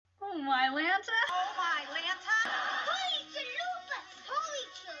Oh, my Lanta. Oh, my Lanta. Holy chalupas. Holy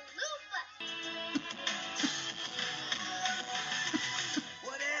chalupas.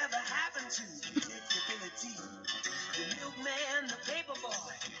 Whatever happened to predictability? The milkman, the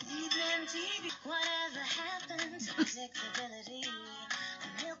paperboy, evening TV. Whatever happened to predictability?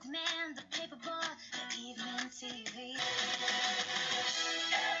 The milkman, the paperboy, the evening TV.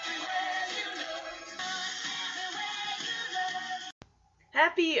 Everywhere you look. Everywhere you look.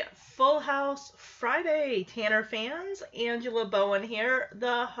 Happy Full House Friday, Tanner fans. Angela Bowen here,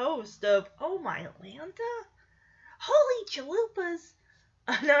 the host of Oh My Atlanta? Holy Chalupas,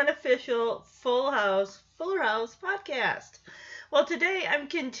 an unofficial Fuller House podcast. Well, today I'm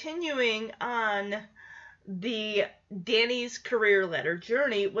continuing on the Danny's career ladder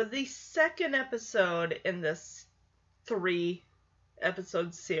journey with the second episode in this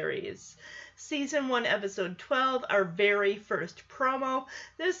 3-episode series. Season 1, Episode 12, our very first promo.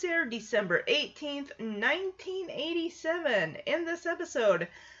 This aired December 18th, 1987. In this episode,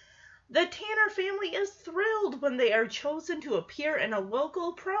 the Tanner family is thrilled when they are chosen to appear in a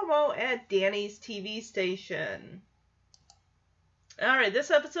local promo at Danny's TV station. Alright,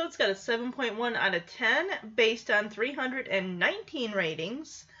 this episode's got a 7.1 out of 10 based on 319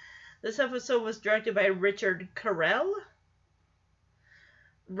 ratings. This episode was directed by Richard Carell.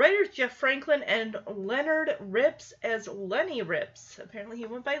 Writers Jeff Franklin and Leonard Rips as Lenny Rips. Apparently he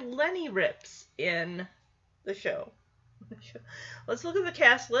went by Lenny Rips in the show. Let's look at the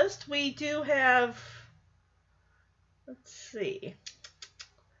cast list. We do have, let's see,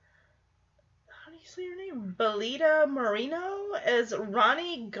 how do you say her name? Belita Moreno as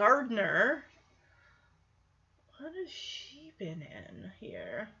Ronnie Gardner. What has she been in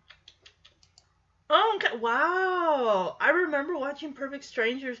here? Oh, okay. Wow. I remember watching Perfect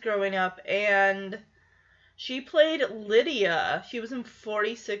Strangers growing up, and she played Lydia. She was in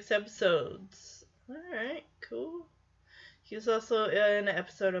 46 episodes. Alright, cool. She was also in an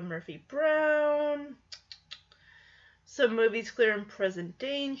episode of Murphy Brown. Some movies, Clear and Present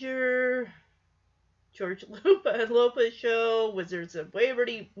Danger. George Lopez Show. Wizards of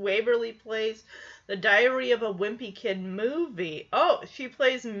Waverly Place. The Diary of a Wimpy Kid movie. Oh, she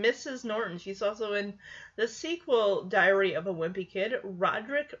plays Mrs. Norton. She's also in the sequel, Diary of a Wimpy Kid,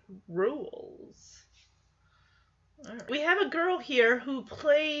 Roderick Rules. Right. We have a girl here who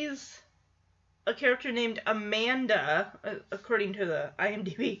plays a character named Amanda, according to the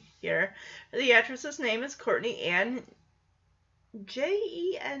IMDb here. The actress's name is Courtney Ann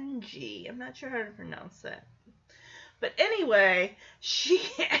Jeng. I'm not sure how to pronounce that. But anyway,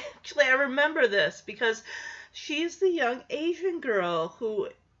 I remember this because she's the young Asian girl who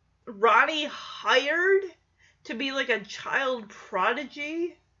Ronnie hired to be like a child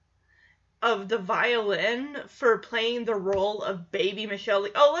prodigy of the violin for playing the role of baby Michelle.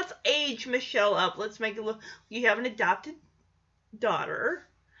 Like, oh, let's age Michelle up. Let's make it look, you have an adopted daughter.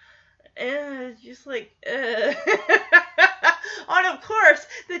 And it's just like, And of course,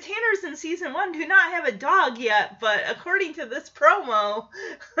 the Tanners in season 1 do not have a dog yet, but according to this promo,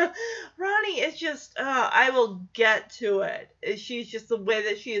 Ronnie is just, I will get to it. She's just, the way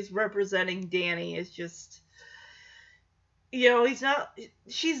that she is representing Danny is just, you know,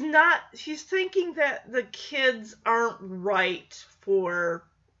 she's thinking that the kids aren't right for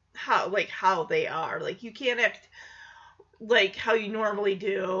how they are. Like, you can't act like how you normally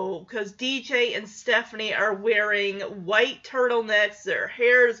do, because DJ and Stephanie are wearing white turtlenecks, their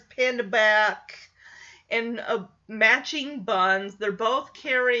hair is pinned back, and matching buns. They're both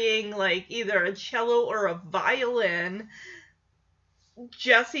carrying, like, either a cello or a violin.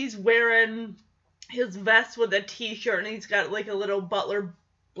 Jesse's wearing his vest with a t-shirt, and he's got, like, a little butler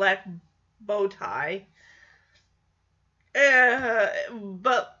black bow tie.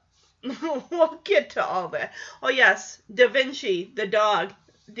 But we'll get to all that. Oh yes, Da Vinci, the dog,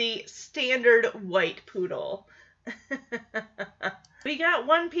 the standard white poodle. We got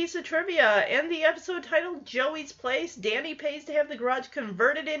one piece of trivia. In the episode titled Joey's Place, Danny pays to have the garage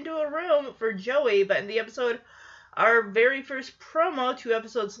converted into a room for Joey, but in the episode, our very first promo, 2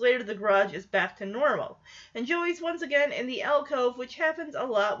 episodes later, the garage is back to normal. And Joey's once again in the alcove, which happens a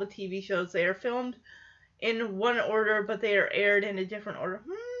lot with TV shows. They are filmed in one order, but they are aired in a different order.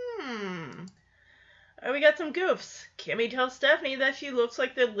 We got some goofs. Kimmy tells Stephanie that she looks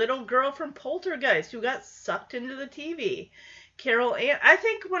like the little girl from Poltergeist who got sucked into the TV. Carol Ann, I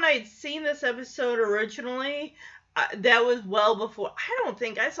think when I'd seen this episode originally, that was well before. I don't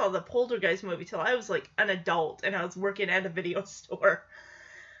think I saw the Poltergeist movie till I was like an adult and I was working at a video store.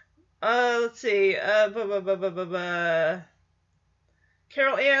 Let's see.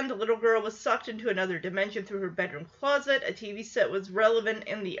 Carol Ann, the little girl, was sucked into another dimension through her bedroom closet. A TV set was relevant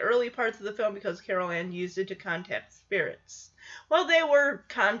in the early parts of the film because Carol Ann used it to contact spirits. Well, they were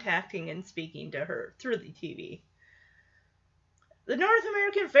contacting and speaking to her through the TV. The North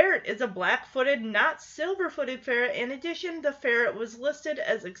American ferret is a black-footed, not silver-footed ferret. In addition, the ferret was listed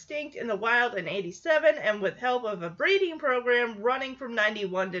as extinct in the wild in 1987, and with help of a breeding program running from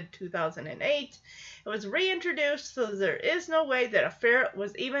 1991 to 2008, it was reintroduced, so there is no way that a ferret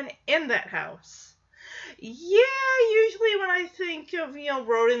was even in that house. Yeah, usually when I think of,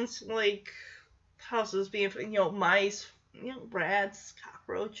 rodents, like houses being, mice, rats,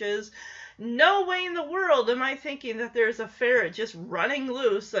 cockroaches, no way in the world am I thinking that there's a ferret just running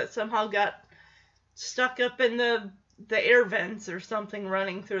loose that somehow got stuck up in the air vents or something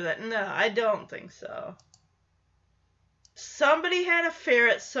running through that. No, I don't think so. Somebody had a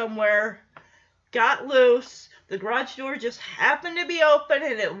ferret somewhere, got loose, the garage door just happened to be open,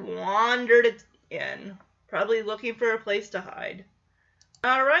 and it wandered in, probably looking for a place to hide.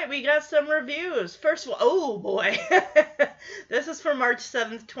 Alright, we got some reviews. First of all, oh boy, this is for March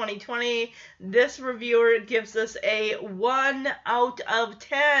 7th, 2020. This reviewer gives us a 1 out of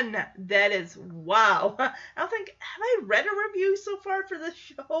 10. That is, wow. I don't think, have I read a review so far for this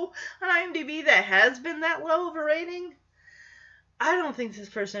show on IMDb that has been that low of a rating? I don't think this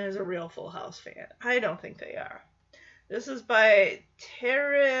person is a real Full House fan. I don't think they are. This is by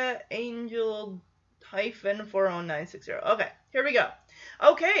Tara Angel-40960. Okay, here we go.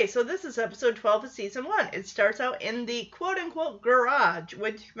 Okay, so this is episode 12 of season 1. It starts out in the quote-unquote garage,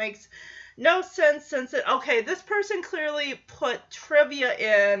 which makes no sense since it... Okay, this person clearly put trivia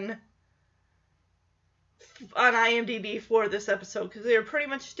in on IMDb for this episode, because they are pretty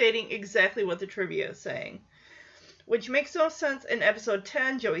much stating exactly what the trivia is saying. Which makes no sense. In episode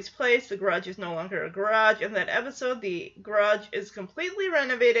 10, Joey's Place, the garage is no longer a garage. In that episode, the garage is completely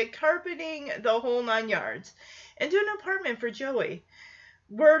renovated, carpeting the whole 9 yards, into an apartment for Joey.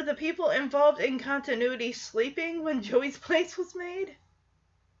 Were the people involved in continuity sleeping when Joey's Place was made?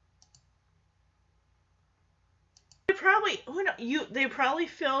 They probably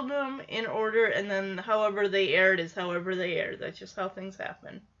filmed them in order, and then however they aired is however they aired. That's just how things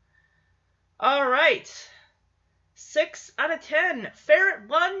happen. Alright. 6 out of 10. Ferret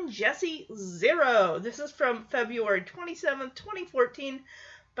 1, Jessie 0. This is from February 27th, 2014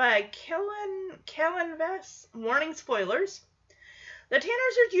 by Callan Vess. Warning spoilers. The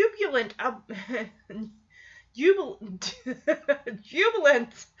Tanners are jubilant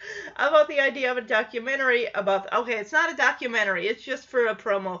about the idea of a documentary about... Okay, it's not a documentary. It's just for a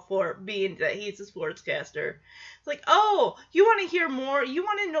promo for being that he's a sportscaster. It's like, oh, you want to hear more? You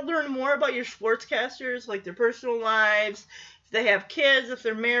want to learn more about your sportscasters, like their personal lives, if they have kids, if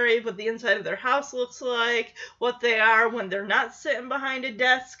they're married, what the inside of their house looks like, what they are when they're not sitting behind a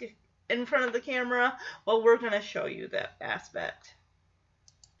desk in front of the camera? Well, we're going to show you that aspect.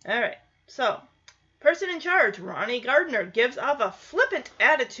 Alright, so, person in charge, Ronnie Gardner, gives off a flippant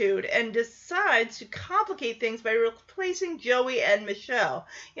attitude and decides to complicate things by replacing Joey and Michelle.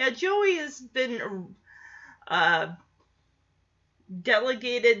 Yeah, Joey has been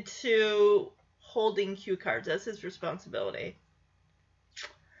delegated to holding cue cards. That's his responsibility.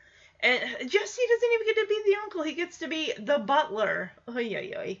 And Jesse doesn't even get to be the uncle. He gets to be the butler. Oy,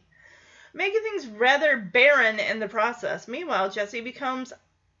 oy, oy. Making things rather barren in the process. Meanwhile, Jesse becomes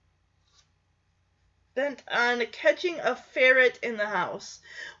bent on catching a ferret in the house,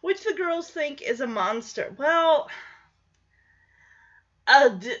 which the girls think is a monster. Well,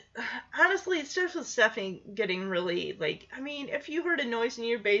 honestly, it starts with Stephanie getting really, if you heard a noise in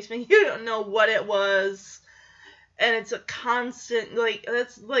your basement, you don't know what it was, and it's a constant,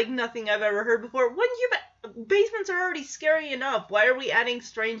 that's nothing I've ever heard before. Basements are already scary enough. Why are we adding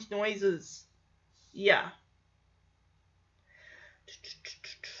strange noises? Yeah.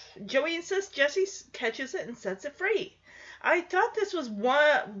 Joey insists Jesse catches it and sets it free. I thought this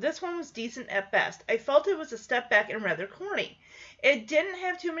one was decent at best. I felt it was a step back and rather corny. It didn't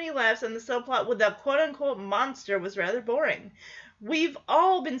have too many laughs, and the subplot with the quote-unquote monster was rather boring. We've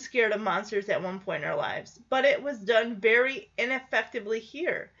all been scared of monsters at one point in our lives, but it was done very ineffectively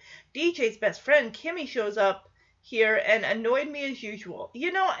here. DJ's best friend, Kimmy, shows up here and annoyed me as usual.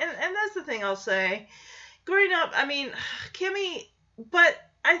 And that's the thing I'll say. Growing up, Kimmy, but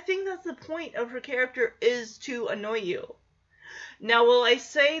I think that's the point of her character, is to annoy you. Now, will I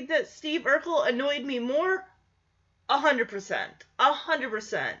say that Steve Urkel annoyed me more? 100%.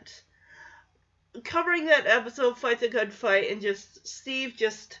 100%. Covering that episode, Fight the Good Fight, and Steve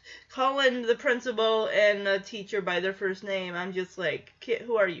just calling the principal and the teacher by their first name, I'm just like, kid,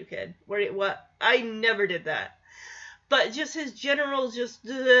 who are you, kid? What? I never did that. But just his general, just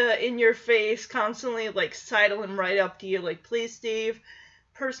in your face, constantly like sidling right up to you, like, please, Steve,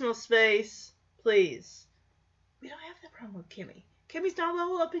 personal space, please. We don't have that problem with Kimmy. Kimmy's not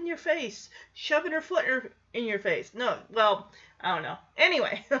all up in your face, shoving her foot in your face. No, well, I don't know.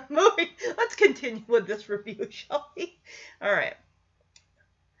 Anyway, let's continue with this review, shall we? All right.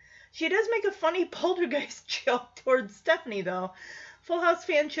 She does make a funny poltergeist joke towards Stephanie, though. Full House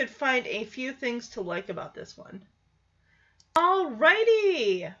fans should find a few things to like about this one.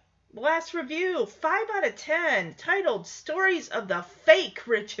 Alrighty! Last review, 5 out of 10, titled Stories of the Fake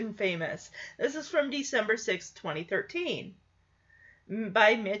Rich and Famous. This is from December 6, 2013.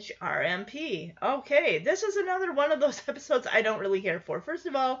 By Mitch RMP. Okay, this is another one of those episodes I don't really care for. First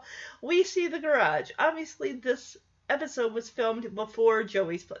of all, we see the garage. Obviously, this episode was filmed before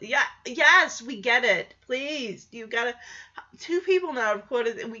Joey's play. Yeah, yes, we get it. Please, you gotta. 2 people now have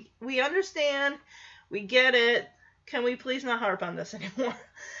quoted. We understand. We get it. Can we please not harp on this anymore?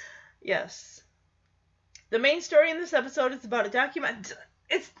 Yes. The main story in this episode is about a document.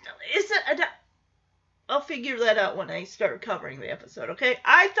 I'll figure that out when I start covering the episode, okay?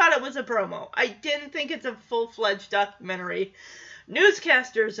 I thought it was a promo. I didn't think it's a full-fledged documentary.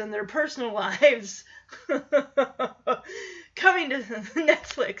 Newscasters and their personal lives coming to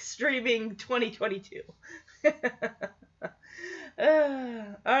Netflix streaming 2022.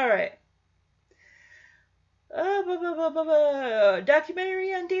 All right.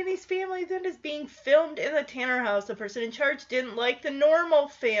 Documentary on Danny's family that is being filmed in the Tanner house. The person in charge didn't like the normal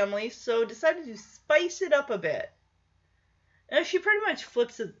family, so decided to spice it up a bit. And she pretty much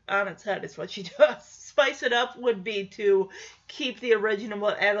flips it on its head is what she does. Spice it up would be to keep the original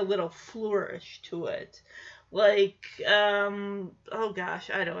but add a little flourish to it. Like, oh gosh,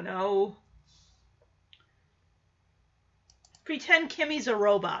 I don't know. Pretend Kimmy's a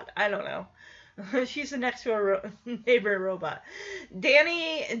robot. I don't know. She's the next door neighbor robot.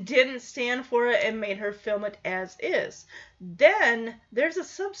 Danny didn't stand for it and made her film it as is. Then there's a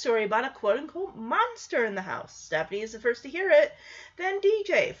sub-story about a quote-unquote monster in the house. Stephanie is the first to hear it. Then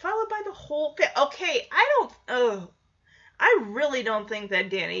DJ, followed by the whole family. Okay, I really don't think that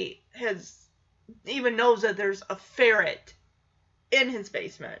Danny even knows that there's a ferret in his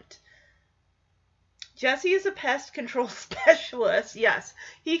basement. Jesse is a pest control specialist. Yes,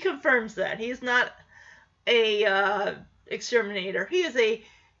 he confirms that. He is not a exterminator. He is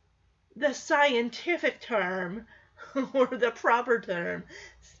the scientific term, or the proper term,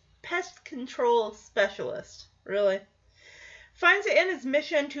 pest control specialist. Really? Finds it in his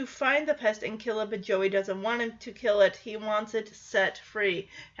mission to find the pest and kill it, but Joey doesn't want him to kill it. He wants it set free.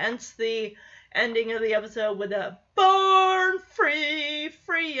 Hence the ending of the episode with a Born Free,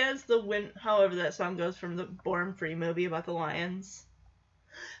 free as the wind, however that song goes from the Born Free movie about the lions.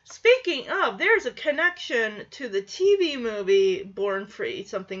 Speaking of, there's a connection to the TV movie Born Free,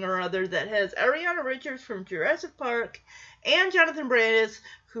 something or other, that has Ariana Richards from Jurassic Park and Jonathan Brandis,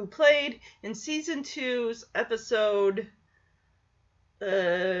 who played in season 2's episode I'm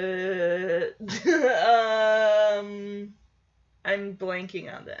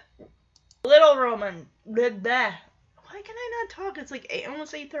blanking on that. Little Roman. Why can I not talk? It's like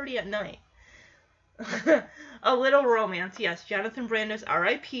almost 8:30 at night. A Little Romance. Yes, Jonathan Brandis,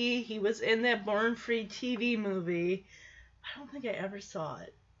 R.I.P. He was in that Born Free TV movie. I don't think I ever saw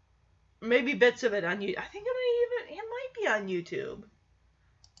it. Maybe bits of it on YouTube. I think it might be on YouTube.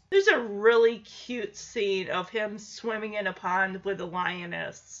 There's a really cute scene of him swimming in a pond with a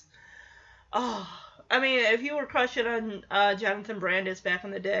lioness. Oh, I mean, if you were crushing on Jonathan Brandis back in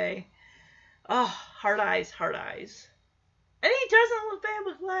the day, oh, hard eyes, hard eyes. And he doesn't look bad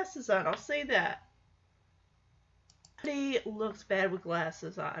with glasses on, I'll say that. Nobody looks bad with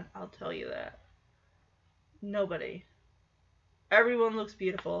glasses on, I'll tell you that. Nobody. Everyone looks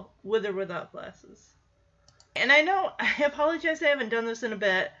beautiful, with or without glasses. And I know, I apologize I haven't done this in a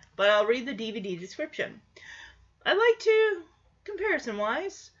bit, but I'll read the DVD description. I like to,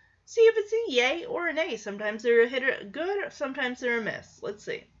 comparison-wise, see if it's a yay or an A. Sometimes they're a hit or good, sometimes they're a miss. Let's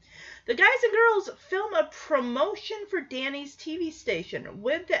see. The guys and girls film a promotion for Danny's TV station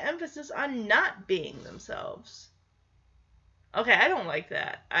with the emphasis on not being themselves. Okay, I don't like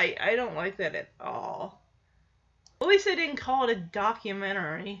that. I don't like that at all. At least they didn't call it a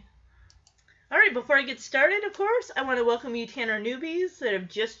documentary. Alright, before I get started, of course, I want to welcome you Tanner newbies that have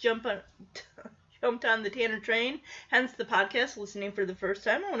just jumped on the Tanner train, hence the podcast, listening for the first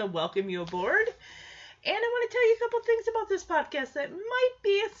time. I want to welcome you aboard. And I want to tell you a couple things about this podcast that might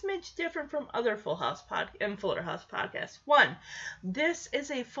be a smidge different from other Full House and Fuller House podcasts. One, this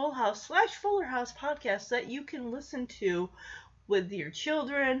is a Full House / Fuller House podcast that you can listen to with your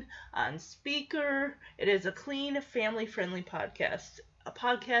children, on speaker. It is a clean, family-friendly podcast. A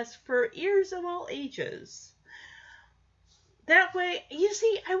podcast for ears of all ages. That way, you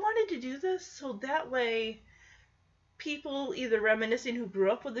see, I wanted to do this so that way people either reminiscing who grew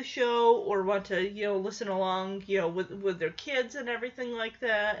up with the show or want to, listen along, with their kids and everything like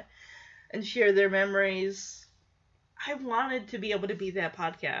that and share their memories. I wanted to be able to be that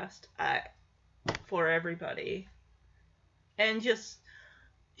podcast for everybody. And just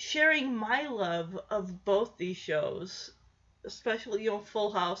sharing my love of both these shows, especially,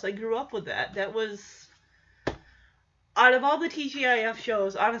 Full House. I grew up with that. That was, out of all the TGIF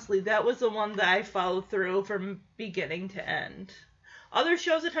shows, honestly, that was the one that I followed through from beginning to end. Other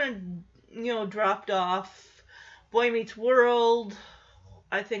shows that kind of, dropped off. Boy Meets World,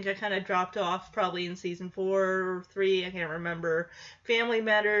 I think I kind of dropped off probably in season 4 or 3, I can't remember. Family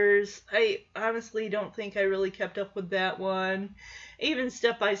Matters, I honestly don't think I really kept up with that one. Even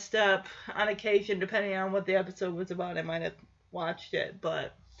Step by Step, on occasion, depending on what the episode was about, I might have watched it.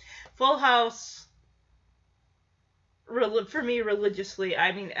 But Full House, for me, religiously,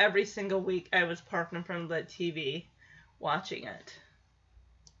 I mean, every single week I was parked in front of the TV watching it.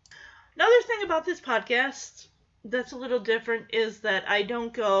 Another thing about this podcast that's a little different is that I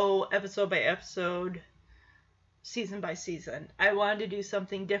don't go episode by episode, season by season. I wanted to do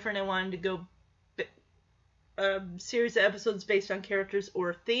something different. I wanted to go series of episodes based on characters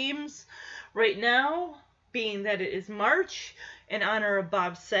or themes. Right now, being that it is March, in honor of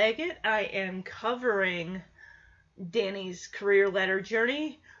Bob Saget, I am covering Danny's career ladder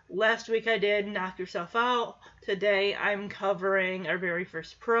journey. Last week I did Knock Yourself Out. Today I'm covering our very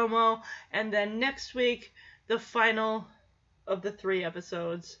first promo. And then next week, the final of the 3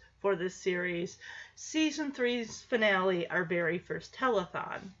 episodes for this series. Season 3's finale, our very first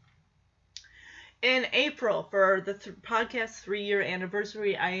telethon. In April, for the podcast's 3-year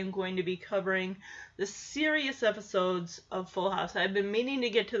anniversary, I am going to be covering the serious episodes of Full House. I've been meaning to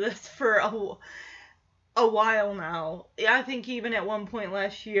get to this for a while now. I think even at one point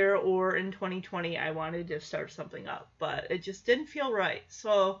last year or in 2020, I wanted to start something up, but it just didn't feel right.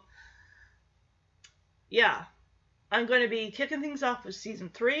 So, yeah. I'm going to be kicking things off with Season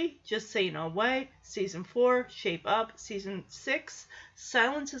 3, Just Say No Way, Season 4, Shape Up, Season 6,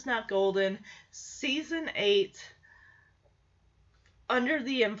 Silence Is Not Golden, Season 8, Under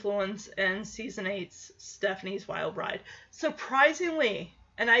the Influence, and Season 8's Stephanie's Wild Ride. Surprisingly,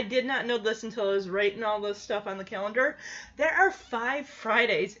 and I did not know this until I was writing all this stuff on the calendar, there are 5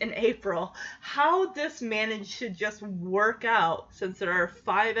 Fridays in April. How this managed to just work out, since there are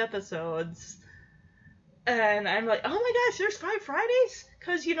 5 episodes. And I'm like, oh my gosh, there's 5 Fridays?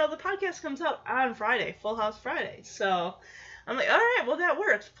 Because, the podcast comes out on Friday, Full House Friday. So I'm like, all right, well, that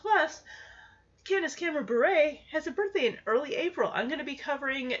works. Plus, Candace Cameron Bure has a birthday in early April. I'm going to be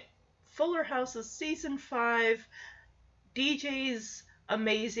covering Fuller House's Season 5, DJ's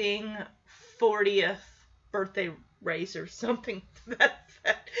amazing 40th birthday race or something. That's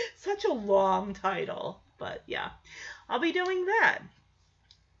such a long title. But yeah, I'll be doing that.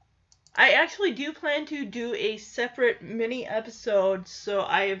 I actually do plan to do a separate mini episode, so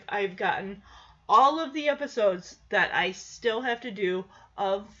I've gotten all of the episodes that I still have to do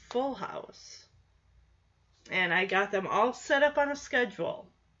of Full House. And I got them all set up on a schedule.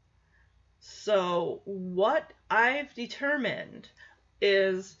 So what I've determined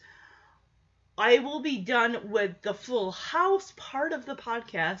is I will be done with the Full House part of the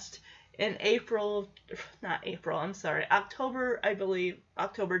podcast in October, I believe,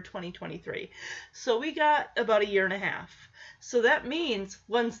 October 2023. So we got about a year and a half. So that means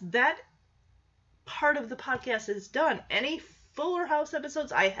once that part of the podcast is done, any Fuller House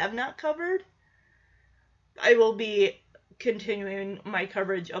episodes I have not covered, I will be continuing my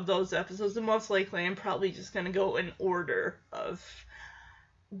coverage of those episodes. And most likely I'm probably just going to go in order of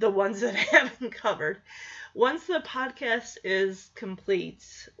the ones that I haven't covered. Once the podcast is complete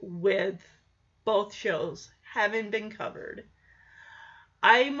with both shows having been covered,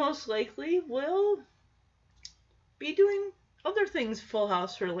 I most likely will be doing other things Full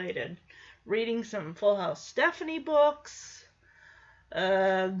House related. Reading some Full House Stephanie books.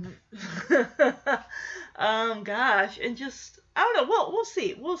 Gosh, and just, I don't know,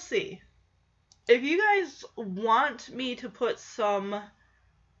 we'll see. If you guys want me to put some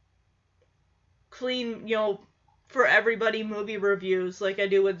clean, for everybody movie reviews like I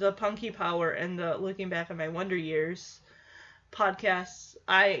do with the Punky Power and the Looking Back at My Wonder Years podcasts,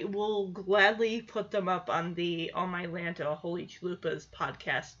 I will gladly put them up on the Oh My Lanta Holy Chalupas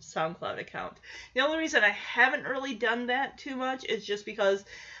podcast SoundCloud account. The only reason I haven't really done that too much is just because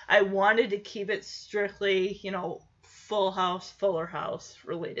I wanted to keep it strictly, Full House, Fuller House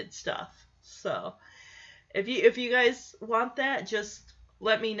related stuff. So if you guys want that, just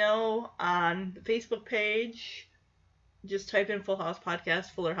let me know on the Facebook page. Just type in Full House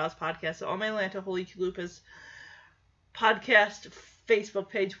Podcast, Fuller House Podcast. All my Atlanta Holy Chalupas podcast Facebook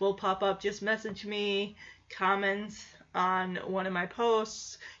page will pop up. Just message me, comments on one of my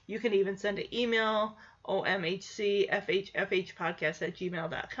posts. You can even send an email,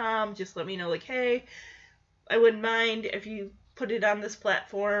 omhcfhfhpodcast@gmail.com. Just let me know, like, hey, I wouldn't mind if you put it on this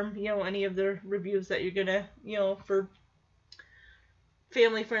platform, any of the reviews that you're gonna, for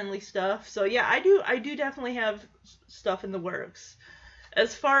family-friendly stuff. So yeah, I do definitely have stuff in the works.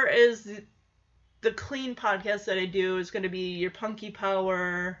 As far as the clean podcast that I do is going to be your Punky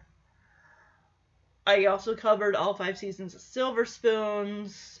Power. I also covered all 5 seasons of Silver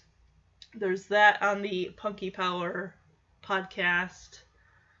Spoons. There's that on the Punky Power podcast.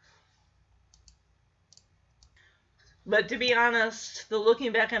 But to be honest, the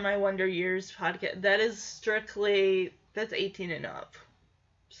Looking Back on My Wonder Years podcast, that's 18 and up.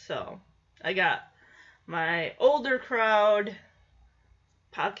 So, I got my older crowd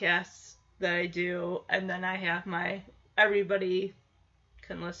podcasts that I do, and then I have my everybody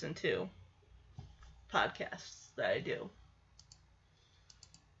can listen to podcasts that I do.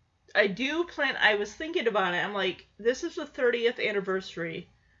 I was thinking about it, I'm like, this is the 30th anniversary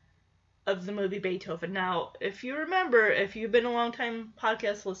of the movie Beethoven. Now, if you remember, if you've been a long time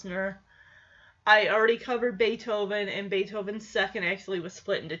podcast listener, I already covered Beethoven, and Beethoven's second actually was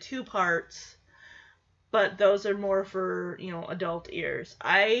split into 2 parts, but those are more for, adult ears.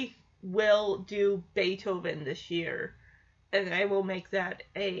 I will do Beethoven this year, and I will make that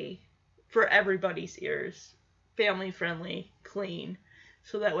for everybody's ears, family friendly, clean,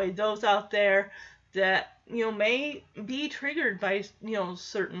 so that way those out there that, may be triggered by,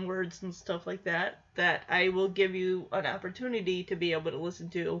 certain words and stuff like that I will give you an opportunity to be able to listen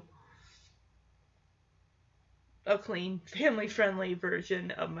to a clean, family-friendly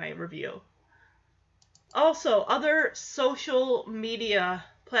version of my review. Also, other social media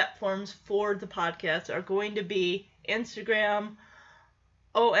platforms for the podcast are going to be Instagram,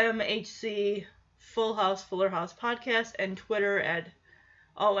 OMHC, Full House, Fuller House Podcast, and Twitter at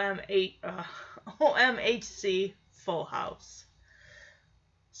OMHC Full House.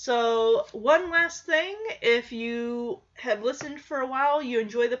 So, one last thing, if you have listened for a while, you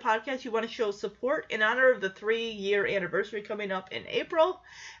enjoy the podcast, you want to show support in honor of the 3-year anniversary coming up in April.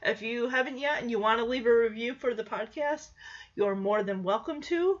 If you haven't yet and you want to leave a review for the podcast, you're more than welcome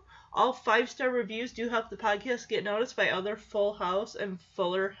to. All 5-star reviews do help the podcast get noticed by other Full House and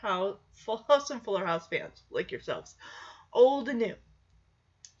Fuller House fans like yourselves, old and new.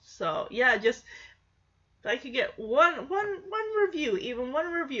 So, yeah, just if I could get one review, even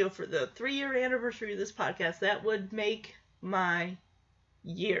one review for the 3-year anniversary of this podcast, that would make my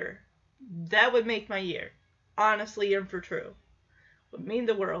year. That would make my year. Honestly and for true. Would mean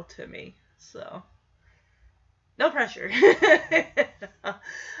the world to me. So, no pressure.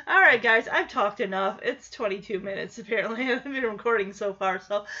 Alright guys, I've talked enough. It's 22 minutes apparently. I've been recording so far.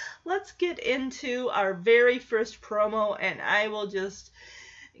 So, let's get into our very first promo, and I will just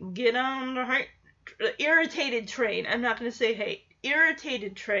get on the irritated train. I'm not going to say hate.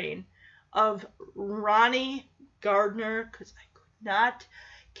 Irritated train of Ronnie Gardner, because I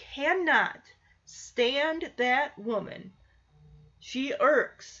cannot stand that woman. She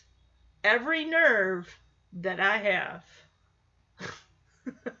irks every nerve that I have.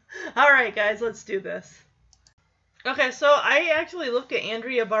 Alright guys, let's do this. Okay, so I actually looked at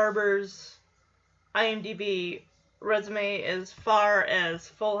Andrea Barber's IMDb resume as far as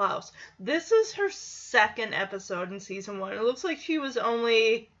Full House. This is her 2nd episode in season 1. It looks like she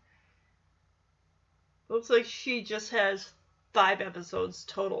just has 5 episodes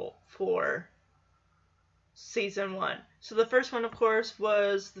total for season 1. So the first one, of course,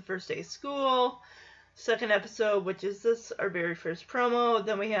 was the first day of school. 2nd episode, which is this, our very first promo.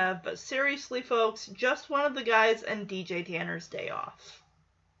 Then we have, but seriously folks, just one of the guys and DJ Tanner's day off.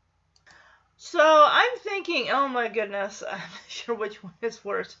 So, I'm thinking, oh my goodness, I'm not sure which one is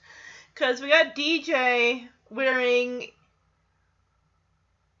worse. Because we got DJ wearing,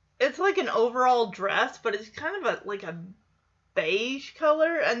 it's like an overall dress, but it's kind of like a beige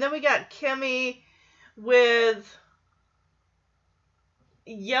color. And then we got Kimmy with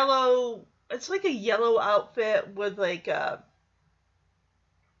yellow, it's like a yellow outfit with like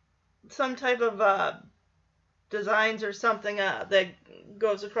some type of designs or something that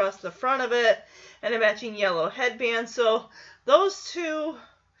goes across the front of it, and a matching yellow headband. So those two,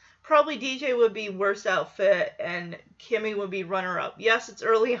 probably DJ would be worst outfit and Kimmy would be runner up. Yes, it's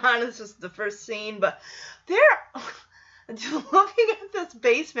early on, this is the first scene, but Looking at this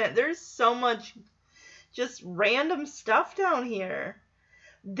basement, there's so much just random stuff down here.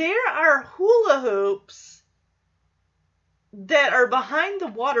 There are hula hoops that are behind the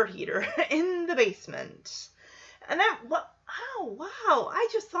water heater in the basement. And wow, I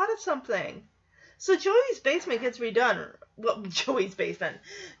just thought of something. So Joey's basement gets redone. Well, Joey's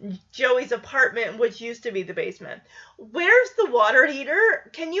apartment, which used to be the basement. Where's the water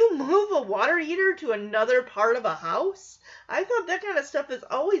heater? Can you move a water heater to another part of a house? I thought that kind of stuff is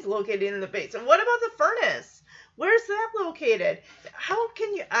always located in the basement. What about the furnace? Where's that located? How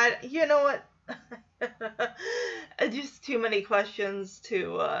can you... you know what? Just too many questions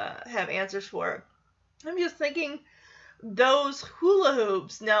to have answers for. I'm just thinking, those hula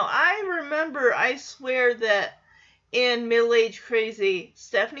hoops. Now, I swear that in Middle Age Crazy,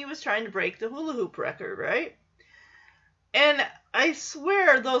 Stephanie was trying to break the hula hoop record, right? And I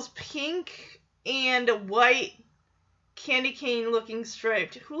swear those pink and white candy cane looking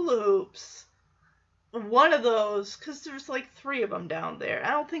striped hula hoops, one of those, because there's like 3 of them down there.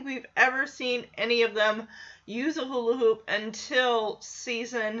 I don't think we've ever seen any of them use a hula hoop until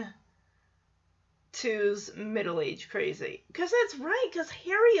season 2's Middle Age Crazy. Because that's right, because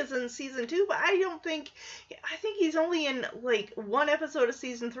Harry is in season 2, but I think he's only in like 1 episode of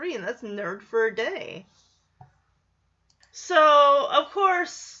season 3, and that's Nerd for a Day. So, of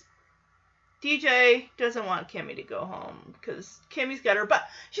course, DJ doesn't want Kimmy to go home because Kimmy's got her bike.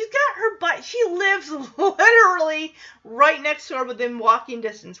 She's got her bike. She lives literally right next door within walking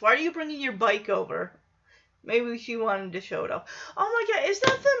distance. Why are you bringing your bike over? Maybe she wanted to show it off. Oh my god, is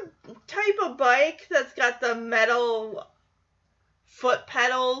that the type of bike that's got the metal foot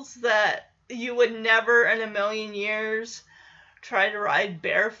pedals that you would never in a million years try to ride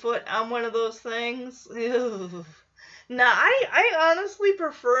barefoot on one of those things? Ew. Now, I honestly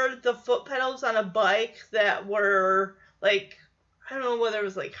prefer the foot pedals on a bike that were, like, I don't know whether it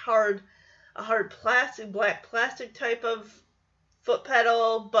was, like, a hard plastic, black plastic type of foot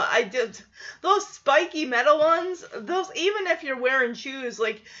pedal, but those spiky metal ones, those, even if you're wearing shoes,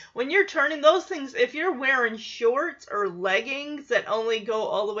 like, when you're turning those things, if you're wearing shorts or leggings that only go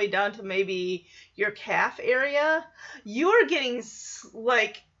all the way down to maybe your calf area, you're getting,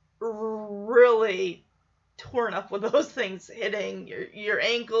 like, really torn up with those things hitting your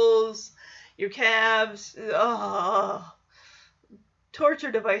ankles, your calves. Oh,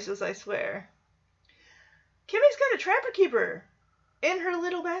 torture devices, I swear. Kimmy's got a Trapper Keeper in her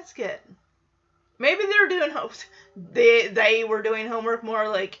little basket. Maybe they were doing homework more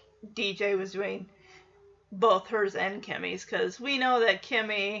like DJ was doing both hers and Kimmy's, because we know that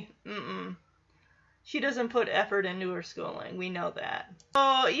Kimmy, she doesn't put effort into her schooling. We know that.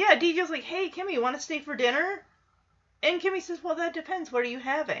 So, yeah, DJ's like, hey, Kimmy, you want to stay for dinner? And Kimmy says, well, that depends. What are you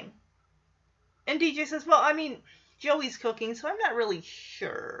having? And DJ says, well, I mean, Joey's cooking, so I'm not really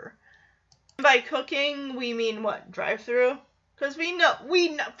sure. By cooking, we mean what? Drive-through? Because we know,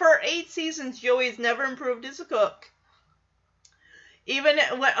 for 8 seasons, Joey's never improved as a cook. Even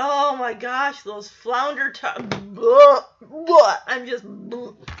when, oh my gosh, those flounder I'm just...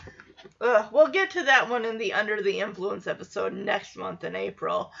 we'll get to that one in the Under the Influence episode next month in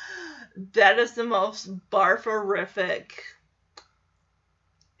April. That is the most barferific.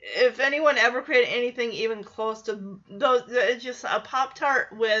 If anyone ever created anything even close to those, it's just a Pop-Tart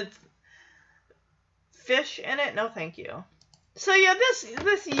with fish in it. No, thank you. So yeah,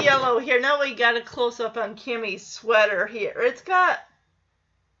 this yellow here. Now we got a close up on Kimmy's sweater here. It's got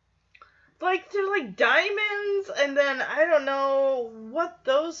like, they're like diamonds, and then I don't know what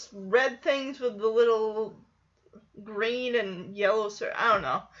those red things with the little green and yellow, I don't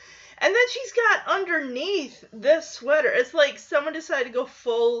know. And then she's got underneath this sweater, it's like someone decided to go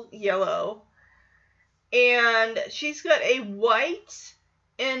full yellow. And she's got a white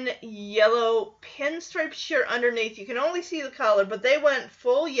and yellow pinstripe shirt underneath. You can only see the collar, but they went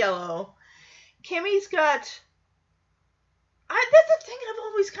full yellow. Kimmy's got... that's the thing I've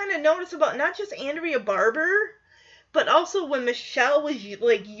always kind of noticed about not just Andrea Barber, but also when Michelle was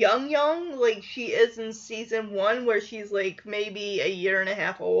like young, like she is in season 1, where she's like maybe a year and a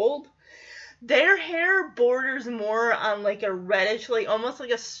half old. Their hair borders more on like a reddish, like almost like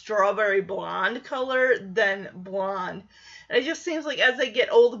a strawberry blonde color than blonde. And it just seems like as they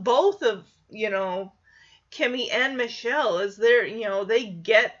get old, both of, Kimmy and Michelle, as they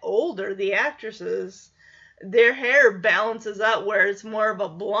get older, the actresses, their hair balances out where it's more of a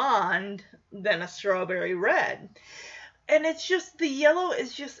blonde than a strawberry red. And it's just, the yellow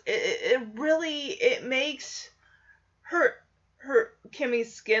is just, it really makes her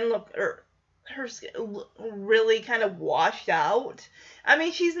Kimmy's skin look, or her skin really kind of washed out. I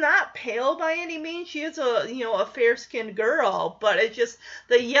mean, she's not pale by any means. She is a fair-skinned girl, but it's just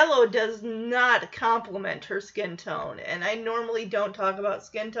the yellow does not complement her skin tone. And I normally don't talk about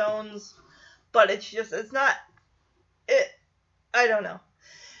skin tones, but it's not it. I don't know.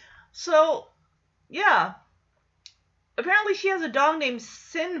 So, yeah. Apparently she has a dog named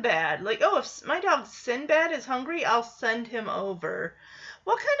Sinbad. Like, oh, if my dog Sinbad is hungry, I'll send him over.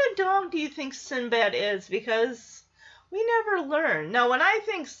 What kind of dog do you think Sinbad is? Because we never learn. Now, when I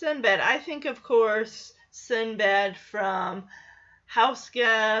think Sinbad, I think, of course, Sinbad from House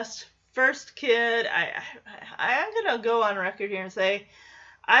Guest, First Kid. I'm going to go on record here and say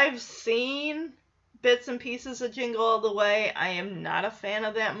I've seen bits and pieces of Jingle All the Way. I am not a fan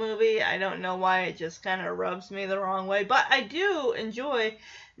of that movie. I don't know why. It just kind of rubs me the wrong way. But I do enjoy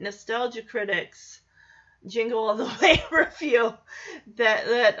Nostalgia Critics' Jingle All the Way review.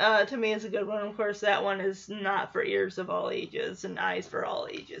 That to me is a good one. Of course, that one is not for ears of all ages and eyes for all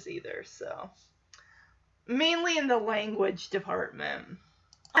ages either. So, mainly in the language department.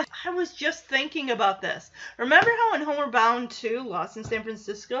 I was just thinking about this. Remember how in Homeward Bound 2, Lost in San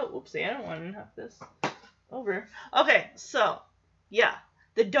Francisco? Oopsie, I don't want to knock this over. Okay, so, yeah.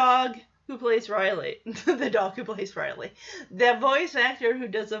 The dog who plays Riley. The dog who plays Riley. The voice actor who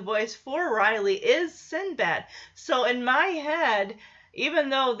does the voice for Riley is Sinbad. So in my head, even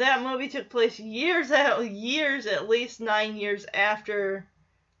though that movie took place years, at least 9 years after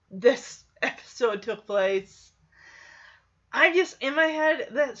this episode took place, in my head,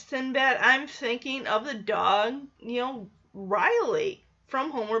 that Sinbad, I'm thinking of the dog, Riley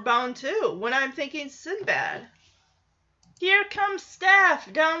from Homeward Bound 2, when I'm thinking Sinbad. Here comes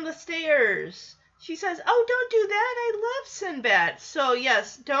Steph down the stairs. She says, oh, don't do that, I love Sinbad. So,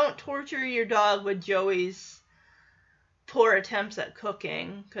 yes, don't torture your dog with Joey's poor attempts at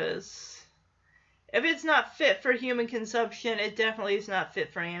cooking, because if it's not fit for human consumption, it definitely is not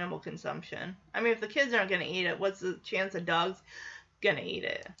fit for animal consumption. I mean, if the kids aren't going to eat it, what's the chance a dog's going to eat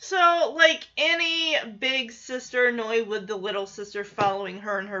it? So, like any big sister annoyed with the little sister following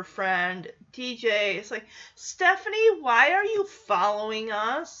her and her friend, DJ is like, Stephanie, why are you following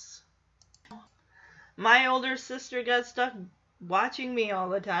us? My older sister got stuck watching me all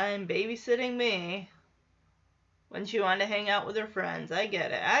the time, babysitting me. When she wanted to hang out with her friends. I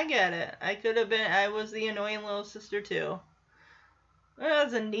get it. I was the annoying little sister too. I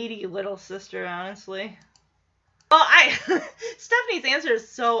was a needy little sister, honestly. Well, Stephanie's answer is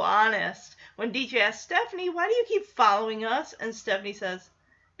so honest. When DJ asks, Stephanie, why do you keep following us? And Stephanie says,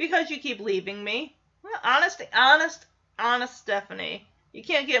 because you keep leaving me. Well, honest Stephanie. You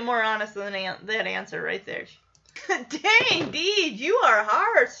can't get more honest than that answer right there. Dang, Deej, you are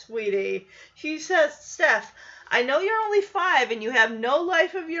harsh, sweetie. She says, Steph, I know you're only 5 and you have no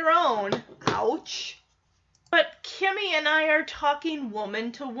life of your own. Ouch. But Kimmy and I are talking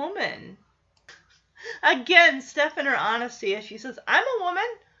woman to woman. Again, Steph in her honesty as she says, I'm a woman.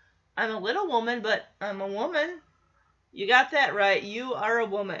 I'm a little woman, but I'm a woman. You got that right. You are a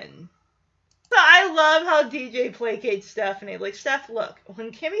woman. So I love how DJ placates Stephanie. Like, Steph, look,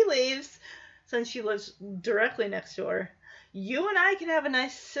 when Kimmy leaves, since she lives directly next door, you and I can have a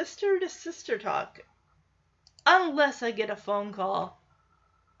nice sister-to-sister talk. Unless I get a phone call.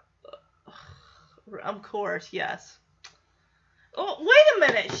 Of course, yes. Oh, wait a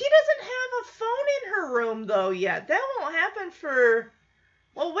minute. She doesn't have a phone in her room, though, yet. That won't happen for...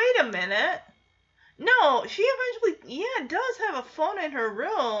 Well, wait a minute. No, she eventually, does have a phone in her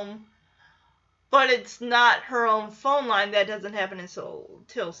room. But it's not her own phone line. That doesn't happen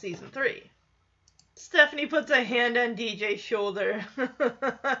until season 3. Stephanie puts a hand on DJ's shoulder.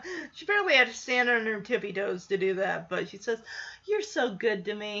 She barely had to stand on her tippy toes to do that, but she says, you're so good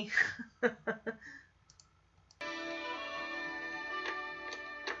to me. So,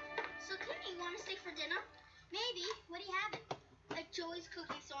 Kimmy, you want to stay for dinner? Maybe. What are you having? Like Joey's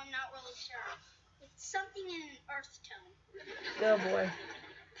cooking, so I'm not really sure. It's something in an earth tone. Oh, boy.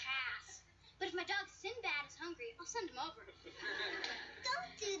 Pass. But if my dog Sinbad is hungry, I'll send him over.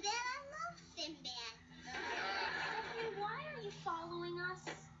 Don't do that. I love Sinbad. Stephanie, why are you following us?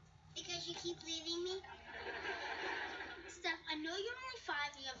 Because you keep leaving me. Steph, I know you're only 5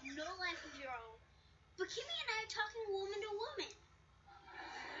 and you have no life of your own. But Kimmy and I are talking woman to woman.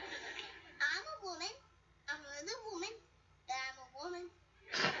 I'm a woman. I'm a little woman. But I'm a woman.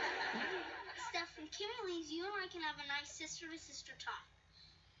 Steph, when Kimmy leaves, you and I can have a nice sister-to-sister talk.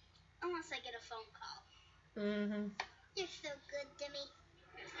 Unless I get a phone call. Mm-hmm. You're so good to me.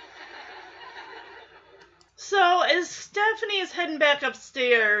 So, as Stephanie is heading back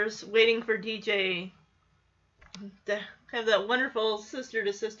upstairs, waiting for DJ to have that wonderful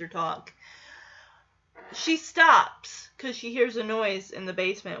sister-to-sister talk, she stops because she hears a noise in the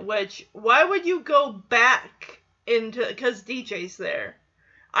basement, which, why would you go back into, because DJ's there.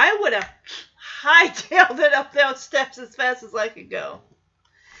 I would have hightailed it up those steps as fast as I could go.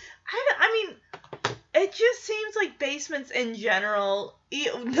 I mean, it just seems like basements in general,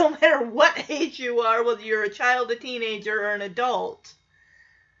 no matter what age you are, whether you're a child, a teenager, or an adult,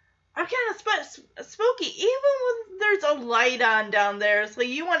 are kind of spooky. Even when there's a light on down there, so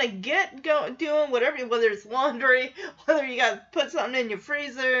you want to get doing whatever, whether it's laundry, whether you got to put something in your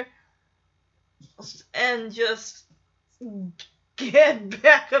freezer, and just get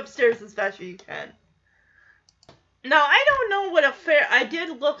back upstairs as fast as you can. Now, I don't know what a ferret... I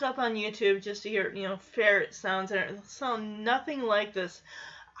did look up on YouTube just to hear, ferret sounds, and it sounds nothing like this.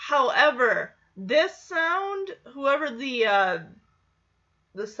 However, this sound, whoever the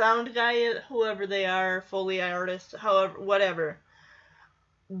sound guy is, whoever they are, Foley artist, however, whatever,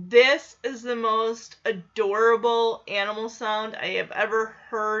 this is the most adorable animal sound I have ever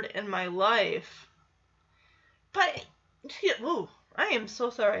heard in my life. But, whoa, I am so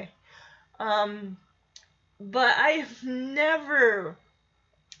sorry. But I've never,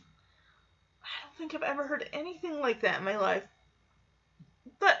 I don't think I've ever heard anything like that in my life.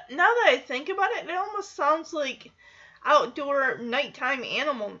 But now that I think about it, it almost sounds like outdoor nighttime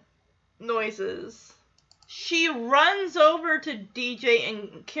animal noises. She runs over to DJ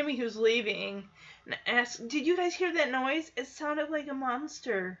and Kimmy, who's leaving, and asks, "Did you guys hear that noise? It sounded like a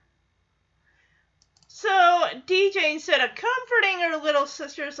monster." So DJ, instead of comforting her little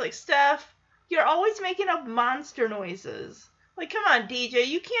sister, is like, "Steph, you're always making up monster noises. Like, come on, DJ,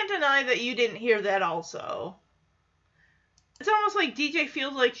 you can't deny that you didn't hear that also." It's almost like DJ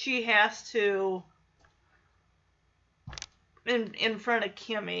feels like she has to, in front of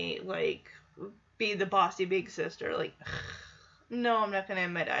Kimmy, like, be the bossy big sister. Like, no, I'm not going to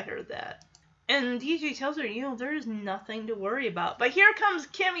admit I heard that. And DJ tells her, there is nothing to worry about. But here comes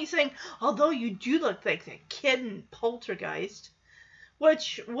Kimmy saying, "Although you do look like that kid in Poltergeist,"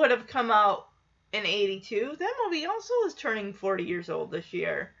 which would have come out in 82. That movie also is turning 40 years old this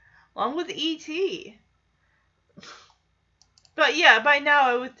year, along with E.T. But yeah, by now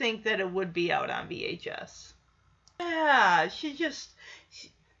I would think that it would be out on VHS. Yeah,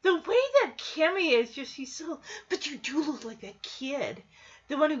 the way that Kimmy is, she's so, "But you do look like that kid.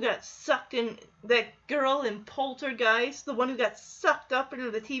 The one who got sucked in, that girl in Poltergeist, the one who got sucked up into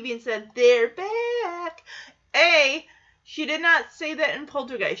the TV and said, 'They're back.'" She did not say that in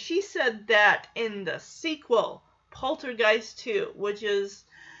Poltergeist. She said that in the sequel, Poltergeist 2, which is,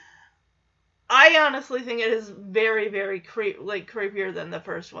 I honestly think it is very, very creepier than the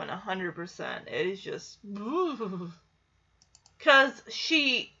first one, 100%. It is just, because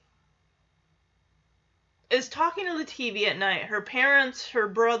she is talking to the TV at night. Her parents, her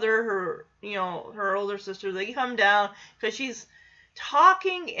brother, her older sister, they come down because she's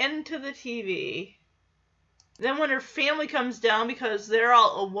talking into the TV. Then when her family comes down because they're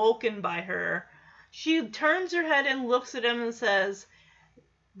all awoken by her, she turns her head and looks at them and says,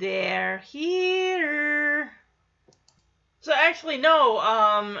 "They're here." So actually,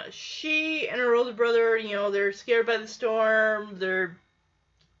 no, she and her older brother, they're scared by the storm. They're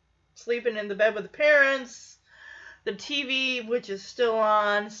sleeping in the bed with the parents. The TV, which is still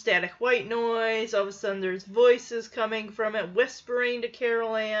on, static white noise. All of a sudden there's voices coming from it, whispering to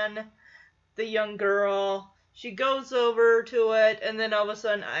Carol Ann, the young girl. She goes over to it, and then all of a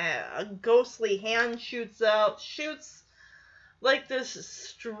sudden a ghostly hand shoots like this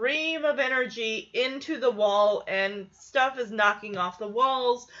stream of energy into the wall, and stuff is knocking off the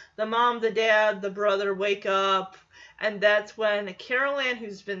walls. The mom, the dad, the brother wake up, and that's when Carol Ann,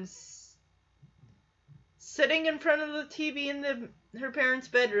 who's been sitting in front of the TV in her parents'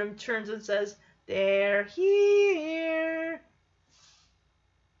 bedroom, turns and says, "They're here."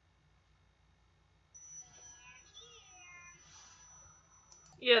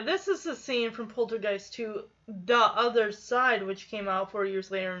 Yeah, this is the scene from Poltergeist 2, The Other Side, which came out 4 years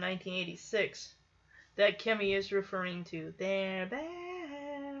later in 1986, that Kimmy is referring to. They're back.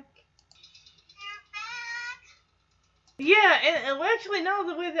 They're back. Yeah, and actually, no,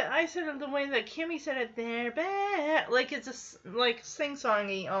 the way that I said it, the way that Kimmy said it, "They're back," like it's like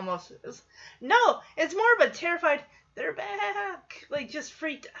sing-songy almost. No, it's more of a terrified, "They're back," like just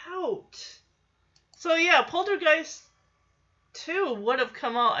freaked out. So yeah, Poltergeist 2 would have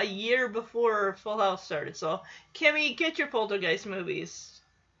come out a year before Full House started. So, Kimmy, get your Poltergeist movies.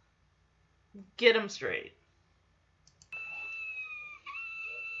 Get them straight.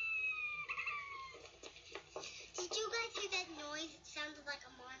 Did you guys hear that noise? It sounded like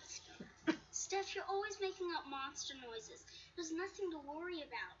a monster. Steph, you're always making up monster noises. There's nothing to worry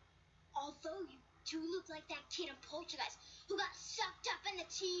about. Although you You look like that kid in Poltergeist who got sucked up in the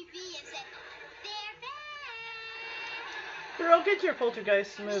TV and said, "They're back." Girl, get your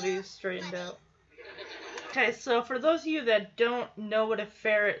Poltergeist movies straightened out. Okay, so for those of you that don't know what a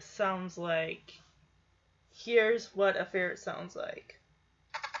ferret sounds like, here's what a ferret sounds like.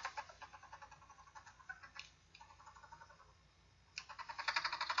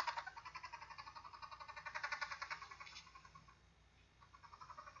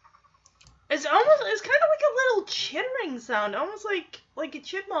 It's kind of like a little chittering sound, almost like a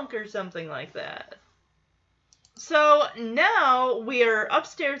chipmunk or something like that. So now we are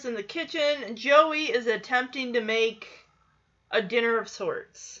upstairs in the kitchen. Joey is attempting to make a dinner of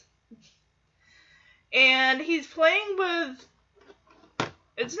sorts. And he's playing with,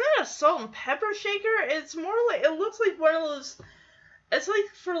 it's not a salt and pepper shaker, it's more like, it looks like one of those, it's like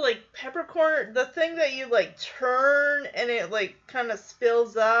for like peppercorn, the thing that you like turn and it like kind of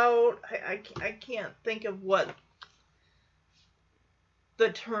spills out. I can't think of what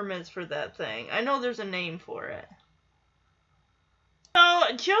the term is for that thing. I know there's a name for it.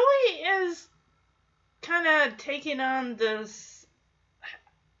 So Joey is kind of taking on this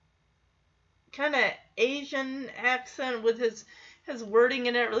kind of Asian accent with his wording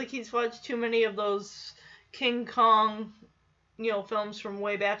in it, like he's watched too many of those King Kong, films from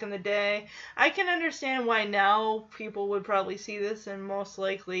way back in the day. I can understand why now people would probably see this and most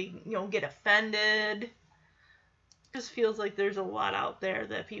likely, get offended. It just feels like there's a lot out there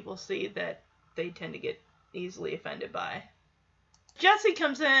that people see that they tend to get easily offended by. Jesse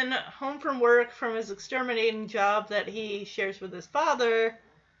comes in home from work from his exterminating job that he shares with his father,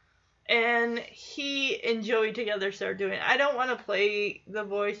 and he and Joey together start doing it. I don't want to play the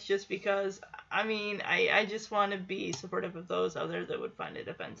voice just because, I just want to be supportive of those out there that would find it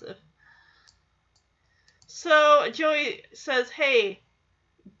offensive. So Joey says, "Hey,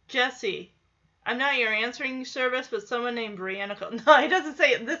 Jesse, I'm not your answering service, but someone named Brianna called." No, he doesn't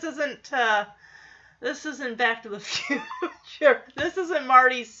say it. This isn't Back to the Future. This isn't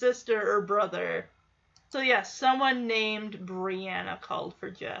Marty's sister or brother. So yeah, someone named Brianna called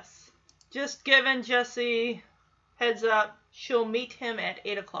for Jess. Just giving Jesse heads up, she'll meet him at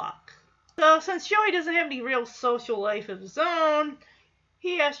 8 o'clock. So since Joey doesn't have any real social life of his own,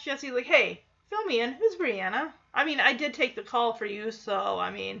 he asks Jesse, like, "Hey, fill me in. Who's Brianna? I did take the call for you, so,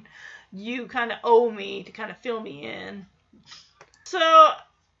 you kind of owe me to kind of fill me in." So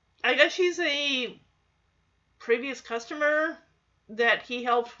I guess she's a previous customer that he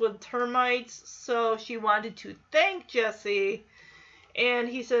helped with termites, so she wanted to thank Jesse, and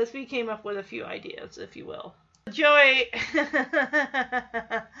he says we came up with a few ideas, if you will. Joey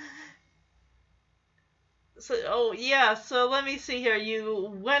so let me see here.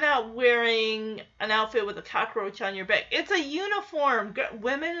 You went out wearing an outfit with a cockroach on your back. It's a uniform.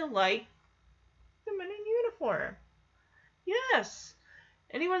 Women like women in uniform. Yes.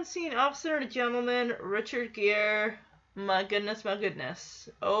 Anyone seen Officer and a Gentleman, Richard Gere? My goodness.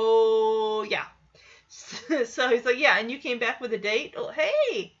 Oh, yeah. So he's like, "Yeah, and you came back with a date?" Oh,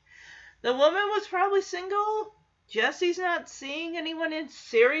 hey, the woman was probably single. Jesse's not seeing anyone in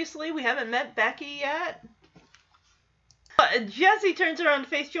seriously. We haven't met Becky yet. Jesse turns around to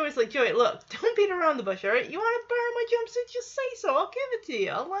face Joey. He's like, "Joey, look, don't beat around the bush, all right? You want to borrow my jumpsuit? Just say so. I'll give it to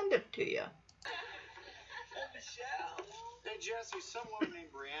you. I'll lend it to you." Hey, Michelle. Hey, Jesse, some woman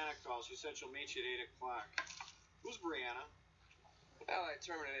named Brianna calls. She said she'll meet you at 8 o'clock. Who's Brianna? Well, I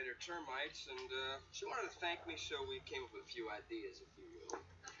terminated her termites, and she wanted to thank me, so we came up with a few ideas, if you will.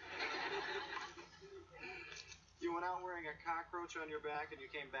 You went out wearing a cockroach on your back and you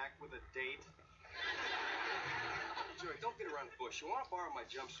came back with a date? Joey, don't beat around the bush. You want to borrow my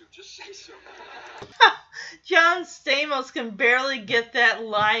jumpsuit, just say so. John Stamos can barely get that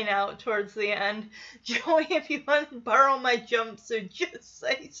line out towards the end. "Joey, if you want to borrow my jumpsuit, just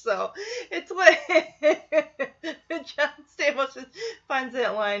say so." It's like John Stamos just finds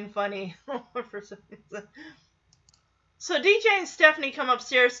that line funny for some reason. So DJ and Stephanie come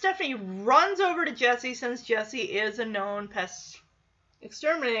upstairs. Stephanie runs over to Jesse since Jesse is a known pest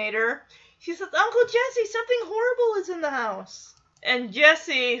exterminator. She says, "Uncle Jesse, something horrible is in the house." And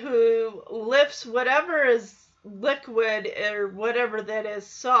Jesse, who lifts whatever is liquid or whatever that is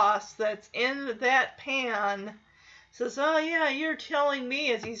sauce that's in that pan, says, "Oh yeah, you're telling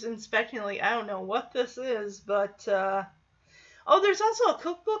me," as he's inspecting, like, I don't know what this is, but, there's also a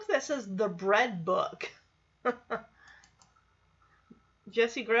cookbook that says The Bread Book.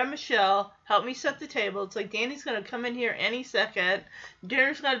 Jesse, grab Michelle, help me set the table. It's like Danny's going to come in here any second.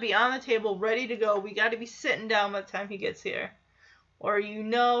 Dinner's got to be on the table, ready to go. We got to be sitting down by the time he gets here. Or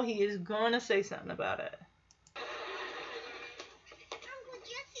he is going to say something about it. Uncle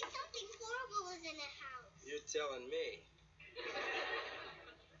Jesse, something horrible is in telling me.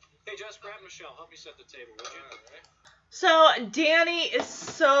 Hey, Jess, grab Michelle. Help me set the table, would you? All right. So Danny is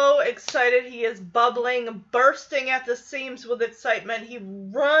so excited. He is bubbling, bursting at the seams with excitement. He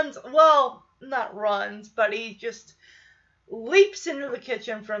runs, well, not runs, but he just leaps into the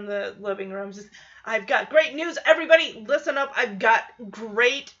kitchen from the living room. Says, I've got great news. Everybody, listen up. I've got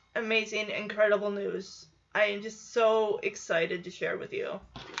great, amazing, incredible news. I am just so excited to share with you.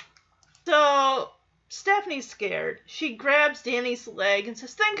 So Stephanie's scared. She grabs Danny's leg and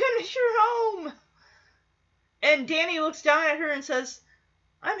says, thank goodness you're home. And Danny looks down at her and says,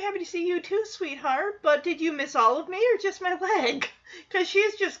 I'm happy to see you too, sweetheart, but did you miss all of me or just my leg? Because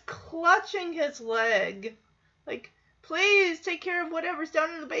she's just clutching his leg. Like, please take care of whatever's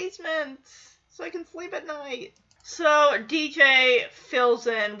down in the basement so I can sleep at night. So DJ fills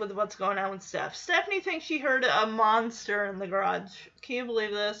in with what's going on with Steph. Stephanie thinks she heard a monster in the garage. Can you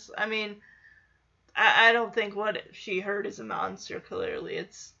believe this? I mean, I don't think what she heard is a monster, clearly.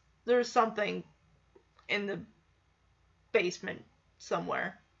 There's something in the basement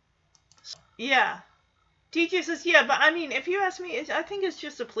somewhere. Yeah. DJ says, yeah, but I mean, if you ask me, I think it's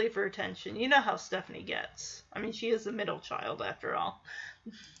just a plea for attention. You know how Stephanie gets. I mean, she is the middle child, after all.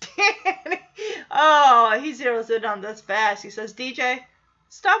 Oh, he zeroes in on this fast. He says, DJ,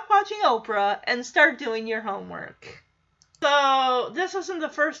 stop watching Oprah and start doing your homework. So, this isn't the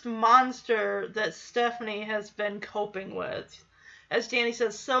first monster that Stephanie has been coping with. As Danny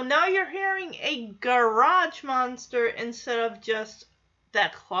says, so now you're hearing a garage monster instead of just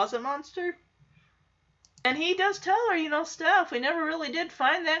that closet monster? And he does tell her, Steph, we never really did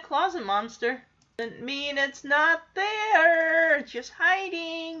find that closet monster. Doesn't mean it's not there. It's just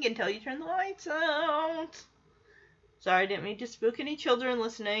hiding until you turn the lights out. Sorry, I didn't mean to spook any children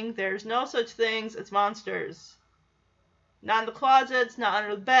listening. There's no such things as monsters. Not in the closets, not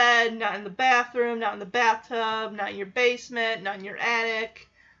under the bed, not in the bathroom, not in the bathtub, not in your basement, not in your attic,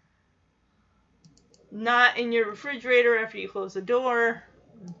 not in your refrigerator after you close the door.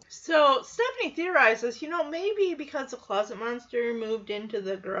 So Stephanie theorizes, maybe because the closet monster moved into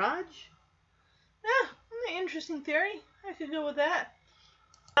the garage? Interesting theory. I could go with that.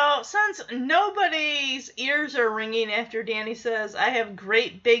 So since nobody's ears are ringing after Danny says, I have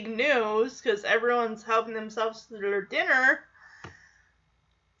great big news, because everyone's helping themselves to their dinner,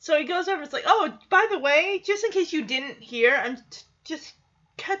 so he goes over and is like, oh, by the way, just in case you didn't hear, I'm just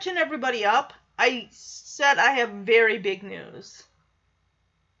catching everybody up. I said I have very big news.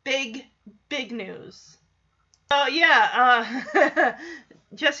 Big news. Oh, yeah,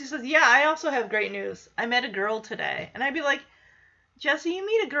 Jesse says, yeah, I also have great news. I met a girl today. And I'd be like, Jesse, you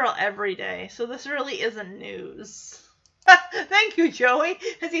meet a girl every day, so this really isn't news. Thank you, Joey.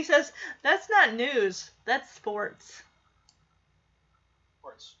 As he says, that's not news, that's sports.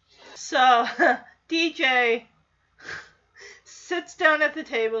 So, DJ sits down at the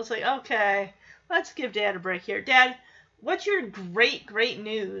table and is like, okay, let's give Dad a break here. Dad, what's your great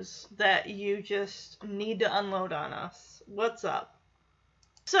news that you just need to unload on us? What's up?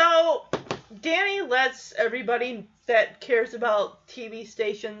 So, Danny lets everybody that cares about TV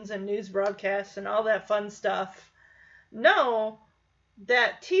stations and news broadcasts and all that fun stuff know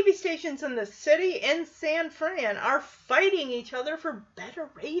that TV stations in the city in San Fran are fighting each other for better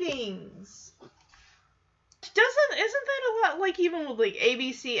ratings. Isn't that a lot like even with like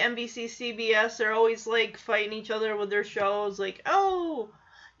ABC, NBC, CBS, they're always like fighting each other with their shows, like, oh,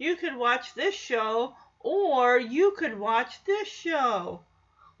 you could watch this show or you could watch this show.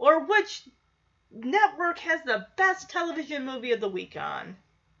 Or which network has the best television movie of the week on?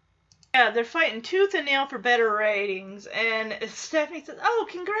 Yeah, they're fighting tooth and nail for better ratings. And Stephanie says, oh,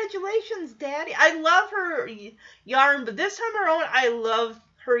 congratulations, Daddy. I love her yarn, but this time around, I love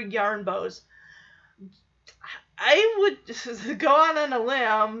her yarn bows. I would go on a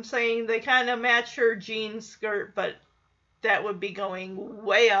limb saying they kind of match her jean skirt, but that would be going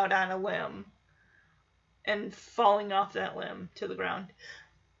way out on a limb and falling off that limb to the ground.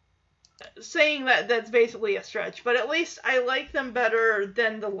 Saying that's basically a stretch, but at least I like them better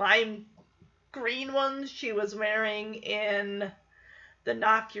than the lime green ones she was wearing in the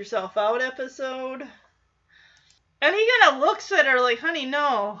Knock Yourself Out episode. And he kind of looks at her like, honey,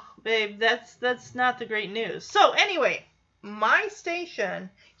 no, babe, that's not the great news. So anyway, my station,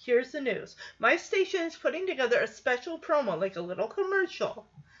 here's the news. My station is putting together a special promo, like a little commercial,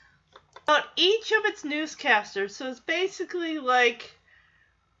 about each of its newscasters. So it's basically like,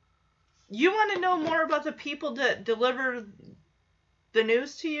 you want to know more about the people that deliver the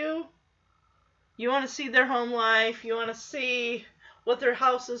news to you? You want to see their home life? You want to see what their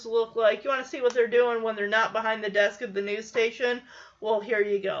houses look like? You want to see what they're doing when they're not behind the desk of the news station? Well, here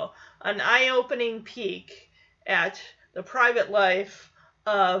you go. An eye-opening peek at the private life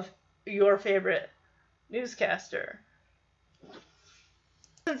of your favorite newscaster.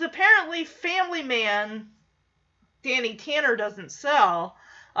 Since apparently Family Man, Danny Tanner, doesn't sell,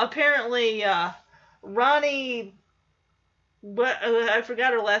 apparently Ronnie, I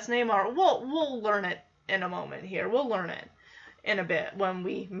forgot her last name. We'll learn it in a moment here. We'll learn it in a bit when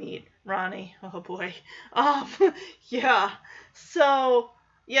we meet Ronnie. Oh boy. Yeah. So,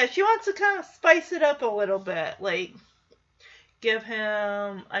 yeah, she wants to kind of spice it up a little bit. Like, give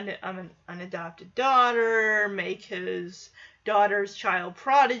him an adopted daughter, make his daughter's child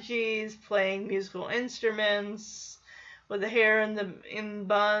prodigies, playing musical instruments, with the hair in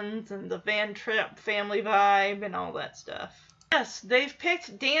buns, and the Van Tripp family vibe, and all that stuff. Yes, they've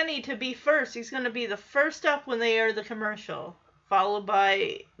picked Danny to be first. He's going to be the first up when they air the commercial, followed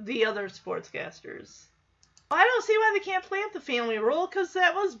by the other sportscasters. I don't see why they can't play up the family role, because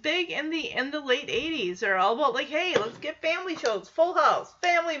that was big in the late 80s. They're all about, like, hey, let's get family shows, Full House,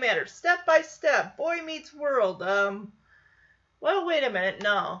 Family Matters, Step by Step, Boy Meets World. Well, wait a minute,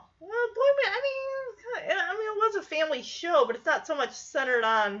 no. Well, it was a family show, but it's not so much centered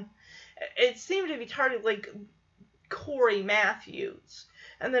on, it seemed to be targeted, like, Corey Matthews.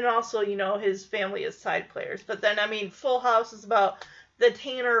 And then also, his family as side players. But then, Full House is about the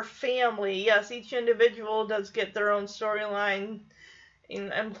Tanner family. Yes, each individual does get their own storyline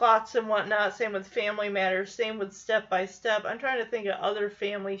and plots and whatnot. Same with Family Matters. Same with Step by Step. I'm trying to think of other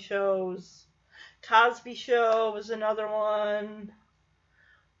family shows. Cosby Show was another one.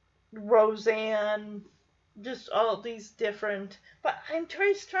 Roseanne. Just all these different. But I'm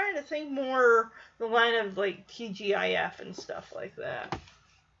trying to think more the line of like TGIF and stuff like that.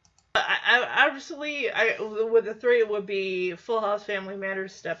 Obviously, with the three, it would be Full House, Family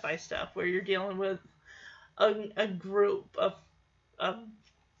Matters, Step by Step, where you're dealing with a group of a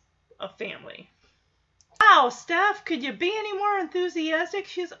family. Wow, Steph, could you be any more enthusiastic?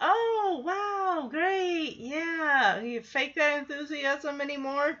 She's, oh, wow, great, yeah. You fake that enthusiasm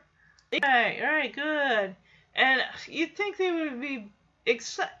anymore? All right, good. And you'd think they would be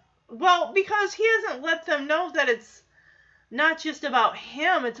excited. Well, because he hasn't let them know that it's not just about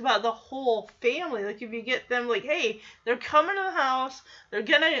him, it's about the whole family. Like, if you get them, like, hey, they're coming to the house,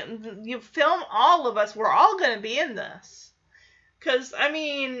 you film all of us, we're all gonna be in this. Because,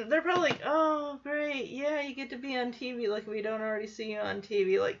 they're probably like, oh, great, yeah, you get to be on TV, like, we don't already see you on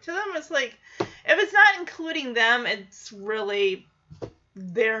TV. Like, to them, it's like, if it's not including them, it's really,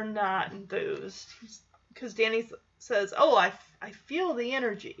 they're not enthused. Because Danny says, oh, I feel the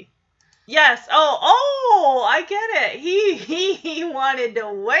energy. Yes. Oh, I get it. He wanted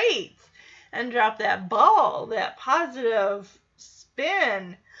to wait and drop that ball, that positive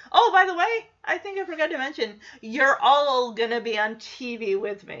spin. Oh, by the way, I think I forgot to mention, you're all going to be on TV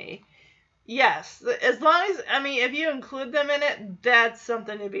with me. Yes. As long as, if you include them in it, that's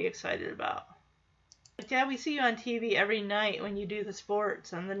something to be excited about. But yeah, we see you on TV every night when you do the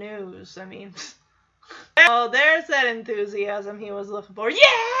sports and the news. Oh, there's that enthusiasm he was looking for.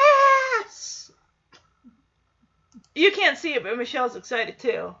 Yes! You can't see it, but Michelle's excited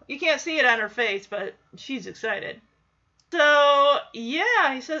too. You can't see it on her face, but she's excited. So,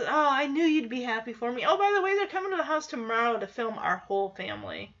 yeah, he says, oh, I knew you'd be happy for me. Oh, by the way, they're coming to the house tomorrow to film our whole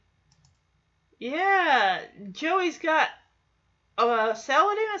family. Yeah, Joey's got a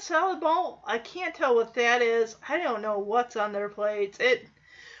salad in a salad bowl. I can't tell what that is. I don't know what's on their plates. It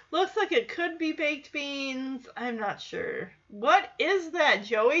looks like it could be baked beans. I'm not sure. What is that,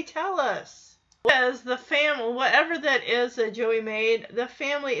 Joey? Tell us. Because the family, whatever that is that Joey made, the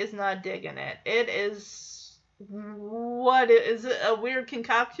family is not digging it. It is, is it a weird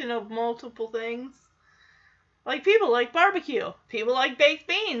concoction of multiple things? Like, people like barbecue. People like baked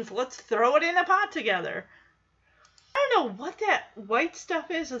beans. Let's throw it in a pot together. I don't know what that white stuff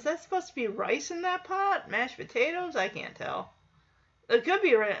is. Is that supposed to be rice in that pot? Mashed potatoes? I can't tell. It could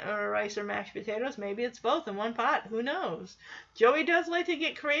be rice or mashed potatoes. Maybe it's both in one pot. Who knows? Joey does like to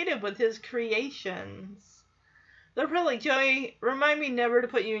get creative with his creations. They're probably like, Joey, remind me never to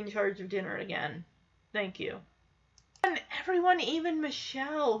put you in charge of dinner again. Thank you. And everyone, even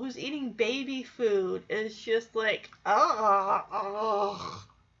Michelle, who's eating baby food, is just like, oh.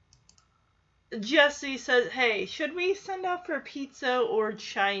 Jesse says, hey, should we send out for pizza or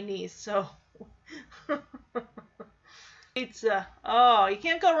Chinese? So, pizza. Oh, you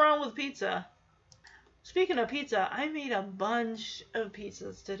can't go wrong with pizza. Speaking of pizza, I made a bunch of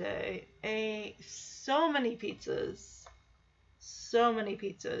pizzas today. So many pizzas. So many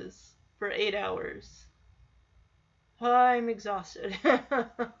pizzas for 8 hours. I'm exhausted.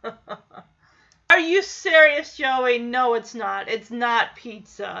 Are you serious, Joey? No, it's not. It's not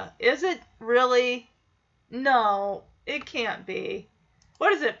pizza. Is it really? No, it can't be.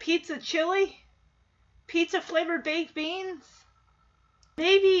 What is it, pizza chili? Pizza flavored baked beans?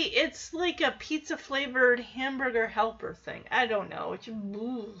 Maybe it's like a pizza flavored hamburger helper thing. I don't know.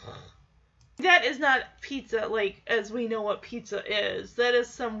 That is not pizza, like, as we know what pizza is. That is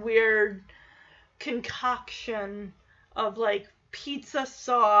some weird concoction of, like, pizza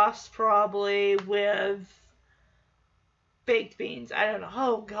sauce, probably, with baked beans. I don't know.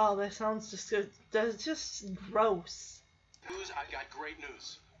 Oh, God, that sounds just good. That's just gross. News, I've got great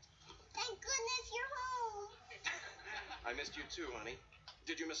news. Thank goodness you're home. I missed you too, honey.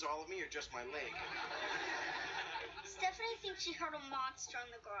 Did you miss all of me or just my leg? Stephanie thinks she heard a monster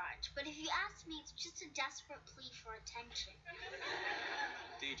in the garage, but if you ask me, it's just a desperate plea for attention.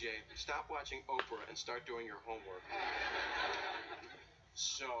 DJ, stop watching Oprah and start doing your homework.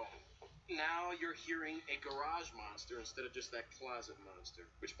 So, now you're hearing a garage monster instead of just that closet monster,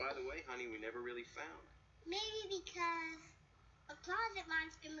 which, by the way, honey, we never really found. Maybe because a closet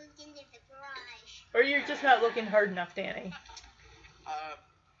monster moved into the garage. Or you're just not looking hard enough, Danny.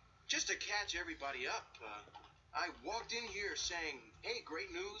 Just to catch everybody up, I walked in here saying, hey,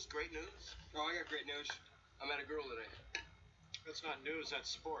 great news, great news. Oh, I got great news. I met a girl today. That's not news, that's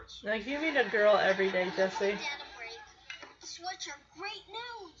sports. Like, you meet a girl every day, Jesse. Dad, a break. The Switch are great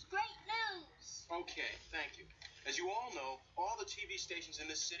news, great news. Okay, thank you. As you all know, all the TV stations in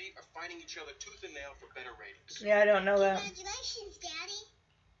this city are fighting each other tooth and nail for better ratings. Yeah, I don't know that. Congratulations, Daddy.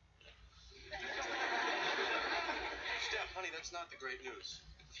 Steph, honey, that's not the great news.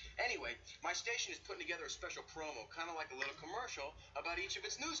 Anyway, my station is putting together a special promo, kind of like a little commercial, about each of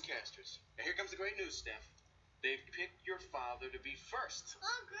its newscasters. And here comes the great news, Steph. They've picked your father to be first.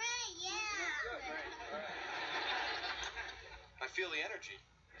 Oh, great, yeah. Great. I feel the energy.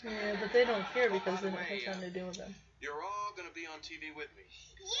 Yeah, but they don't care because it has nothing to do with them. You're all going to be on TV with me.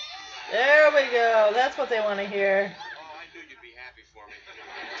 Yeah. There we go. That's what they want to hear. Oh, I knew you'd be happy for me.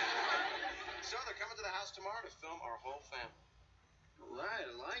 So they're coming to the house tomorrow to film our whole family. All right, I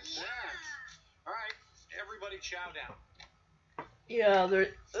like that. All right, everybody chow down. Yeah,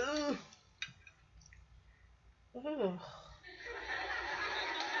 they're... Ugh. Ugh.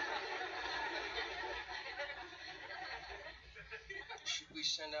 Should we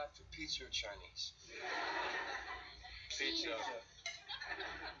send out for pizza or Chinese? Pizza.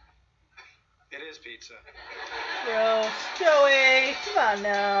 It is pizza. Gross. Joey, come on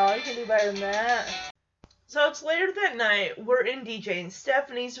now. You can do better than that. So it's later that night. We're in DJ and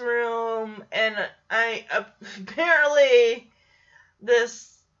Stephanie's room, and apparently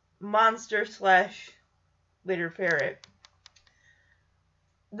this monster / later ferret.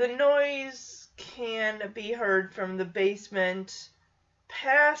 The noise can be heard from the basement,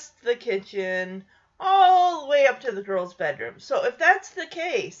 past the kitchen, all the way up to the girls' bedroom. So if that's the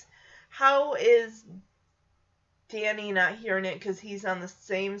case, how is Danny not hearing it? Because he's on the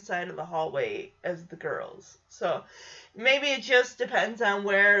same side of the hallway as the girls. So maybe it just depends on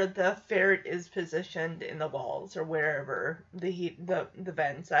where the ferret is positioned in the walls or wherever the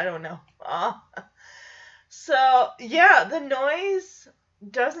vents. I don't know. So yeah, the noise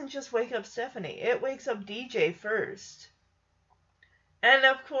doesn't just wake up Stephanie. It wakes up DJ first. And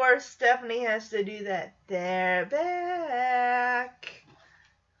of course, Stephanie has to do that. They're back.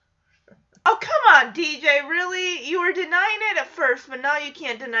 Oh, come on, DJ, really? You were denying it at first, but now you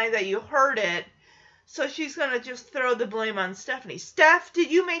can't deny that you heard it. So she's going to just throw the blame on Stephanie. Steph, did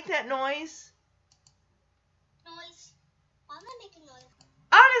you make that noise? Noise. Why would I make a noise?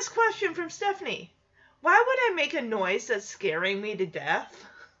 Honest question from Stephanie. Why would I make a noise that's scaring me to death?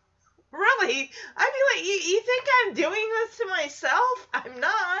 Really? I'd be like, you think I'm doing this to myself? I'm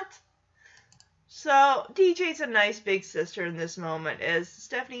not. So, DJ's a nice big sister in this moment as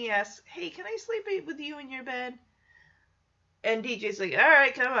Stephanie asks, hey, can I sleep with you in your bed? And DJ's like,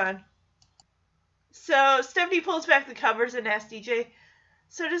 alright, come on. So, Stephanie pulls back the covers and asks DJ,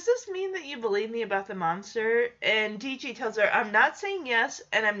 so does this mean that you believe me about the monster? And DJ tells her, I'm not saying yes,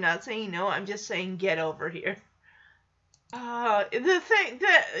 and I'm not saying no, I'm just saying get over here. The thing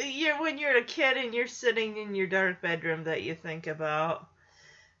that when you're a kid and you're sitting in your dark bedroom that you think about.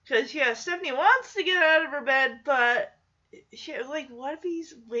 Because, yeah, Stephanie wants to get out of her bed, but what if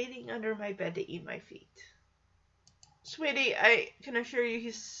he's waiting under my bed to eat my feet? Sweetie, I can assure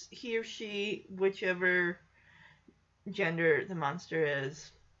you he or she, whichever gender the monster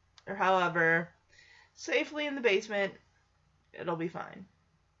is, or however, safely in the basement, it'll be fine.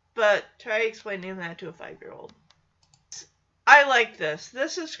 But try explaining that to a 5-year-old. I like this.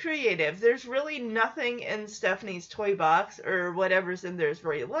 This is creative. There's really nothing in Stephanie's toy box, or whatever's in there is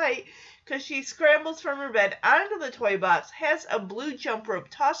very light, because she scrambles from her bed onto the toy box, has a blue jump rope,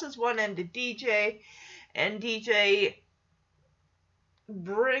 tosses one end to DJ, And DJ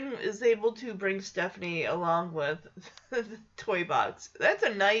is able to bring Stephanie along with the toy box. That's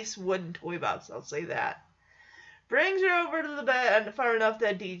a nice wooden toy box, I'll say that. Brings her over to the bed far enough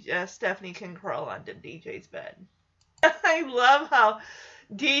that Stephanie can crawl onto DJ's bed. I love how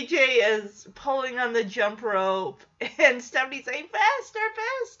DJ is pulling on the jump rope and Stephanie's saying, faster,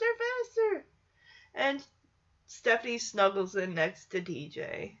 faster, faster. And Stephanie snuggles in next to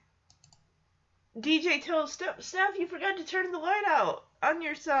DJ. DJ tells Steph, you forgot to turn the light out on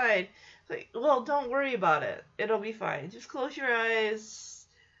your side. Like, well, don't worry about it. It'll be fine. Just close your eyes,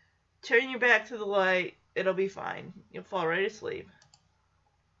 turn your back to the light. It'll be fine. You'll fall right asleep.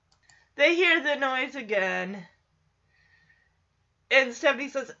 They hear the noise again. And Stephanie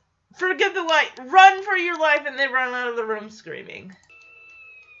says, forget the light. Run for your life. And they run out of the room screaming.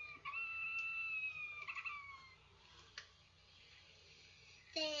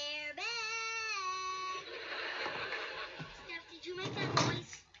 They're back. Steph, did you make that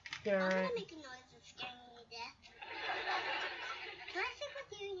noise? Yeah, I'm right. gonna make a noise that's scaring you to death. Can I sleep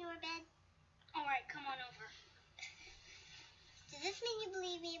with you in your bed? Alright, come on over. Does this mean you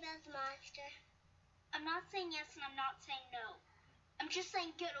believe me about the monster? I'm not saying yes and I'm not saying no. I'm just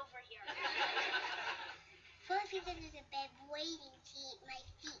saying get over here. Full of people in the bed waiting to eat my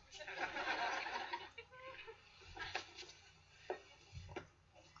feet.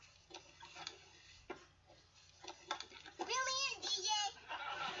 Reel me in, DJ.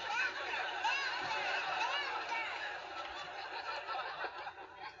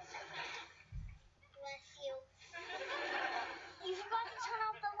 Bless you. You forgot to turn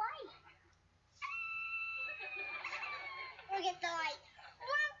off the light. Forget the light.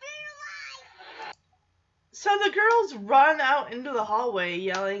 Run for your life. So the girls run out into the hallway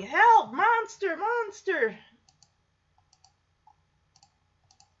yelling, help, monster, monster.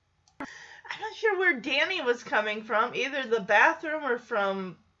 I'm not sure where Danny was coming from, either the bathroom or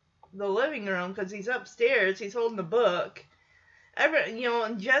from the living room, because he's upstairs, he's holding the book.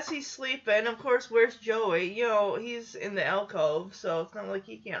 And Jesse's sleeping. Of course, where's Joey? He's in the alcove, so it's not like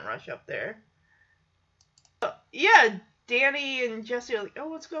he can't rush up there. Yeah, Danny and Jesse are like, oh,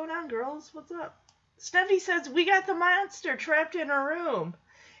 what's going on, girls? What's up? Stephanie says, we got the monster trapped in our room.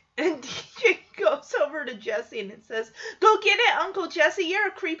 And DJ goes over to Jesse and it says, go get it, Uncle Jesse. You're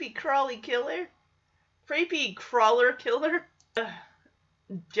a creepy crawly killer. Creepy crawler killer.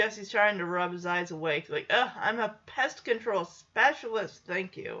 Jesse's trying to rub his eyes awake. Like, I'm a pest control specialist.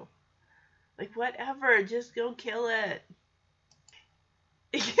 Thank you. Like, whatever. Just go kill it.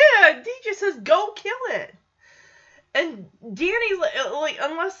 Yeah, DJ says, go kill it. And Danny's like,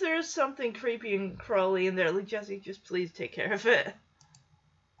 unless there's something creepy and crawly in there, like, Jesse, just please take care of it.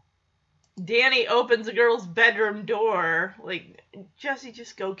 Danny opens the girl's bedroom door. Like, Jesse,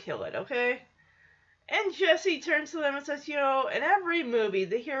 just go kill it, okay? And Jesse turns to them and says, in every movie,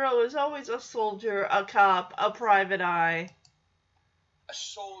 the hero is always a soldier, a cop, a private eye. A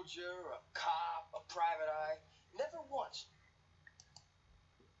soldier, a cop, a private eye.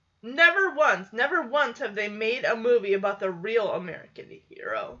 Never once have they made a movie about the real American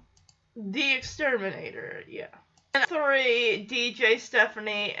hero. The Exterminator, yeah. And 3, DJ,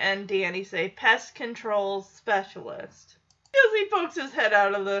 Stephanie, and Danny say, pest control specialist. As he pokes his head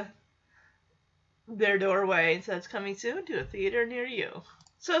out of their doorway and says, coming soon to a theater near you.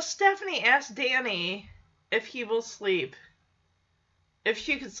 So Stephanie asks Danny if he will sleep, if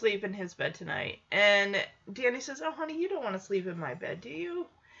she could sleep in his bed tonight. And Danny says, oh, honey, you don't want to sleep in my bed, do you?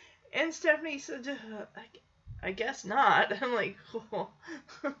 And Stephanie said, I guess not. I'm like, cool.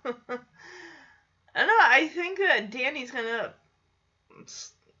 I don't know, I think that Danny's gonna,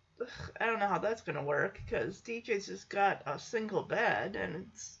 I don't know how that's gonna work, because DJ's just got a single bed, and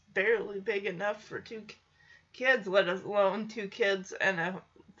it's barely big enough for 2 kids, let alone 2 kids and a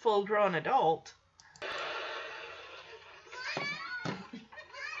full-grown adult.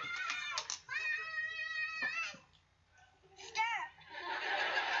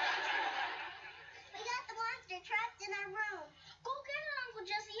 Trapped in our room. Go get it, Uncle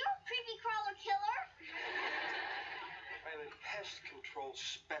Jesse. You're a creepy crawler killer. I'm a pest control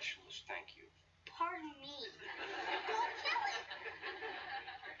specialist, thank you. Pardon me. Go kill it.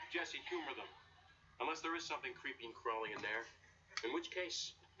 Jesse, humor them. Unless there is something creepy and crawly in there. In which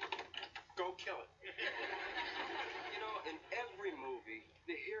case, go kill it. In every movie,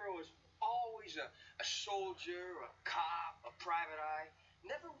 the hero is always a soldier, a cop, a private eye.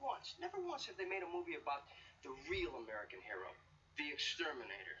 Never once have they made a movie about the real American hero, the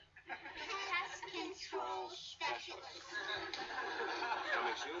Exterminator. Pest control specialist.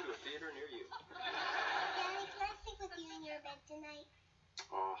 Coming soon to a theater near you. Daddy, can I sleep with you in your bed tonight?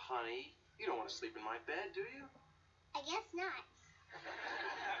 Oh, honey, You don't want to sleep in my bed, do you? I guess not.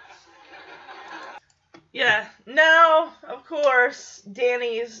 Yeah, now, of course,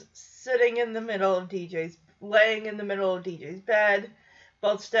 Danny's laying in the middle of DJ's bed.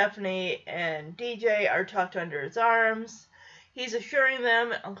 Both Stephanie and DJ are tucked under his arms. He's assuring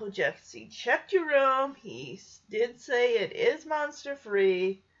them, Uncle Jesse checked your room. He did say it is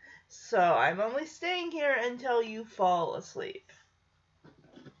monster-free, so I'm only staying here until you fall asleep.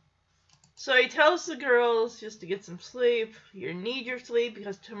 So he tells the girls just to get some sleep. You need your sleep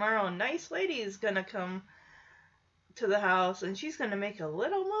because tomorrow a nice lady is going to come to the house and she's going to make a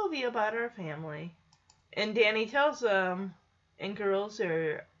little movie about our family. And Danny tells them, and girls,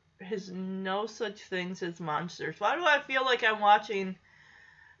 there is no such things as monsters. Why do I feel like I'm watching?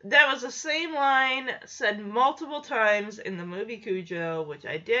 That was the same line said multiple times in the movie Cujo, which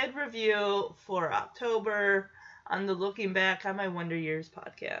I did review for October on the Looking Back on My Wonder Years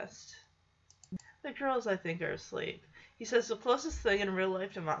podcast. The girls, I think, are asleep. He says the closest thing in real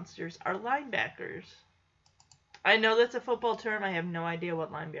life to monsters are linebackers. I know that's a football term. I have no idea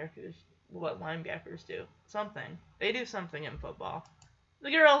what linebackers do. Something. They do something in football. The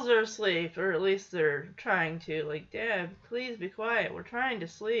girls are asleep, or at least they're trying to. Like, Dad, please be quiet. We're trying to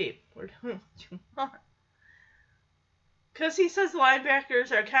sleep. We're doing what you want. Because he says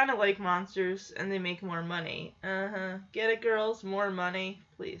linebackers are kind of like monsters, and they make more money. Get it, girls? More money?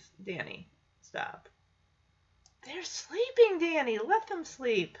 Please, Danny. Stop. They're sleeping, Danny. Let them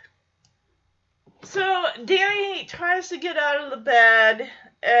sleep. So Danny tries to get out of the bed,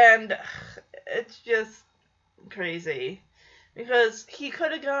 and it's just crazy. Because he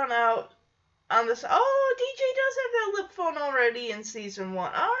could have gone out on this. Oh, DJ does have that lip phone already in season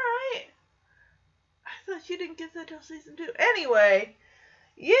 1. Alright. I thought you didn't get that till season 2. Anyway,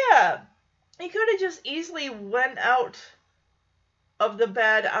 yeah. He could have just easily went out of the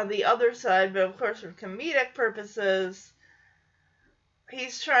bed on the other side, but of course for comedic purposes,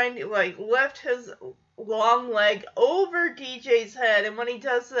 he's trying to lift his long leg over DJ's head, and when he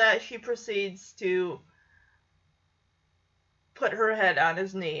does that, she proceeds to put her head on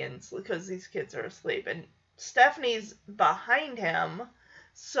his knee, and because these kids are asleep, and Stephanie's behind him,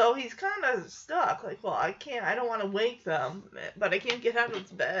 so he's kind of stuck. Well, I don't want to wake them, but I can't get out of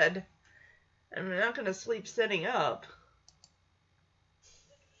this bed. I'm not going to sleep sitting up.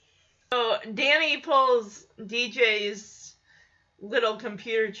 So Danny pulls DJ's little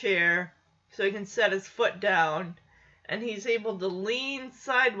computer chair so he can set his foot down, and he's able to lean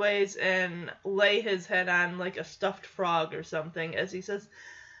sideways and lay his head on like a stuffed frog or something as he says,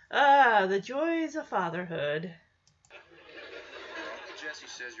 the joys of fatherhood. Uncle Jesse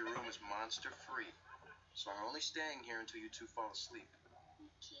says your room is monster-free, so I'm only staying here until you two fall asleep.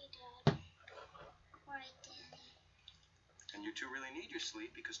 Okay, Dad. Alright, Daddy. And you two really need your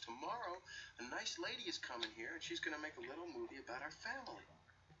sleep because tomorrow a nice lady is coming here and she's going to make a little movie about our family.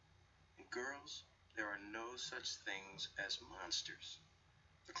 And girls, there are no such things as monsters.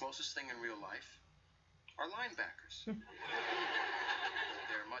 The closest thing in real life are linebackers. They're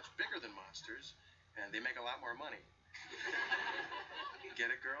much bigger than monsters and they make a lot more money.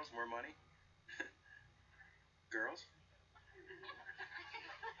 Get it, girls? More money? Girls?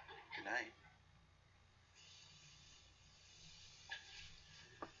 Good night.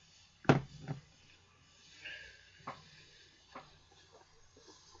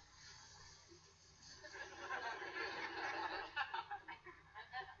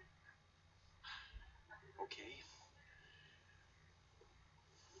 Okay.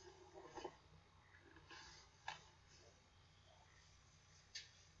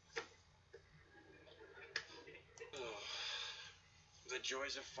 The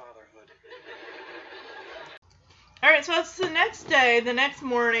joys of fatherhood. Alright, so it's the next day, the next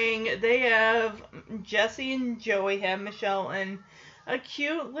morning. They have, Jesse and Joey have Michelle in a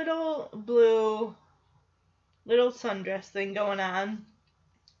cute little blue little sundress thing going on.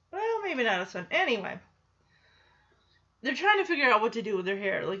 Well, maybe not a sun. Anyway. They're trying to figure out what to do with their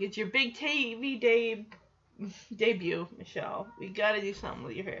hair. Like, it's your big TV debut, Michelle. We gotta do something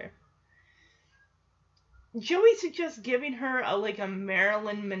with your hair. Joey suggests giving her a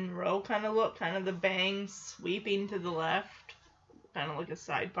Marilyn Monroe kind of look, kind of the bangs sweeping to the left, kind of like a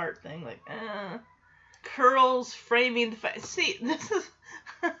side part thing, curls framing the face. See, this is,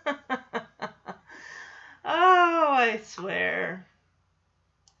 oh, I swear.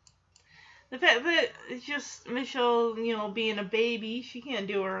 The fact that it's just Michelle, being a baby, she can't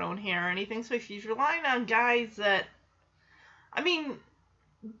do her own hair or anything, so she's relying on guys that,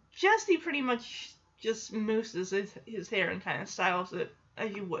 Jesse pretty much just mooses his hair and kind of styles it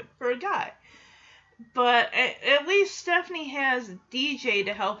as you would for a guy. But at least Stephanie has DJ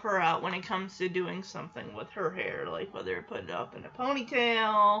to help her out when it comes to doing something with her hair, like whether put it up in a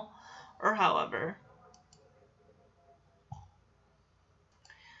ponytail or however.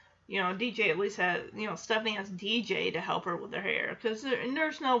 DJ at least has, Stephanie has DJ to help her with her hair. Because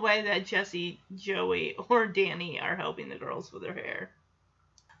there's no way that Jessie, Joey, or Danny are helping the girls with their hair.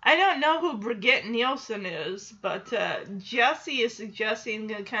 I don't know who Brigitte Nielsen is, but Jessie is suggesting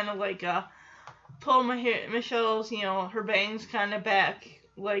kind of like pull Michelle's, her bangs kind of back,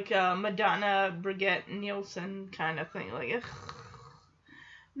 like Madonna, Brigitte Nielsen kind of thing. Like, ugh.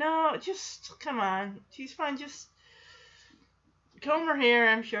 No, just, come on. She's fine, just comb her hair.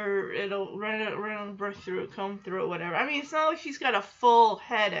 I'm sure it'll brush through it, comb through it, whatever. I mean, it's not like she's got a full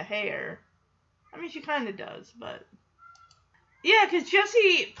head of hair. I mean, she kind of does, but... Yeah, because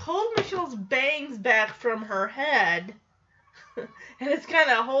Jessie pulled Michelle's bangs back from her head, and it's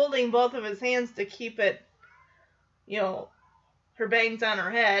kind of holding both of his hands to keep it, her bangs on her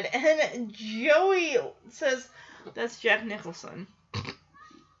head. And Joey says, that's Jack Nicholson. Even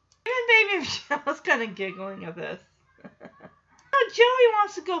baby Michelle's kind of giggling at this. Joey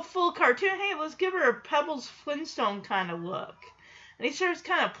wants to go full cartoon. Hey, let's give her a Pebbles Flintstone kind of look. And he starts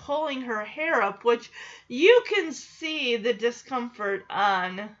kind of pulling her hair up, which you can see the discomfort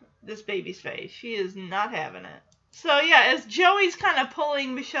on this baby's face. She is not having it. So yeah, as Joey's kind of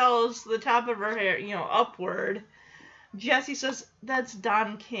pulling the top of her hair, upward, Jessie says, that's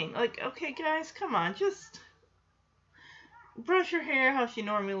Don King. Like, okay guys, come on, just brush her hair how she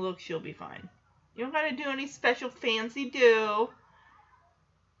normally looks, she'll be fine. You don't gotta do any special fancy do.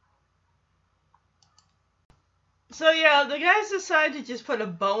 So yeah, the guys decide to just put a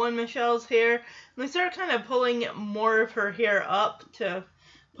bow in Michelle's hair, and they start kind of pulling more of her hair up to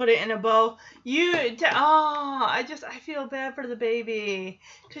put it in a bow. I feel bad for the baby,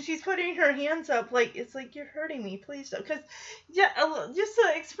 because she's putting her hands up like, it's like, you're hurting me, please don't. Because, just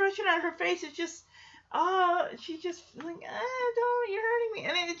the expression on her face is just, she's just like, don't, you're hurting me.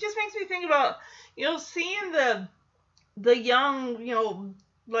 And it just makes me think about, seeing the young,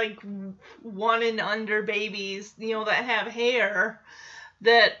 like 1 and under babies, that have hair,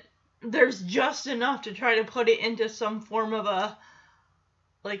 that there's just enough to try to put it into some form of a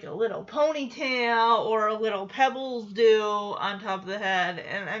little ponytail or a little Pebbles do on top of the head.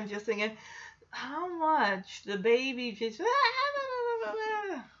 And I'm just thinking, how much the baby just,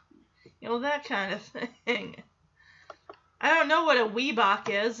 that kind of thing. I don't know what a Weebach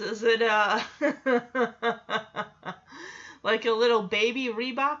is. Is it like a little baby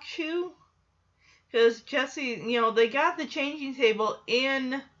Reebok shoe? Because Jessie, they got the changing table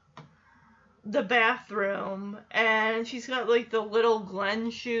in the bathroom, and she's got like the little Glen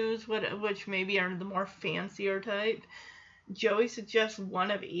shoes, which maybe are the more fancier type. Joey suggests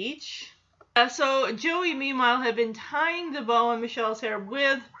one of each. So Joey, meanwhile, had been tying the bow on Michelle's hair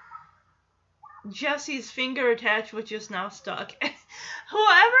with Jessie's finger attached, which is now stuck.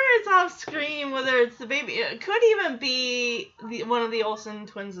 Whoever is off screen, whether it's the baby, it could even be one of the Olsen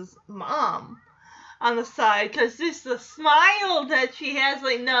twins' mom on the side, because just the smile that she has,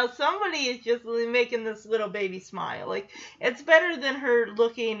 like, no, somebody is just making this little baby smile. Like, it's better than her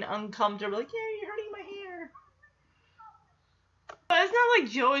looking uncomfortable, like, yeah, you're hurting my hair. But it's not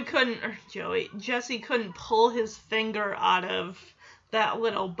like Jessie couldn't pull his finger out of that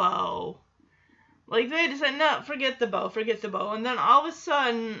little bow. Like, they just said, no, forget the bow. And then all of a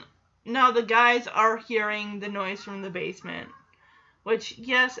sudden, now the guys are hearing the noise from the basement. Which,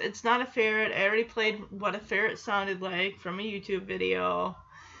 yes, it's not a ferret. I already played what a ferret sounded like from a YouTube video.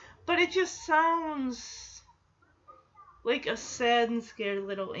 But it just sounds like a sad and scared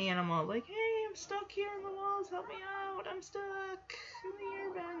little animal. Like, hey, I'm stuck here in the walls. Help me out. I'm stuck in the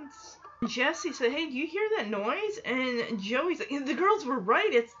air vents. Jessie said, hey, do you hear that noise? And Joey's like, the girls were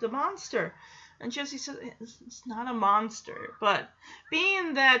right. It's the monster. And Jessie said, it's not a monster. But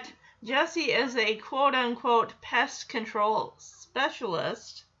being that Jessie is a quote-unquote pest control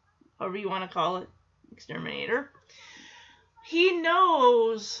specialist, however you want to call it, exterminator, he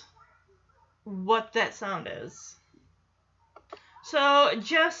knows what that sound is. So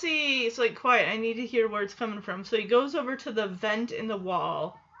Jessie is like, quiet, I need to hear where it's coming from. So he goes over to the vent in the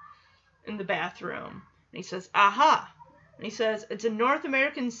wall in the bathroom. And he says, aha. And he says, it's a North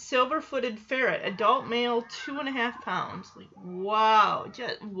American silver-footed ferret, adult male, 2.5 pounds. Like, wow.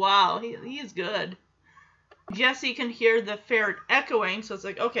 Wow, he is good. Jessie can hear the ferret echoing, so it's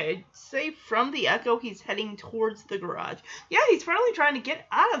like, okay, say from the echo he's heading towards the garage. Yeah, he's probably trying to get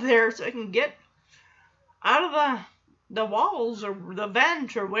out of there so he can get out of the walls or the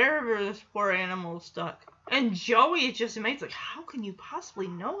vent or wherever this poor animal is stuck. And Joey is just amazed, like, how can you possibly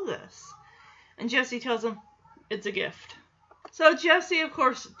know this? And Jessie tells him it's a gift. So Jessie, of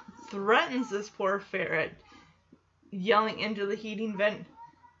course, threatens this poor ferret, yelling into the heating vent,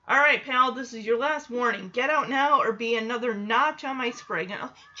 "Alright, pal, this is your last warning. Get out now or be another notch on my spray gun."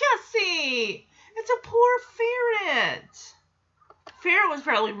 Oh, Jessie! It's a poor ferret! Ferret was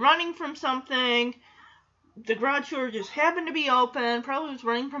probably running from something. The garage door just happened to be open. Probably was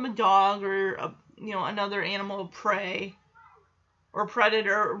running from a dog or another animal of prey or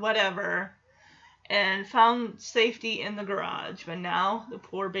predator or whatever, and found safety in the garage. But now the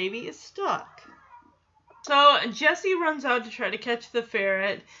poor baby is stuck. So Jessie runs out to try to catch the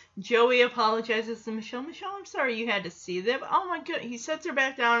ferret. Joey apologizes to Michelle. "Michelle, I'm sorry you had to see that." Oh my god. He sets her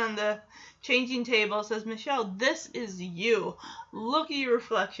back down on the changing table, says, "Michelle, this is you. Look at your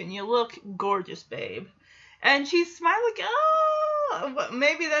reflection. You look gorgeous, babe." And she's smiling like, oh,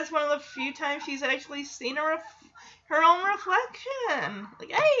 maybe that's one of the few times she's actually seen her own reflection.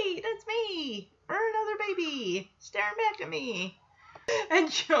 Like, hey, that's me. Or another baby staring back at me. And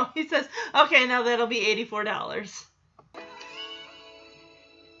Joey says, "Okay, now that'll be $84.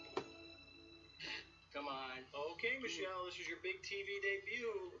 Come on. Okay, Michelle, this is your big TV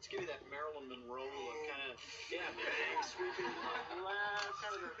debut. Let's give you that Marilyn Monroe look, kind of, bang, sweeping left,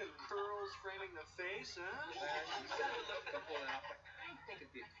 kind of the curls framing the face, huh? I think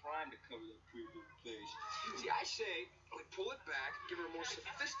it'd be a crime to cover that pretty little face. See, I say, pull it back, give her a more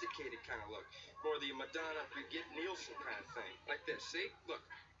sophisticated kind of look. More the Madonna, Brigitte Nielsen kind of thing. Like this, see? Look.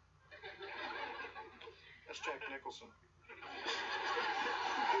 That's Jack Nicholson.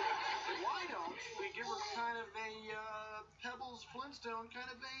 Why don't we give her kind of a Pebbles Flintstone,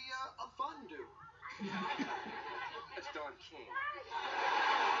 kind of a fondue? That's Don King.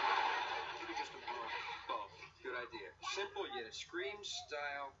 Maybe just a brush. Both. Good idea. Simple yet it screams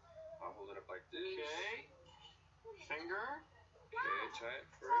style. I'll hold it up like this. Okay. Finger. Okay, tie it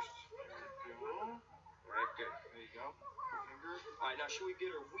first. There you go. Right, good. There you go. Finger. All right, now should we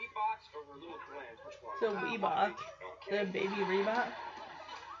get her Weebox or her little glands? Which one? So Reebok. The baby Reebok.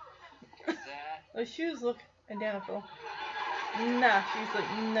 Got that. Those shoes look identical. Nah, she's like,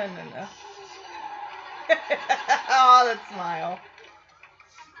 no. Oh, that smile.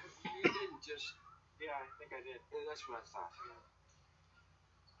 You didn't just... Yeah, I think I did. Yeah, that's what I thought.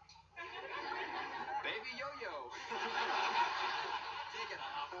 Baby yo-yo. Take it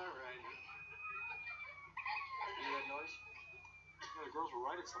off. All right. You hear that noise? Yeah, the girls were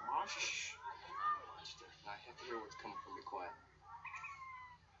right. It's the monster. Shh. Monster. I have to hear what's coming from. Be quiet.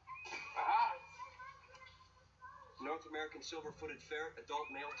 Aha! North American silver-footed ferret, adult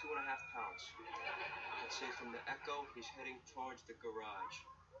male, 2.5 pounds. Let's say from the echo, he's heading towards the garage.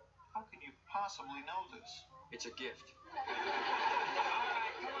 How can you possibly know this? It's a gift. All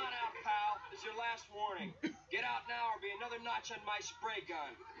right, come on out, pal. This is your last warning. Get out now or be another notch on my spray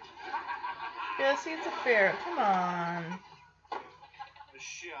gun. Jessie, it's a ferret. Come on.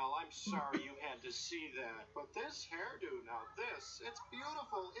 Michelle, I'm sorry you had to see that, but this hairdo, now this, it's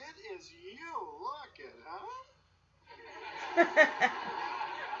beautiful. It is you. Look it, huh? Isn't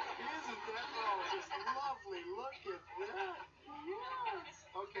that just lovely? Look at that. Yes.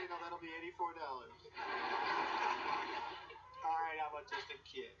 Okay, now that'll be $84. All right, how about just a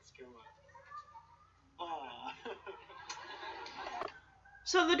kiss? Come on.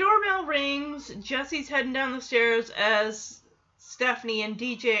 So the doorbell rings. Jessie's heading down the stairs as Stephanie and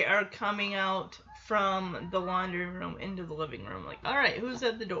DJ are coming out from the laundry room into the living room. Like, all right, who's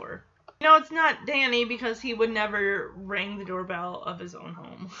at the door? No, it's not Danny because he would never ring the doorbell of his own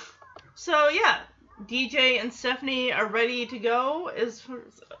home. So yeah, DJ and Stephanie are ready to go as far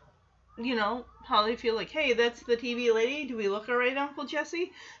as, how they feel like, hey, that's the TV lady. Do we look all right, Uncle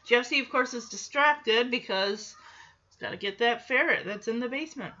Jesse? Jesse, of course, is distracted because he's got to get that ferret that's in the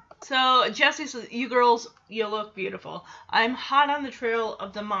basement. So Jesse says, you girls, you look beautiful. I'm hot on the trail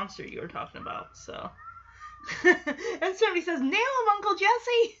of the monster you were talking about, so. And Stephanie says, nail him, Uncle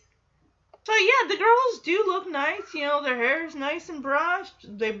Jesse. So yeah, the girls do look nice. Their hair is nice and brushed.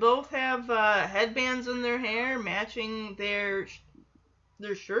 They both have headbands in their hair matching their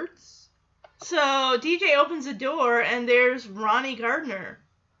shirts. So DJ opens the door and there's Ronnie Gardner.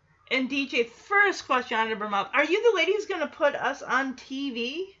 And DJ, first question out of her mouth, are you the lady who's going to put us on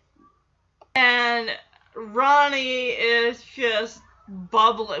TV? And Ronnie is just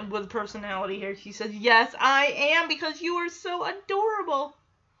bubbling with personality here. She says, yes, I am, because you are so adorable.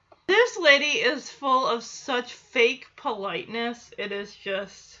 This lady is full of such fake politeness. It is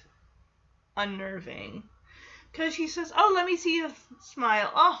just unnerving. Because she says, oh, let me see you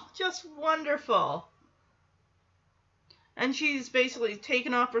smile. Oh, just wonderful. And she's basically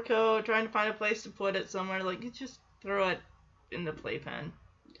taking off her coat, trying to find a place to put it somewhere. Like, just throw it in the playpen.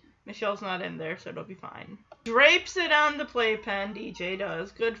 Michelle's not in there, so it'll be fine. Drapes it on the playpen, DJ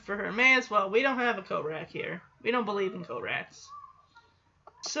does. Good for her. May as well. We don't have a coat rack here. We don't believe in coat racks.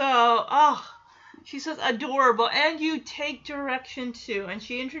 So, she says, adorable, and you take direction too. And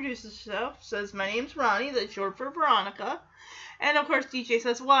she introduces herself, says, my name's Ronnie, that's short for Veronica. And of course, DJ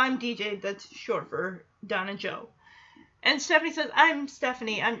says, well, I'm DJ, that's short for Donna Joe. And Stephanie says, I'm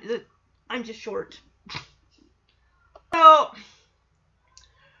Stephanie, I'm just short. So,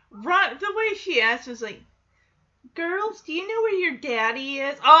 the way she asked was like, girls, do you know where your daddy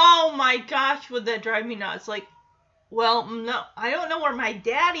is? Oh my gosh, would that drive me nuts? Like, well, no, I don't know where my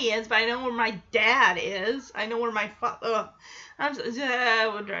daddy is, but I know where my dad is. I know where my father.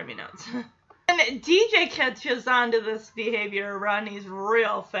 That would drive me nuts. And DJ catches on to this behavior of Ronnie's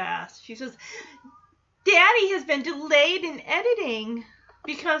real fast. She says, Daddy has been delayed in editing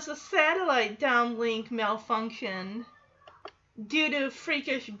because the satellite downlink malfunctioned due to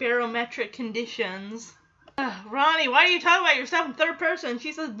freakish barometric conditions. Ronnie, why do you talk about yourself in third person?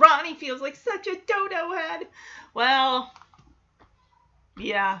 She says, Ronnie feels like such a dodo head. Well,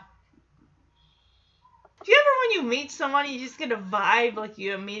 yeah. Do you ever, when you meet someone, you just get a vibe, like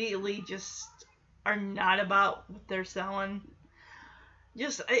you immediately just are not about what they're selling?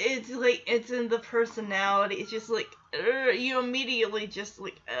 Just, it's like, it's in the personality. It's just like, you immediately just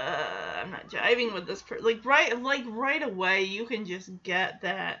like, I'm not jiving with this person. Like right away, you can just get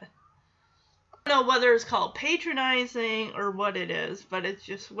that. I don't know whether it's called patronizing or what it is, but it's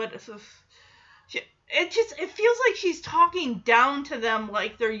just it feels like she's talking down to them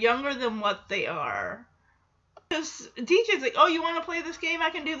like they're younger than what they are. Because DJ's like, oh, you want to play this game?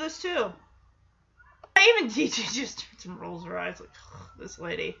 I can do this too. Even DJ just turns and rolls her eyes like, oh, this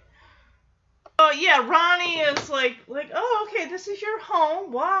lady. Oh yeah, Ronnie is like, oh, okay, this is your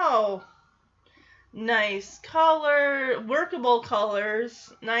home. Wow. Nice color, workable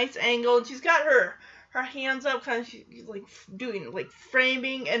colors, nice angle. And she's got her hands up, kind of she's like doing like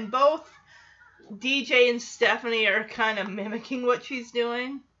framing, and both DJ and Stephanie are kind of mimicking what she's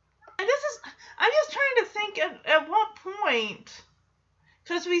doing. And I'm just trying to think at what point,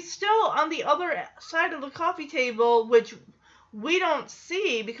 because we still on the other side of the coffee table, which we don't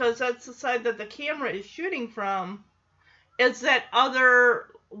see because that's the side that the camera is shooting from, is that other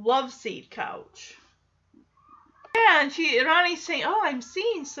love seat couch. Yeah, and Ronnie's saying, oh, I'm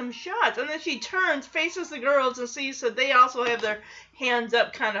seeing some shots. And then she turns, faces the girls, and sees that they also have their hands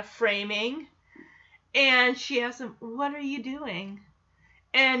up kind of framing. And she asks them, what are you doing?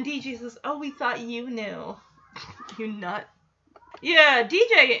 And DJ says, oh, we thought you knew. You nut. Yeah,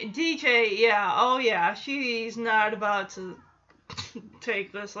 DJ, yeah, oh yeah, she's not about to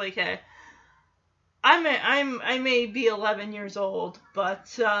take this like, hey, I may be 11 years old, but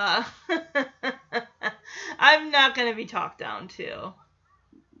I'm not gonna be talked down to.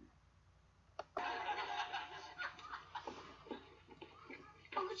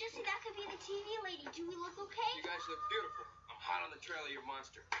 Uncle Jesse, that could be the TV lady. Do we look okay? You guys look beautiful. I'm hot on the trail of your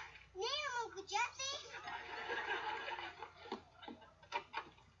monster. Name, Uncle Jesse.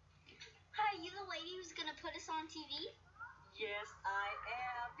 Hi, are you the lady who's gonna put us on TV? Yes, I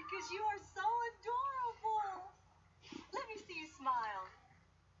am, because you are so adorable. Let me see you smile.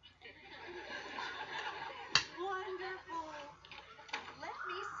 Wonderful. Let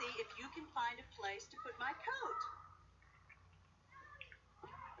me see if you can find a place to put my coat.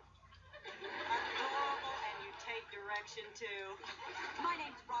 Adorable, and you take direction too. My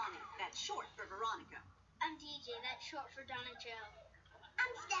name's Ronnie. That's short for Veronica. I'm DJ. That's short for Donna Joe.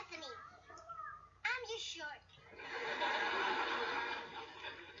 I'm Stephanie. I'm just short.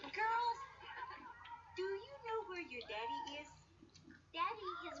 Girls, do you know where your daddy is?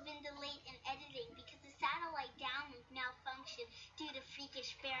 Daddy has been delayed in editing because the satellite downlink malfunctioned due to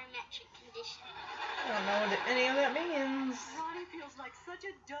freakish barometric conditions. I don't know what any of that means. Ronnie feels like such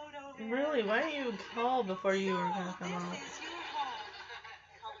a dodo head. Really, why don't you call before you were gonna come out? This is your home.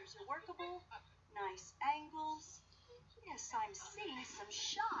 Colors are workable, nice angles. Yes, I'm seeing some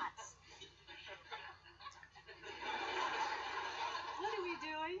shots. What are we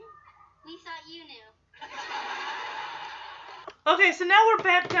doing? We thought you knew. Okay, so now we're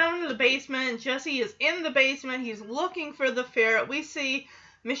back down to the basement. Jesse is in the basement. He's looking for the ferret. We see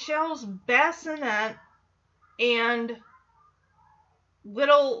Michelle's bassinet and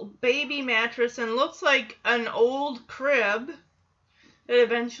little baby mattress, and looks like an old crib that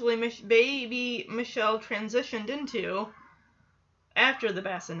eventually baby Michelle transitioned into after the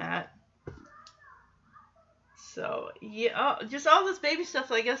bassinet. So, yeah, just all this baby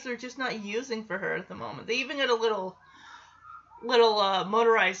stuff I guess they're just not using for her at the moment. They even got a little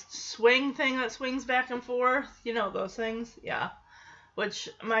motorized swing thing that swings back and forth. You know those things? Yeah. which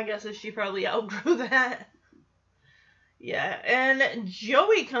my guess is she probably outgrew that. Yeah, and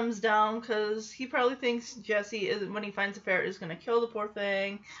Joey comes down because he probably thinks Jesse, when he finds the ferret, is going to kill the poor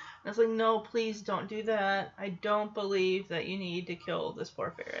thing. And it's like, no, please don't do that. I don't believe that you need to kill this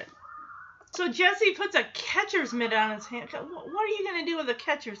poor ferret. So Jesse puts a catcher's mitt on his hand. What are you going to do with a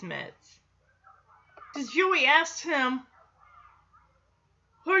catcher's mitt? Because Joey asks him,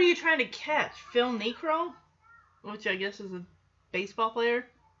 who are you trying to catch? Phil Niekro? Which I guess is a baseball player.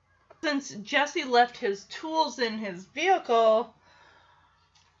 Since Jesse left his tools in his vehicle,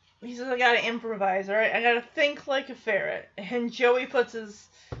 he says, I gotta improvise, alright? I gotta think like a ferret. And Joey puts his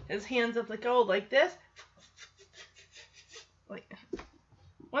hands up like, oh, like this? Like,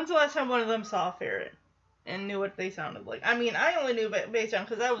 when's the last time one of them saw a ferret and knew what they sounded like? I mean, I only knew based on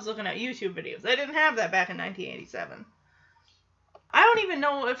because I was looking at YouTube videos. They didn't have that back in 1987. I don't even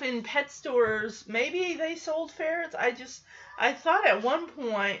know if in pet stores, maybe they sold ferrets. I thought at one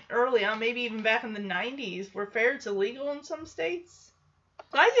point early on, maybe even back in the 90s, were ferrets illegal in some states?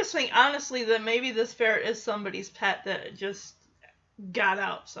 I just think, honestly, that maybe this ferret is somebody's pet that just got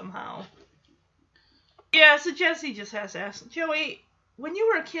out somehow. Yeah, so Jesse just has to ask, Joey, when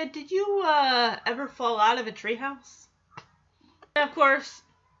you were a kid, did you ever fall out of a treehouse? And of course,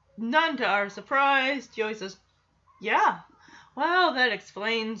 none to our surprise, Joey says, yeah. Well, that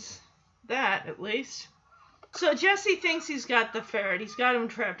explains that, at least. So Jesse thinks he's got the ferret. He's got him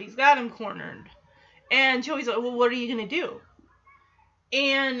trapped. He's got him cornered. And Joey's like, well, what are you going to do?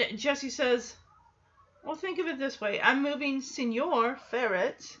 And Jesse says, well, think of it this way. I'm moving Senor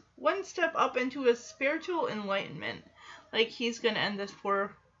Ferret one step up into his spiritual enlightenment. Like, he's going to end this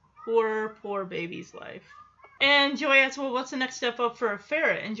poor baby's life. And Joey asks, well, what's the next step up for a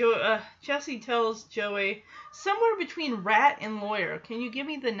ferret? And Jesse tells Joey, somewhere between rat and lawyer. Can you give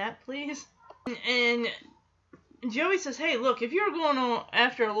me the net, please? And Joey says, hey, look, if you're going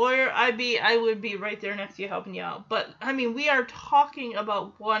after a lawyer, I would be right there next to you helping you out. But, I mean, we are talking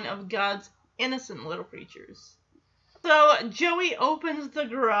about one of God's innocent little creatures. So Joey opens the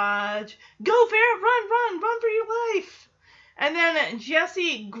garage. Go, ferret, run for your life. And then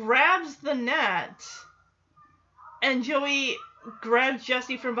Jesse grabs the net. And Joey grabs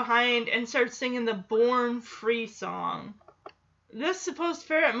Jesse from behind and starts singing the Born Free song. This supposed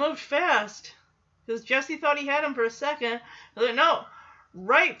ferret moved fast, because Jesse thought he had him for a second. Like, no,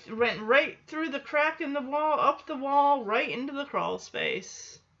 went right through the crack in the wall, up the wall, right into the crawl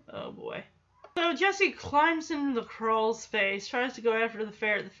space. Oh boy. So Jesse climbs into the crawl space, tries to go after the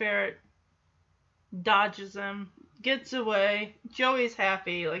ferret. The ferret dodges him, gets away. Joey's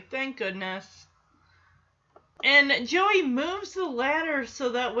happy, like, thank goodness. And Joey moves the ladder so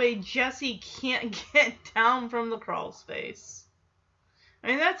that way Jesse can't get down from the crawl space. I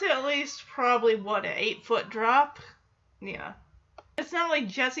mean, that's at least probably, what, an 8-foot drop? Yeah. It's not like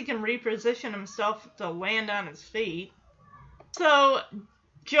Jesse can reposition himself to land on his feet. So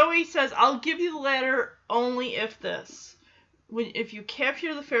Joey says, I'll give you the ladder only if this. If you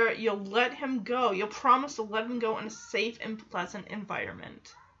capture the ferret, you'll let him go. You'll promise to let him go in a safe and pleasant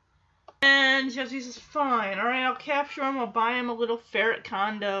environment. And Jesse says, fine, alright, I'll capture him, I'll buy him a little ferret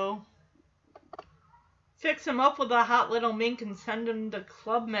condo. Fix him up with a hot little mink and send him to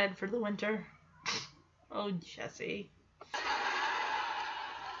Club Med for the winter. Oh, Jesse. Alright,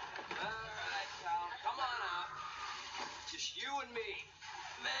 pal, come on out. Just you and me.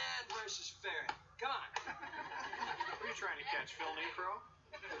 Man versus ferret. Come on. Who are you trying to catch, Phil Niekro?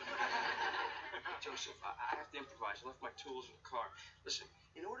 Joseph, I have to improvise. I left my tools in the car. Listen,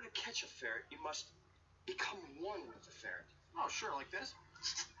 in order to catch a ferret, you must become one with the ferret. Oh, sure, like this?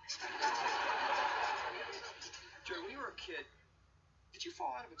 Jerry, when you were a kid, did you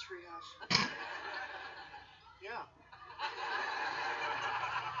fall out of a treehouse? Yeah.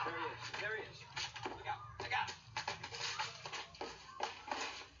 There he is. Look out. I got him.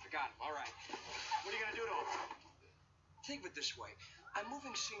 I got him. All right. What are you going to do to him? Think of it this way. I'm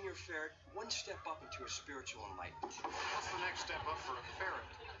moving Senior Ferret one step up into a spiritual enlightenment. What's the next step up for a ferret?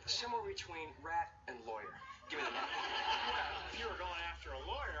 Somewhere between rat and lawyer. Give me the net. If you were going after a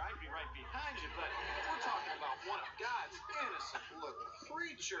lawyer, I'd be right behind you, but we're talking about one of God's innocent little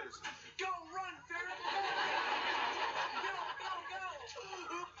creatures. Go, run, Ferret! Go! Go!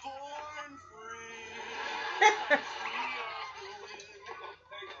 Born free. There he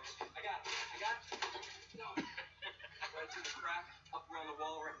goes. I got it. No. Right through the crack, up around the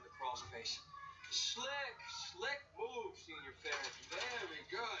wall, right in the crawl space. Slick move, Senior Ferret. Very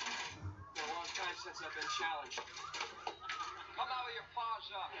good. Been a long time since I've been challenged. Come out with your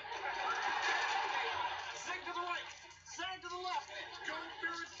paws up. Zig to the right. Zag to the left. Go,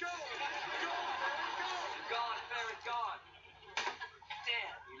 Ferret, go. Go, Ferret, go. Gone, Ferret, gone.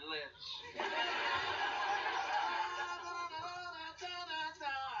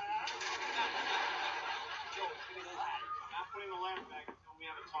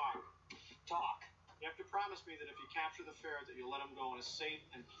 You have to promise me that if you capture the ferret, that you'll let him go in a safe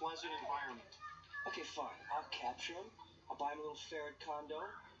and pleasant environment. Okay, fine. I'll capture him. I'll buy him a little ferret condo.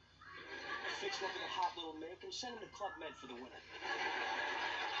 Fix him up with a hot little mick and send him to Club Med for the winter.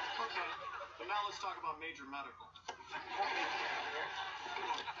 Okay, but now let's talk about major medical. Come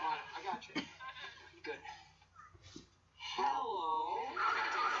on, I got you. Good. Hello.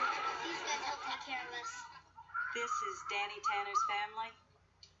 These guys help take care of us. This is Danny Tanner's family.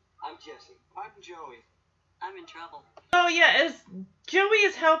 I'm Jesse. I'm Joey. I'm in trouble. Oh yeah, as Joey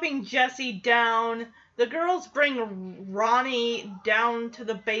is helping Jesse down, the girls bring Ronnie down to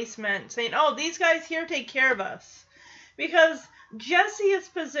the basement saying, oh, these guys here take care of us. Because Jesse is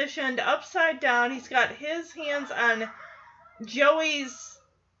positioned upside down. He's got his hands on Joey's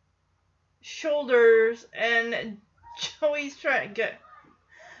shoulders, and Joey's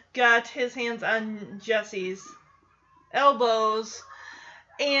got his hands on Jesse's elbows.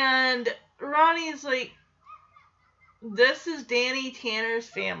 And Ronnie's like, this is Danny Tanner's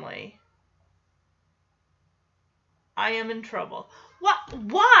family. I am in trouble. What?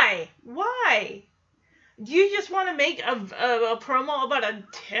 Why? Why? Do you just want to make a promo about a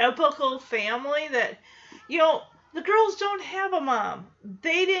typical family that, you know, the girls don't have a mom.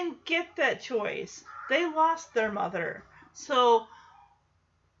 They didn't get that choice. They lost their mother. So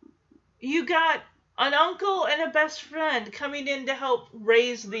you got an uncle and a best friend coming in to help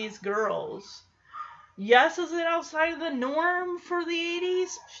raise these girls. Yes, is it outside of the norm for the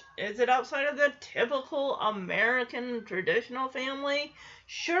 80s? Is it outside of the typical American traditional family?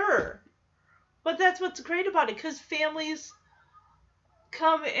 Sure. But that's what's great about it, because families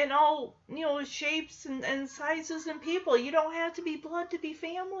come in all, you know, shapes and sizes and people. You don't have to be blood to be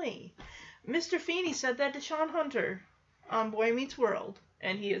family. Mr. Feeney said that to Sean Hunter on Boy Meets World,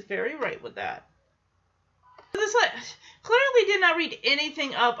 and he is very right with that. This clearly did not read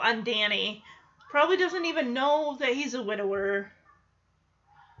anything up on Danny. Probably doesn't even know that he's a widower.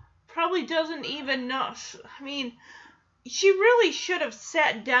 Probably doesn't even know. I mean, she really should have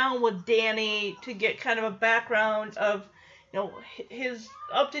sat down with Danny to get kind of a background of, you know, his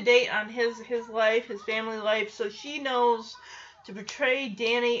up to date on his life, his family life, so she knows to portray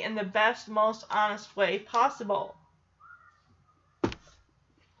Danny in the best, most honest way possible.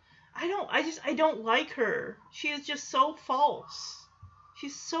 I don't like her. She is just so false.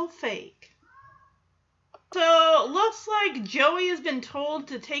 She's so fake. So, looks like Joey has been told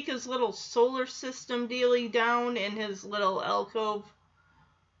to take his little solar system dealie down in his little alcove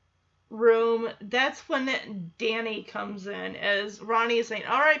room. That's when Danny comes in, as Ronnie is saying,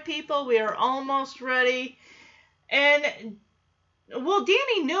 alright people, we are almost ready. And, well,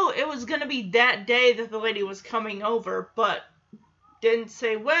 Danny knew it was going to be that day that the lady was coming over, but didn't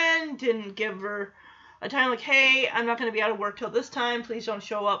say when, didn't give her a time like, hey, I'm not going to be out of work till this time, please don't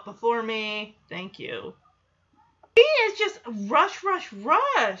show up before me, thank you. He is just rush, rush,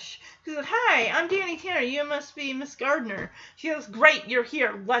 rush. He says, hi, I'm Danny Tanner. You must be Miss Gardner. She goes, great, you're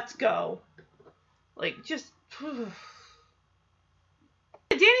here. Let's go. Like, just... Danny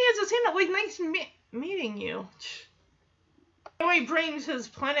has his hand up, like, nice meeting you. Joey brings his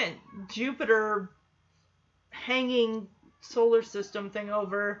planet Jupiter hanging solar system thing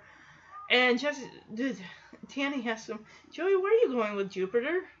over. And Danny asks him, Joey, where are you going with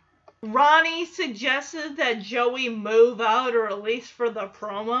Jupiter? Ronnie suggested that Joey move out, or at least for the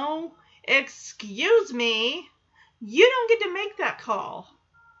promo. Excuse me? You don't get to make that call.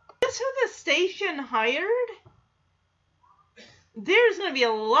 Is this who the station hired? There's going to be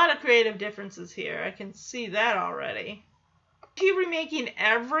a lot of creative differences here. I can see that already. Is she remaking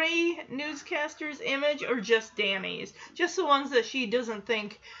every newscaster's image, or just Danny's? Just the ones that she doesn't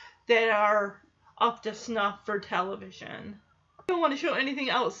think that are up to snuff for television. I don't want to show anything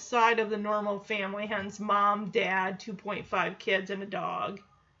outside of the normal family, hence mom, dad, 2.5 kids, and a dog.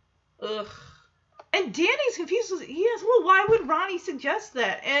 Ugh. And Danny's confused. He asks, well, why would Ronnie suggest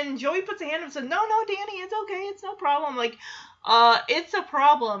that? And Joey puts a hand up and says, no, Danny, it's okay. It's no problem. Like, it's a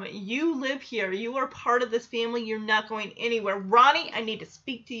problem. You live here. You are part of this family. You're not going anywhere. Ronnie, I need to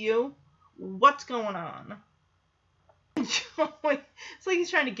speak to you. What's going on? Joey, it's like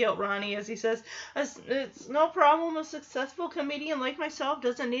he's trying to guilt Ronnie, as he says, it's no problem. A successful comedian like myself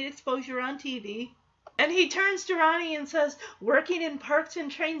doesn't need exposure on TV. And he turns to Ronnie and says, working in parks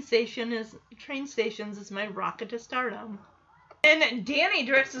and train stations is my rocket to stardom. And Danny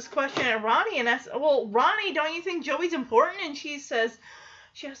directs this question at Ronnie and asks, well, Ronnie, don't you think Joey's important? And she says,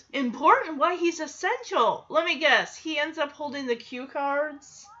 important? Why, he's essential. Let me guess, he ends up holding the cue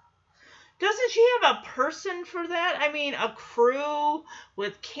cards? Doesn't she have a person for that? I mean, a crew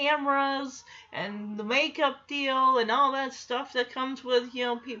with cameras and the makeup deal and all that stuff that comes with, you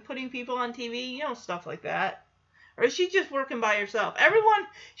know, putting people on TV, you know, stuff like that. Or is she just working by herself? Everyone,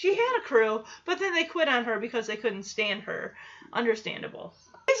 she had a crew, but then they quit on her because they couldn't stand her. Understandable.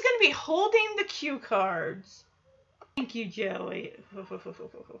 He's going to be holding the cue cards. Thank you, Joey.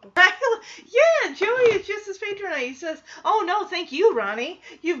 Yeah, Joey is just as patronizing. He says, oh no, thank you, Ronnie.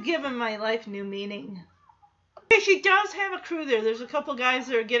 You've given my life new meaning. Okay, she does have a crew there. There's a couple guys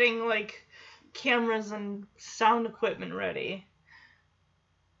that are getting, like, cameras and sound equipment ready.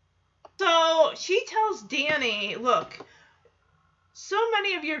 So, she tells Danny, look, so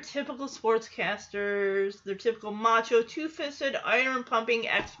many of your typical sportscasters, they're typical macho, two-fisted, iron-pumping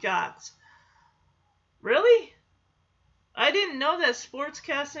ex-jocks. Really? I didn't know that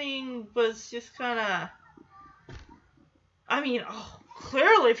sportscasting was just kind of... I mean,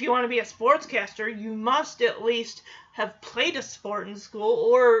 clearly if you want to be a sportscaster, you must at least have played a sport in school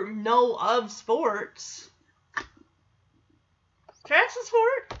or know of sports. Track's a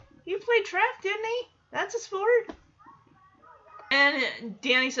sport? You played track, didn't he? That's a sport. And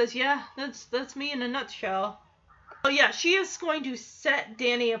Danny says, yeah, that's me in a nutshell. Oh yeah, she is going to set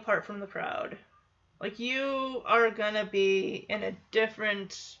Danny apart from the crowd. Like, you are gonna be in a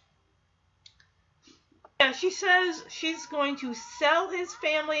different... Yeah, she says she's going to sell his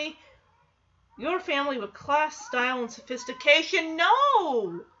family, your family, with class, style, and sophistication.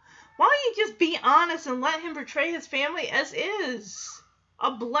 No! Why don't you just be honest and let him portray his family as is? A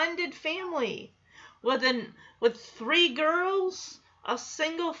blended family. With 3 girls, a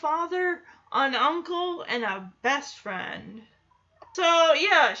single father, an uncle, and a best friend. So,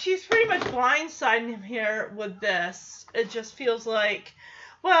 yeah, she's pretty much blindsiding him here with this. It just feels like,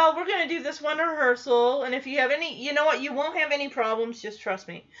 well, we're going to do this one rehearsal, and if you have any, you know what, you won't have any problems, just trust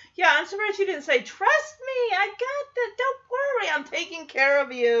me. Yeah, I'm surprised you didn't say, trust me, I got this, don't worry, I'm taking care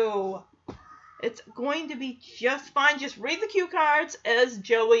of you. It's going to be just fine. Just read the cue cards as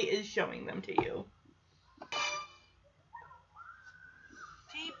Joey is showing them to you.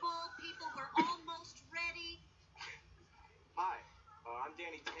 People, we're almost ready. Hi, I'm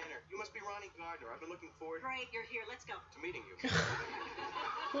Danny Tanner. You must be Ronnie Gardner. I've been looking forward Great, you're here. Let's go. to meeting you.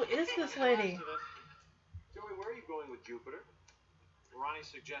 Who is this lady? Joey, where are you going with Jupiter? Ronnie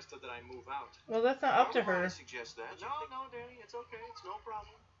suggested that I move out. Well, that's not up to Why her. I suggest that. No, Danny, it's okay. It's no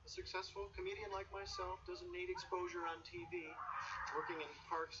problem. A successful comedian like myself doesn't need exposure on TV. Working in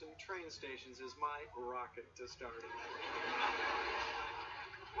parks and train stations is my rocket to start.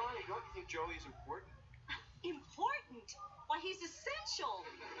 Ronnie, don't you think Joey is important? Important? Why, he's essential.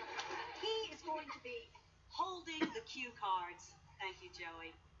 He is going to be holding the cue cards. Thank you,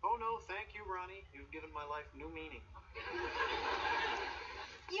 Joey. Oh, no, thank you, Ronnie. You've given my life new meaning.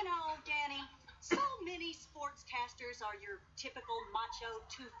 You know, Danny, so many sportscasters are your typical macho,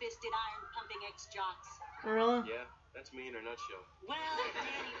 two-fisted, iron-pumping ex-jocks. Really? Yeah, that's me in a nutshell. Well,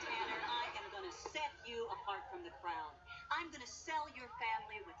 Danny Tanner, I am going to set you apart from the crowd. I'm going to sell your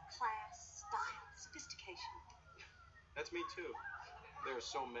family with class, style, sophistication. That's me too. There are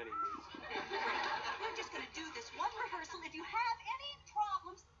so many me's. We're just going to do this one rehearsal. If you have any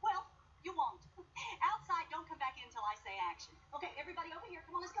problems, well, you won't. Outside, don't come back in until I say action. Okay, everybody over here.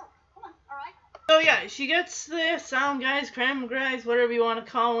 Come on, let's go. Come on, all right? So yeah, she gets the sound guys, cram guys, whatever you want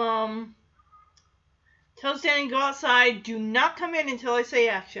to call them. Tells Danny to go outside. Do not come in until I say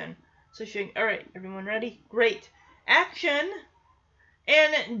action. So she, all right, everyone ready? Great. Action.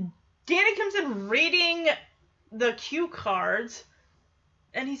 And Danny comes in reading the cue cards.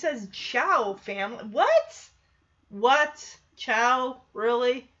 And he says, ciao, family. What? What? Ciao?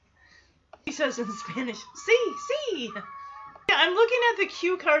 Really? He says in Spanish, sí. Yeah, I'm looking at the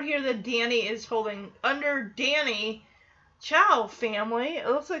cue card here that Danny is holding. Under Danny, ciao, family. It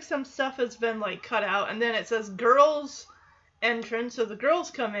looks like some stuff has been, like, cut out. And then it says girls entrance, so the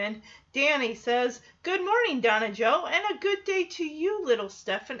girls come in. Danny says, good morning, Donna Joe, and a good day to you, little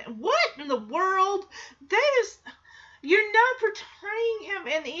Stephanie. What in the world? That is... You're not portraying him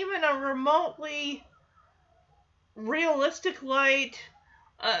in even a remotely realistic light.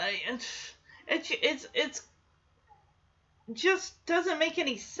 It's just doesn't make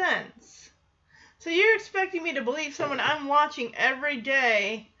any sense. So you're expecting me to believe someone I'm watching every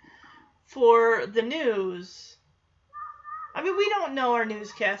day for the news. I mean, we don't know our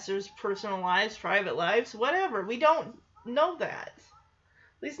newscasters' personal lives, private lives, whatever. We don't know that.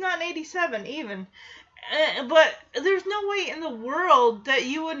 At least not in 87 even. But there's no way in the world that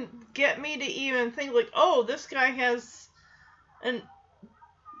you wouldn't get me to even think like, oh, this guy has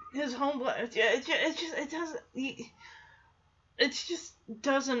his home. It doesn't. it just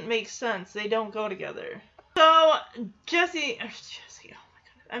doesn't make sense. They don't go together. So Jesse, oh my god,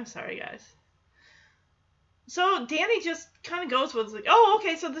 I'm sorry guys. So Danny just kind of goes with like, oh,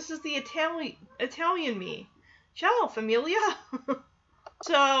 okay, so this is the Italian me. Ciao, familia.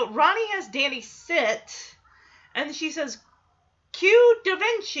 So Ronnie has Danny sit, and she says, cue Da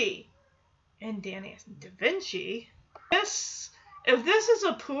Vinci. And Danny has, Da Vinci? If this is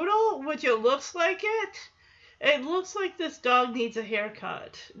a poodle, which it looks like it looks like this dog needs a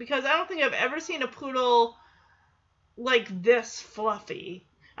haircut. Because I don't think I've ever seen a poodle like this fluffy.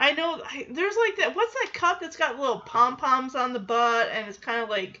 I know, there's like that, what's that cut that's got little pom-poms on the butt, and it's kind of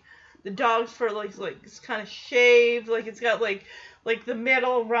like, the dog's fur, like it's kind of shaved, like it's got like the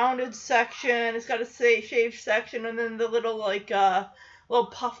middle rounded section, it's got a shaved section, and then the little, like, little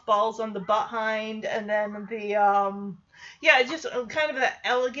puff balls on the behind, and then the, yeah, just kind of that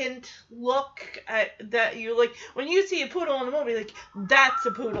elegant look that you, like, when you see a poodle in a movie, like, that's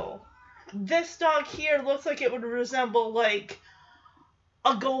a poodle. This dog here looks like it would resemble, like,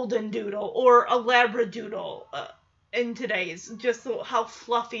 a golden doodle or a labradoodle in today's, just how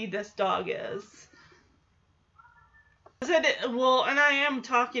fluffy this dog is. Well, and I am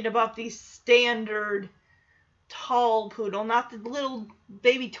talking about the standard tall poodle, not the little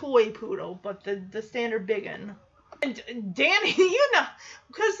baby toy poodle, but the standard big one. And Danny, you know,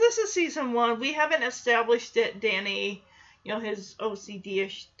 because this is season 1, we haven't established that Danny, you know, his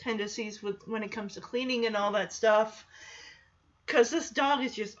OCD-ish tendencies when it comes to cleaning and all that stuff. Because this dog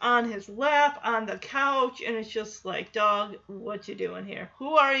is just on his lap, on the couch, and it's just like, dog, what you doing here?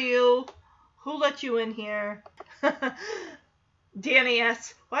 Who are you? Who let you in here? Danny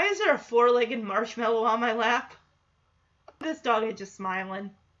asks, why is there a 4-legged marshmallow on my lap? This dog is just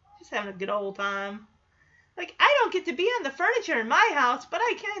smiling. Just having a good old time. Like, I don't get to be on the furniture in my house, but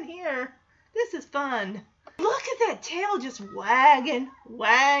I can here. This is fun. Look at that tail just wagging.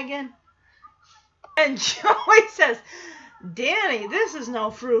 And Joey says, Danny, this is no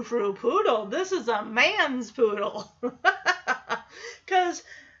frou-frou poodle. This is a man's poodle. Because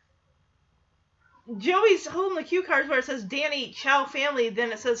Joey's holding the cue cards where it says Danny, Chow family,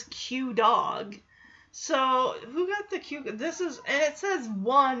 then it says Q dog. So, who got the cue? This is, and it says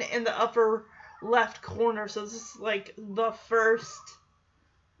 1 in the upper left corner, so this is like the first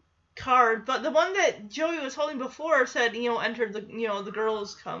card. But the one that Joey was holding before said, you know, enter the, you know, the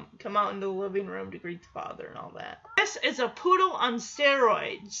girls come out into the living room to greet the father and all that. This is a poodle on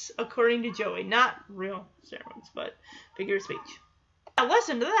steroids, according to Joey. Not real steroids, but figure of speech. Now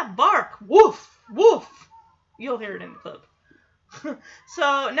listen to that bark. Woof, woof. You'll hear it in the clip.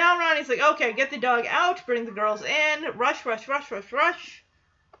 So now Ronnie's like, okay, get the dog out, bring the girls in, rush. You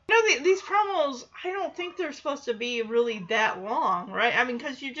know, these promos, I don't think they're supposed to be really that long, right? I mean,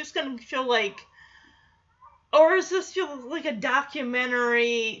 because you're just going to show, like, or is this just like a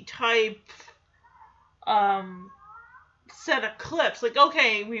documentary type set of clips? Like,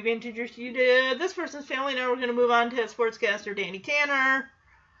 okay, we've introduced you to this person's family, now we're going to move on to sportscaster Danny Tanner.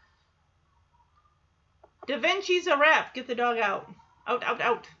 Da Vinci's a wrap. Get the dog out.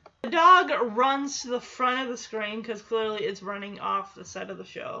 Out. The dog runs to the front of the screen because clearly it's running off the set of the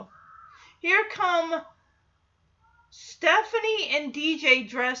show. Here come Stephanie and DJ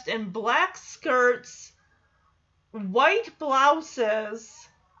dressed in black skirts, white blouses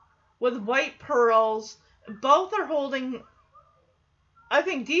with white pearls. Both are holding, I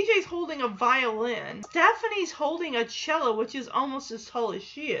think DJ's holding a violin. Stephanie's holding a cello, which is almost as tall as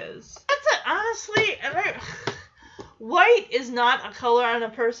she is. That's it, honestly. White is not a color on a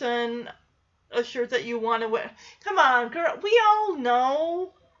person, a shirt that you want to wear. Come on, girl. We all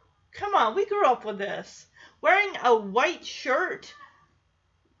know. Come on, we grew up with this. Wearing a white shirt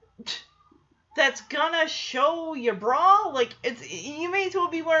that's gonna show your bra, like, you may as well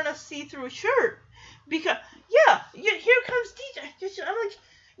be wearing a see-through shirt. Because, yeah, here comes DJ. I'm like,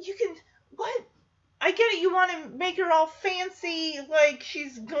 you can, what? I get it, you want to make her all fancy, like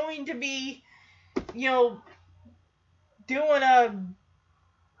she's going to be, you know, doing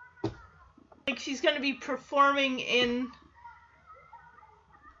like she's going to be performing in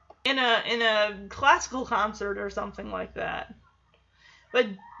a classical concert or something like that. But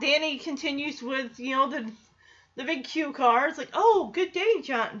Danny continues with, you know, the big cue cards, like, oh, good day,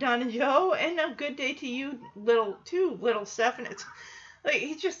 Don and Joe, and a good day to you, little Steph. And it's like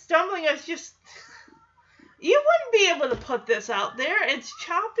he's just stumbling. It's just, you wouldn't be able to put this out there. It's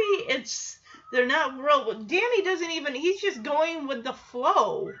choppy. They're not real. Danny doesn't even, he's just going with the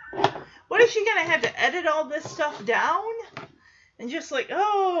flow. What is she going to have to edit all this stuff down? And just like,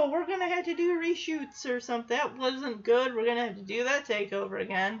 oh, we're going to have to do reshoots or something. That wasn't good. We're going to have to do that takeover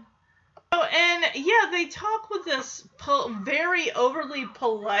again. Oh, and yeah, they talk with this very overly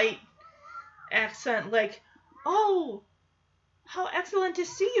polite accent, like, "Oh, how excellent to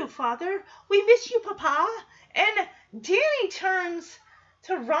see you, Father. We miss you, Papa." And Danny turns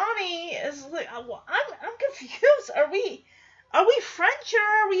to Ronnie as like, I'm confused. Are we French or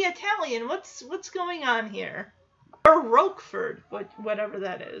are we Italian? What's going on here? Or Roquefort, whatever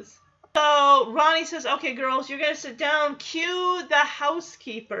that is. So Ronnie says, "Okay, girls, you're gonna sit down. Cue the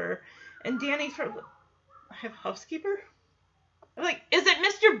housekeeper." And Danny, I have housekeeper? I'm like, is it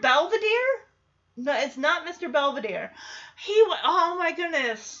Mr. Belvedere? No, it's not Mr. Belvedere. Oh my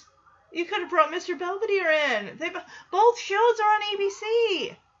goodness. You could have brought Mr. Belvedere in. Both shows are on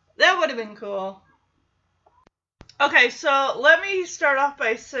ABC. That would have been cool. Okay, so let me start off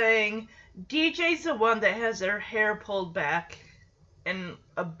by saying DJ's the one that has her hair pulled back in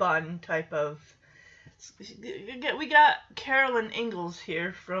a bun type of... We got Carolyn Ingalls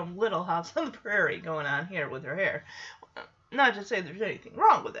here from Little House on the Prairie going on here with her hair. Not to say there's anything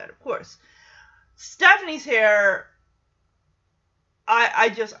wrong with that, of course. Stephanie's hair,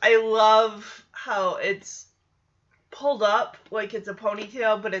 I love how it's pulled up like it's a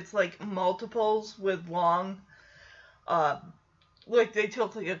ponytail, but it's like multiples with long, like they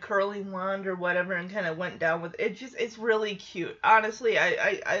took like a curling wand or whatever and kind of went down with it. It's really cute. Honestly,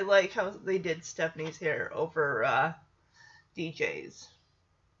 I like how they did Stephanie's hair over DJ's.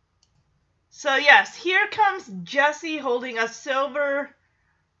 So yes, here comes Jesse holding a silver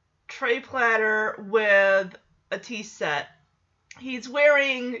tray platter with a tea set. He's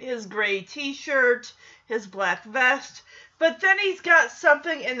wearing his gray t-shirt, his black vest, but then he's got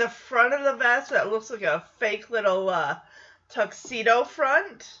something in the front of the vest that looks like a fake little tuxedo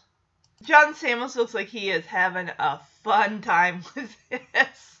front. John Samuels looks like he is having a fun time with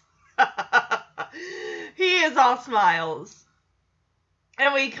this. He is all smiles.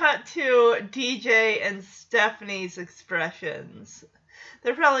 And we cut to DJ and Stephanie's expressions.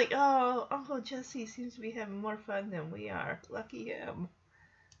 They're probably like, "Oh, Uncle Jesse seems to be having more fun than we are. Lucky him."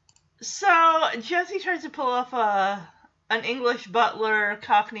 So Jesse tries to pull off an English butler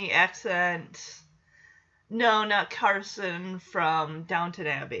Cockney accent. No, not Carson from Downton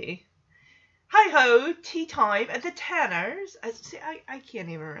Abbey. "Hi-ho, tea time at the Tanners." I can't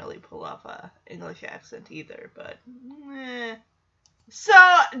even really pull off a English accent either, but So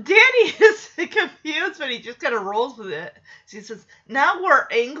Danny is confused, but he just kind of rolls with it. So he says, "Now we're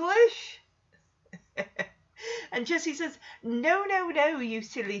English?" And Jesse says, no, you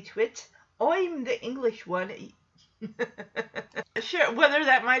silly twit. I'm the English one." Sure, whether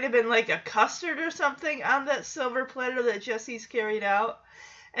that might have been like a custard or something on that silver platter that Jesse's carried out.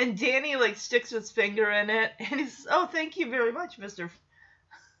 And Danny like sticks his finger in it, and he says, "Oh, thank you very much, Mr.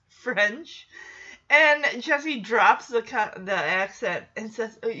 French." And Jesse drops the accent and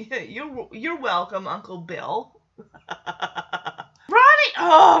says, "Oh, yeah, you're welcome, Uncle Bill." Ronnie,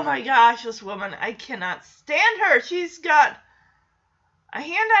 oh my gosh, this woman, I cannot stand her. She's got a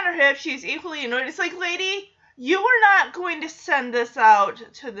hand on her hip. She's equally annoyed. It's like, lady, you are not going to send this out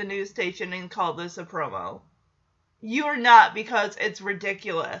to the news station and call this a promo. You are not, because it's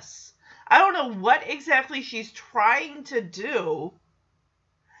ridiculous. I don't know what exactly she's trying to do.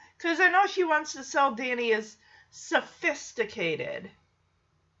 Because I know she wants to sell Danny as sophisticated.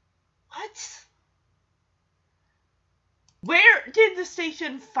 What? Where did the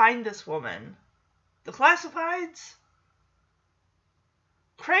station find this woman? The classifieds?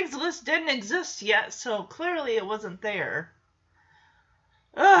 Craigslist didn't exist yet, so clearly it wasn't there.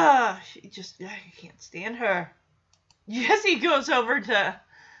 I can't stand her. Jesse goes over to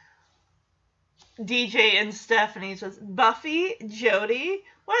DJ and Stephanie, says, "Buffy, Jody."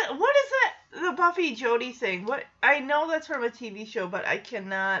 What is that? The Buffy Jody thing? What? I know that's from a TV show, but I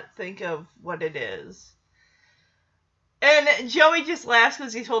cannot think of what it is. And Joey just laughs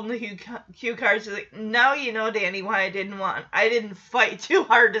because he's holding the cue cards. He's like, "Now you know, Danny, why I didn't fight too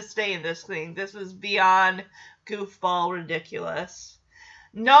hard to stay in this thing. This was beyond goofball ridiculous.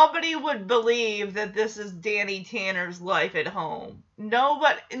 Nobody would believe that this is Danny Tanner's life at home.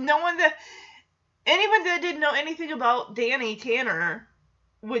 Anyone that didn't know anything about Danny Tanner,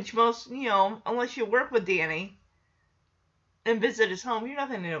 which most, unless you work with Danny and visit his home, you're not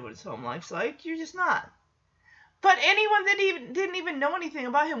going to know what his home life's like. You're just not. But anyone that didn't even know anything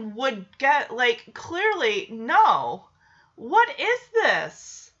about him would get, clearly, no. What is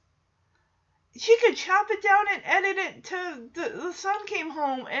this? She could chop it down and edit it to the son came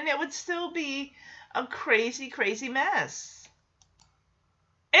home, and it would still be a crazy, crazy mess.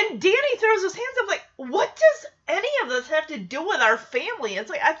 And Danny throws his hands up like, what does any of this have to do with our family? It's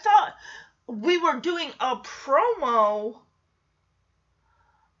like, I thought we were doing a promo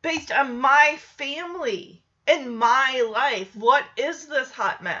based on my family and my life. What is this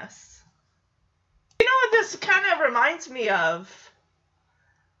hot mess? You know what this kind of reminds me of?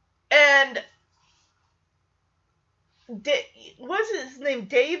 And what's his name?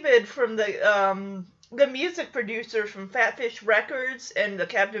 David from the music producer from Fat Fish Records and the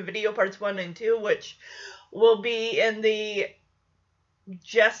Captive Video Parts 1 and 2, which will be in the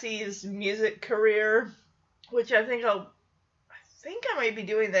Jesse's music career, which I think I might be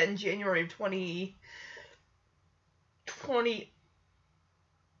doing that in January of 2020.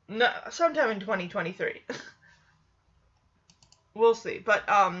 No, sometime in 2023. We'll see. But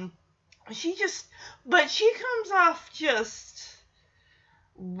she comes off just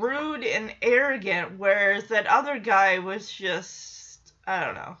rude and arrogant, whereas that other guy was just, I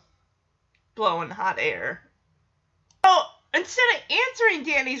don't know, blowing hot air. So instead of answering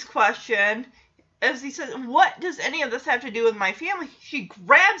Danny's question, as he says, what does any of this have to do with my family? She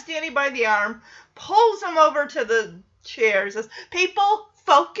grabs Danny by the arm, pulls him over to the chair, says, people,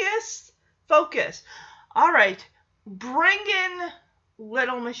 focus. All right, bring in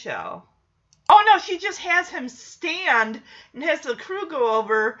little Michelle. Oh no, she just has him stand and has the crew go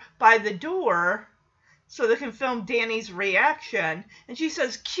over by the door so they can film Danny's reaction. And she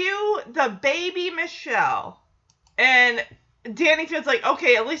says, cue the baby Michelle. And Danny feels like,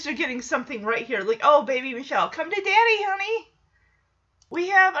 okay, at least they're getting something right here. Like, oh, baby Michelle, come to Daddy, honey. We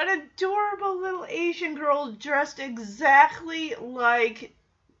have an adorable little Asian girl dressed exactly like,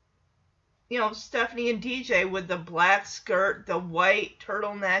 Stephanie and DJ, with the black skirt, the white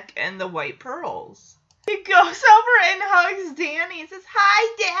turtleneck, and the white pearls. He goes over and hugs Danny and says,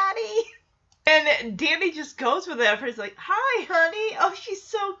 hi, Daddy. And Danny just goes with it. He's like, hi, honey. Oh, she's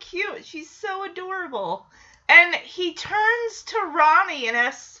so cute. She's so adorable. And he turns to Ronnie and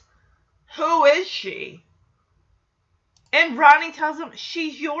asks, who is she? And Ronnie tells him,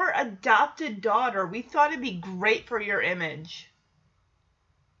 she's your adopted daughter. We thought it'd be great for your image.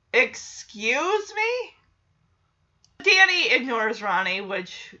 Excuse me? Danny ignores Ronnie,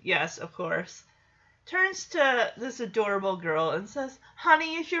 which, yes, of course. Turns to this adorable girl and says,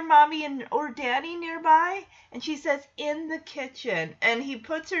 honey, is your mommy or daddy nearby? And she says, in the kitchen. And he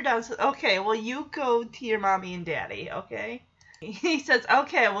puts her down and says, okay, well, you go to your mommy and daddy, okay? He says,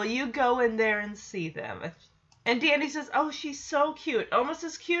 okay, well, you go in there and see them. And Danny says, oh, she's so cute. Almost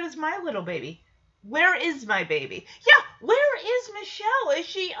as cute as my little baby. Where is my baby? Yeah, where is Michelle? Is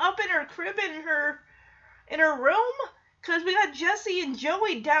she up in her crib in her room? Because we got Jesse and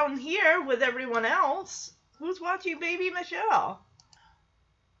Joey down here with everyone else. Who's watching baby Michelle?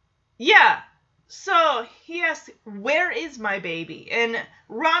 Yeah. So he asks, where is my baby? And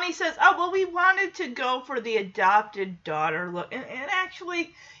Ronnie says, oh, well, we wanted to go for the adopted daughter look. And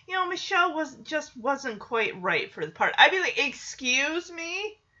actually, Michelle wasn't quite right for the part. I'd be like, excuse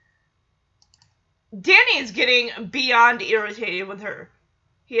me? Danny is getting beyond irritated with her.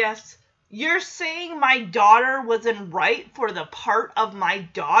 He asks, you're saying my daughter wasn't right for the part of my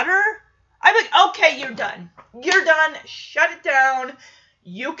daughter? I'm like, okay, you're done. You're done. Shut it down.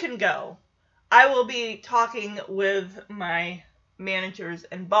 You can go. I will be talking with my managers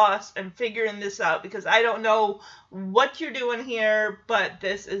and boss and figuring this out because I don't know what you're doing here, but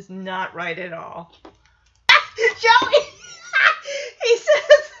this is not right at all. Joey! He says,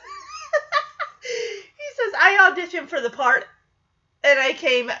 I auditioned for the part and I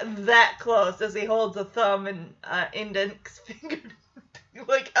came that close, as he holds a thumb and index finger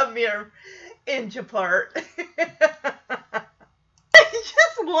like a mere inch apart. I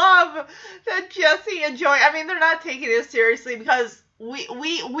just love that Jesse and Joey, I mean, they're not taking this seriously because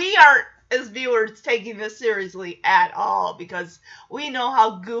we aren't, as viewers, taking this seriously at all because we know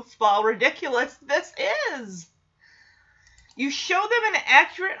how goofball ridiculous this is. You show them an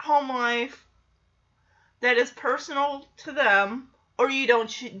accurate home life that is personal to them, or you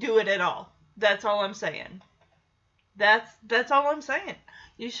don't do it at all. That's all I'm saying. That's all I'm saying.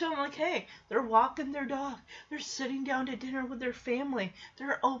 You show them like, hey, they're walking their dog. They're sitting down to dinner with their family.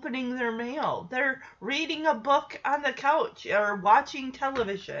 They're opening their mail. They're reading a book on the couch or watching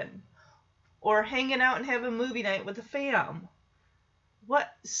television or hanging out and having movie night with the fam.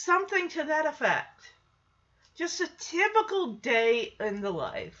 Something to that effect. Just a typical day in the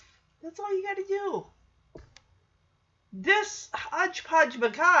life. That's all you got to do. This hodgepodge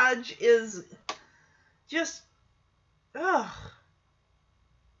macage is just, ugh.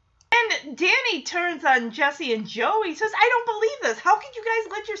 And Danny turns on Jesse and Joey, says, I don't believe this. How could you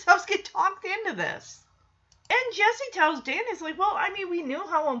guys let yourselves get talked into this? And Jesse tells Danny, he's like, well, I mean, we knew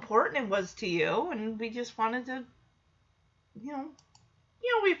how important it was to you, and we just wanted to,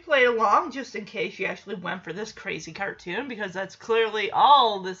 you know, we played along just in case you actually went for this crazy cartoon, because that's clearly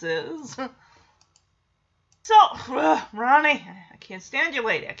all this is. So, Ronnie, I can't stand you,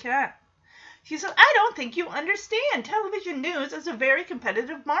 lady. I can't. She said, I don't think you understand. Television news is a very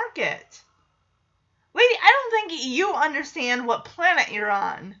competitive market. Lady, I don't think you understand what planet you're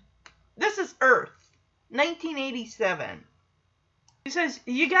on. This is Earth, 1987. She says,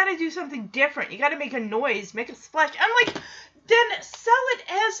 you gotta do something different. You gotta make a noise, make a splash. I'm like, then sell it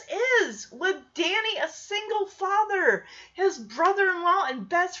as is. With Danny, a single father. His brother-in-law and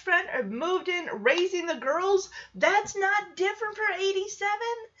best friend are moved in, raising the girls. That's not different for 87.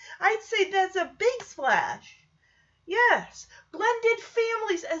 I'd say that's a big splash. Yes, blended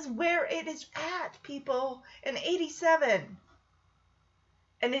families is where it is at, people, in 87.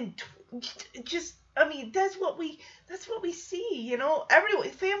 And in just, I mean, that's what we see, you know.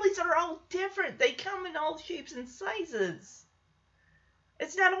 Families are all different. They come in all shapes and sizes.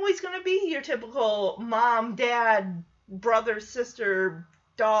 It's not always going to be your typical mom, dad, brother, sister,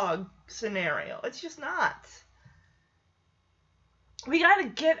 dog scenario. It's just not. We got to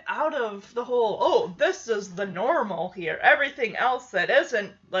get out of the whole, oh, this is the normal here. Everything else that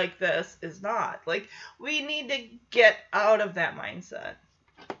isn't like this is not. Like, we need to get out of that mindset,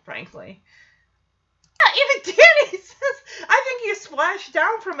 frankly. Yeah, even Danny says, I think you splashed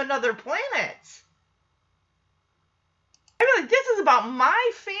down from another planet. I mean, like, this is about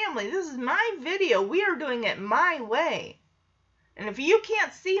my family. This is my video. We are doing it my way. And if you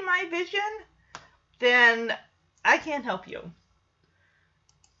can't see my vision, then I can't help you.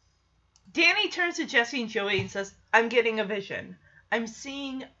 Danny turns to Jesse and Joey and says, I'm getting a vision. I'm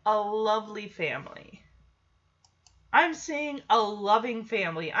seeing a lovely family. I'm seeing a loving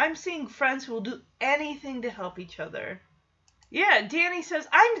family. I'm seeing friends who will do anything to help each other. Yeah, Danny says,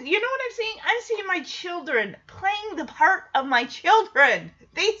 you know what I'm seeing? I'm seeing my children playing the part of my children.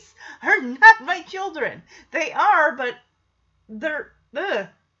 These are not my children. They are, but they're, ugh.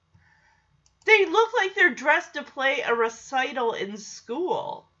 They look like they're dressed to play a recital in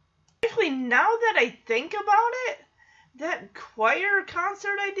school. Actually, now that I think about it, that choir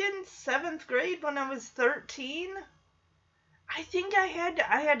concert I did in 7th grade when I was 13, I think I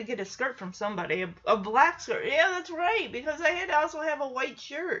had to get a skirt from somebody, a black skirt. Yeah, that's right, because I had to also have a white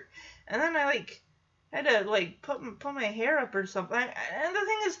shirt. And then I had to put my hair up or something. And the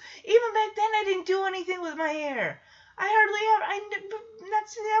thing is, even back then I didn't do anything with my hair. I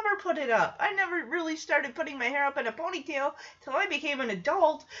never put it up. I never really started putting my hair up in a ponytail till I became an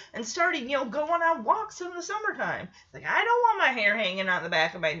adult and started, going on walks in the summertime. Like, I don't want my hair hanging on the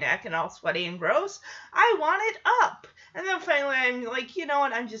back of my neck and all sweaty and gross. I want it up. And then finally I'm like, you know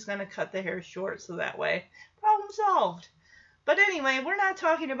what, I'm just going to cut the hair short so that way. Problem solved. But anyway, we're not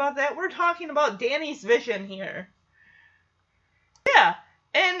talking about that. We're talking about Danny's vision here. Yeah,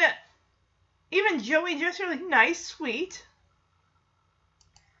 and even Joey and Jesse are like, nice, sweet.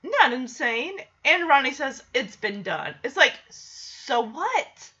 Not insane. And Ronnie says, it's been done. It's like, so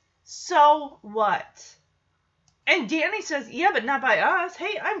what? So what? And Danny says, yeah, but not by us.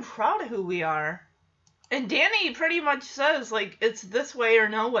 Hey, I'm proud of who we are. And Danny pretty much says, like, it's this way or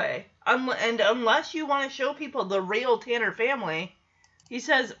no way. And unless you want to show people the real Tanner family, he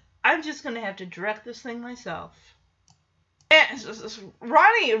says, I'm just going to have to direct this thing myself. And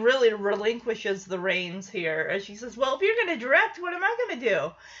Ronnie really relinquishes the reins here. And she says, well, if you're going to direct, what am I going to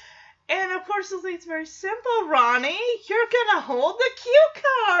do? And, of course, it's very simple, Ronnie. You're going to hold the cue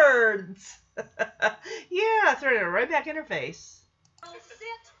cards. Yeah, throwing it right back in her face.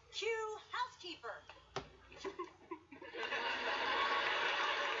 Sit, cue, housekeeper.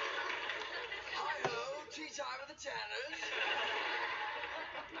 Hi-ho, tea time with the Tanners.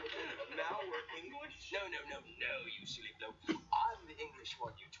 Now we're English? No, you silly bloke. I'm the English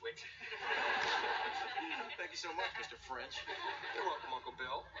one, you twit. Thank you so much, Mr. French. You're welcome, Uncle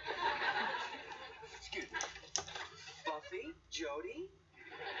Bill. Excuse me. Buffy? Jody?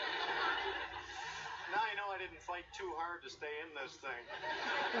 Now you know I didn't fight too hard to stay in this thing.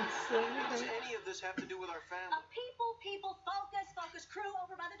 What does any of this have to do with our family? People, focus. Crew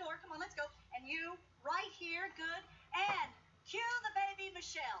over by the door. Come on, let's go. And you, right here, good. And cue the baby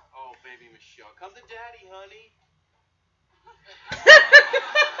Michelle. Oh, baby Michelle. Come to daddy, honey.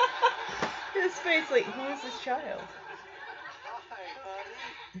 His face, like, who is this child? Hi,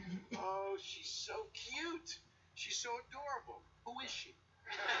 honey. Oh, she's so cute. She's so adorable. Who is she?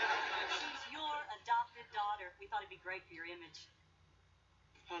 She's your adopted daughter. We thought it'd be great for your image.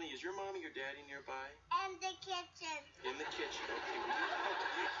 Honey, is your mommy or daddy nearby? And the kitchen. In the kitchen, okay.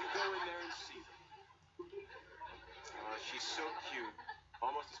 You go in there and see them. She's so cute.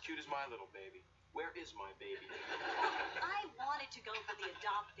 Almost as cute as my little baby. Where is my baby? I wanted to go for the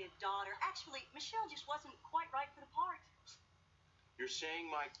adopted daughter. Actually, Michelle just wasn't quite right for the part. You're saying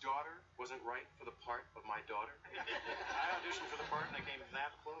my daughter wasn't right for the part of my daughter? I auditioned for the part and I came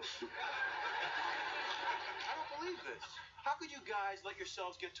that close. I don't believe this. How could you guys let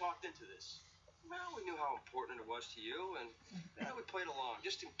yourselves get talked into this? Well, we knew how important it was to you, and we played along,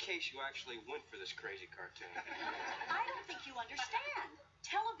 just in case you actually went for this crazy cartoon. I don't think you understand.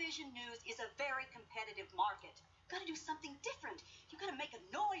 Television news is a very competitive market. You've got to do something different. You've got to make a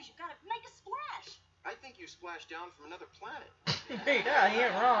noise. You've got to make a splash. I think you splashed down from another planet. Yeah, he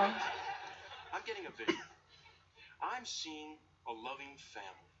ain't wrong. I'm getting a vision. I'm seeing a loving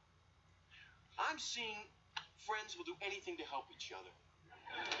family. I'm seeing friends will do anything to help each other.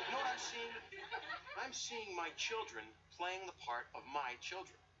 You know what I'm seeing? I'm seeing my children playing the part of my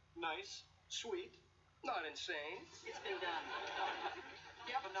children. Nice, sweet, not insane. It's been done.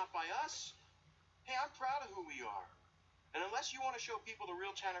 Yeah, but not by us. Hey, I'm proud of who we are. And unless you want to show people the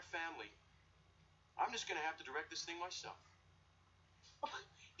real Tanner family, I'm just going to have to direct this thing myself.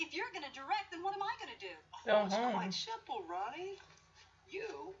 If you're going to direct, then what am I going to do? Go It's home. quite simple, Ronnie. You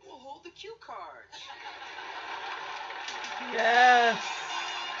will hold the cue cards. Yes.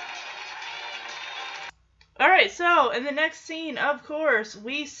 Alright, so in the next scene, of course,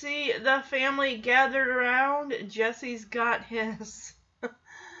 we see the family gathered around. Jesse's got his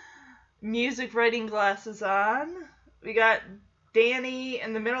music writing glasses on. We got Danny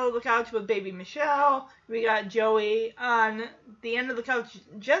in the middle of the couch with baby Michelle. We got Joey on the end of the couch.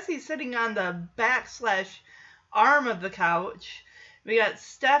 Jesse's sitting on the back/arm of the couch. We got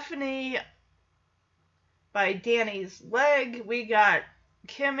Stephanie by Danny's leg. We got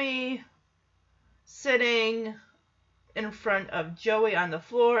Kimmy sitting in front of Joey on the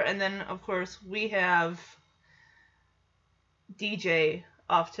floor. And then, of course, we have DJ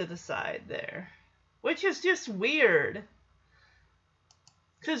off to the side there. Which is just weird.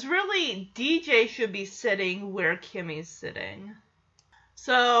 Because really, DJ should be sitting where Kimmy's sitting.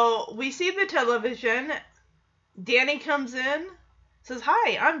 So, we see the television. Danny comes in. Says,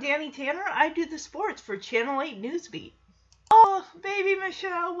 "Hi, I'm Danny Tanner. I do the sports for Channel 8 Newsbeat." Oh, baby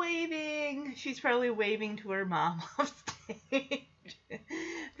Michelle waving. She's probably waving to her mom off stage.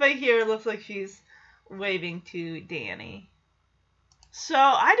 But here it looks like she's waving to Danny. So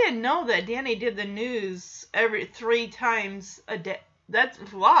I didn't know that Danny did the news every 3 times a day.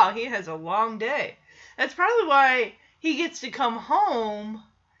 Wow, he has a long day. That's probably why he gets to come home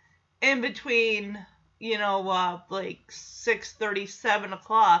in between, like 6:30, 7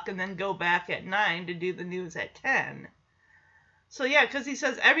 o'clock, and then go back at 9 to do the news at 10. So yeah, because he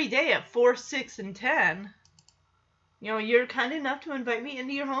says every day at 4, 6, and 10, you're kind enough to invite me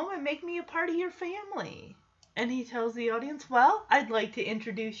into your home and make me a part of your family. And he tells the audience, well, I'd like to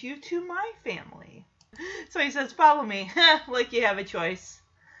introduce you to my family. So he says, follow me, like you have a choice.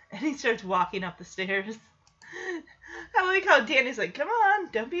 And he starts walking up the stairs. I like how Danny's like, come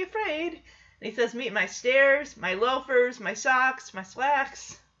on, don't be afraid. And he says, meet my stairs, my loafers, my socks, my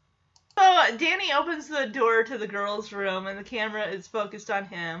slacks. So Danny opens the door to the girls' room, and the camera is focused on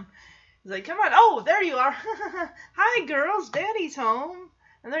him. He's like, come on. Oh, there you are. Hi, girls. Daddy's home.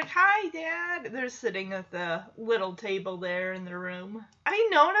 And they're like, hi, Dad. They're sitting at the little table there in the room. I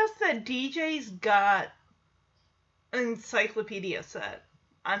noticed that DJ's got an encyclopedia set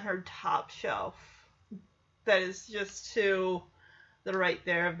on her top shelf that is just to the right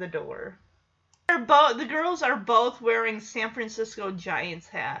there of the door. The girls are both wearing San Francisco Giants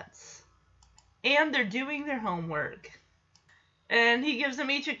hats. And they're doing their homework. And he gives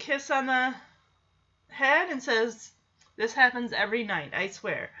them each a kiss on the head and says, this happens every night, I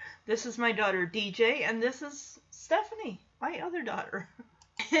swear. This is my daughter DJ, and this is Stephanie, my other daughter.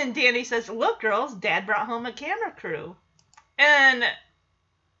 And Danny says, look, girls, Dad brought home a camera crew. And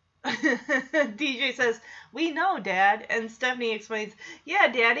DJ says, we know, Dad. And Stephanie explains, yeah,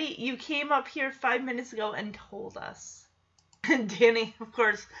 Daddy, you came up here 5 minutes ago and told us. And Danny, of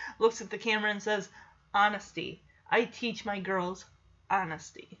course, looks at the camera and says, honesty. I teach my girls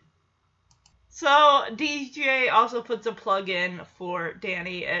honesty. So DJ also puts a plug in for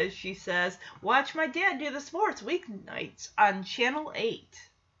Danny as she says, watch my dad do the sports weeknights on Channel 8.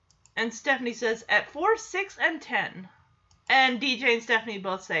 And Stephanie says, at 4, 6, and 10. And DJ and Stephanie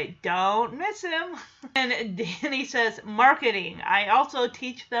both say, don't miss him. And Danny says, marketing. I also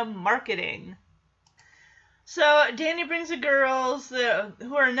teach them marketing. So Danny brings the girls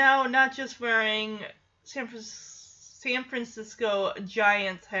who are now not just wearing San Francisco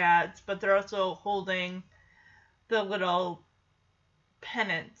Giants hats, but they're also holding the little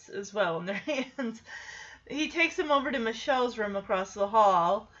pennants as well in their hands. he takes him over to Michelle's room across the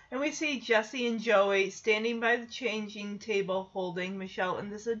hall, and we see Jesse and Joey standing by the changing table holding Michelle in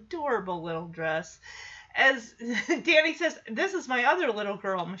this adorable little dress. As Danny says, "This is my other little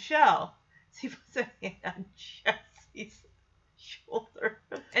girl, Michelle." So he puts a hand on Jesse's shoulder.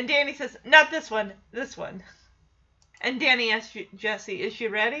 And Danny says, "Not this one, this one." And Danny asks Jesse, "Is she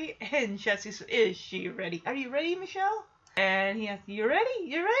ready?" And Jesse says, "Is she ready? Are you ready, Michelle?" And he asks, "You ready?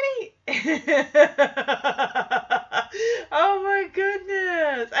 You ready?" Oh my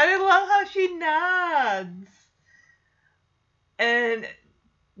goodness. And I love how she nods. And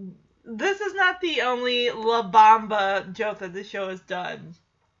this is not the only La Bamba joke that the show has done.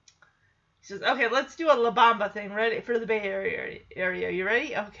 He says, "Okay, let's do a La Bamba thing. Ready for the Bay Area. You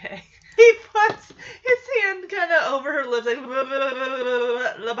ready?" Okay. He puts his hand kind of over her lips like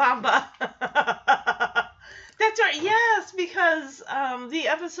La Bamba. That's right. Yes, because the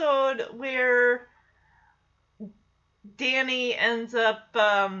episode where Danny ends up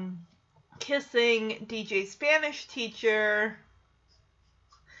kissing DJ's Spanish teacher,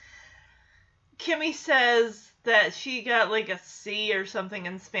 Kimmy says that she got like a C or something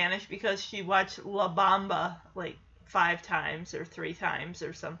in Spanish because she watched La Bamba like 5 times or 3 times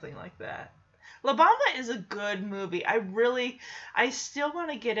or something like that. La Bamba is a good movie. I still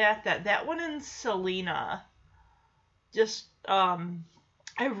want to get at that. That one and Selena. Just, I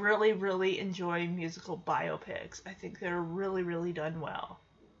really, really enjoy musical biopics. I think they're really, really done well.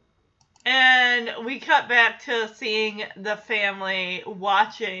 And we cut back to seeing the family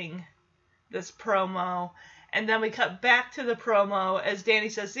watching this promo. And then we cut back to the promo as Danny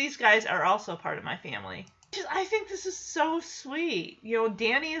says, "These guys are also part of my family." I think this is so sweet. You know,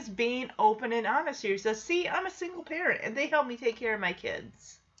 Danny is being open and honest here. He says, "See, I'm a single parent, and they help me take care of my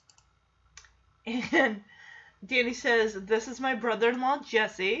kids." And Danny says, "This is my brother-in-law,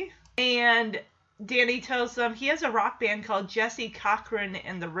 Jesse." And Danny tells them he has a rock band called Jesse Cochran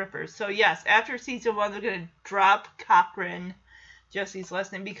and the Rippers. So yes, after season 1, they're going to drop Cochran, Jesse's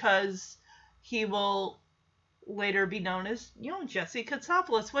last name, because he will later be known as, Jesse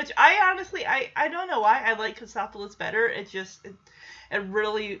Katsopoulos, which I honestly, I don't know why I like Katsopoulos better. It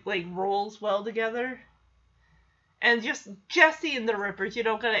really, like, rolls well together. And just Jesse and the Rippers, you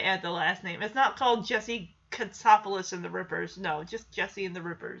don't got to add the last name. It's not called Jesse Katsopoulos and the Rippers. No, just Jesse and the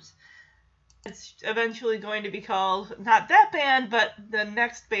Rippers. It's eventually going to be called, not that band, but the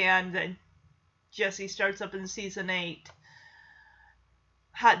next band that Jesse starts up in season 8.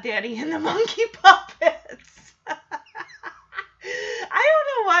 Hot Daddy and the Monkey Puppets. I don't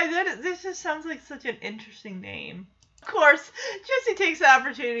know why this just sounds like such an interesting name. Of course, Jesse takes the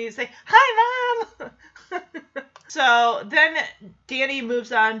opportunity to say, "Hi, Mom!" So then Danny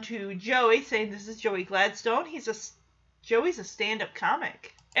moves on to Joey, saying this is Joey Gladstone. Joey's a stand-up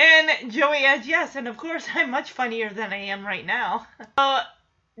comic. And Joey adds, "Yes, and of course I'm much funnier than I am right now." So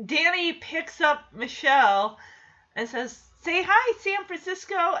Danny picks up Michelle and says, "Say hi, San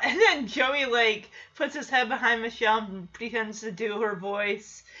Francisco." And then Joey, like, puts his head behind Michelle and pretends to do her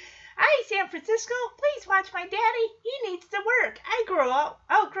voice. "Hi, San Francisco. Please watch my daddy. He needs to work. I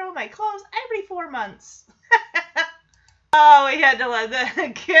outgrow my clothes every 4 months." Oh, we had to let that.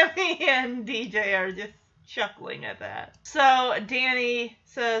 Kimmy and DJ are just chuckling at that. So Danny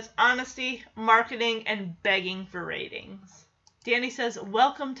says, "Honesty, marketing, and begging for ratings." Danny says,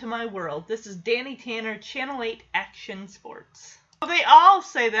 "Welcome to my world. This is Danny Tanner, Channel 8 Action Sports." Well, they all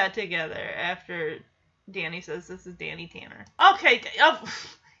say that together after Danny says this is Danny Tanner. Okay,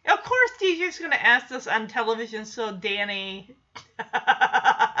 of course DJ's going to ask this on television, so Danny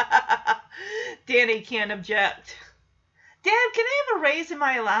can't object. "Dad, can I have a raise in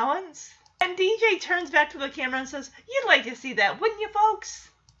my allowance?" And DJ turns back to the camera and says, "You'd like to see that, wouldn't you, folks?"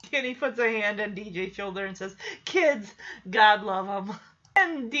 Danny puts a hand on DJ's shoulder and says, "Kids, God love them."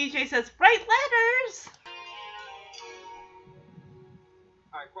 And DJ says, "Write letters."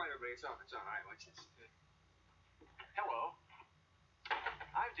 All right, quiet everybody. It's on. All right, watch this. Hello.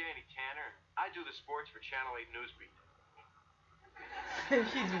 I'm Danny Tanner. I do the sports for Channel 8 Newsbeat.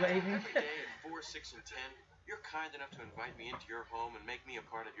 She's waving. Every day at 4, 6, and 10, you're kind enough to invite me into your home and make me a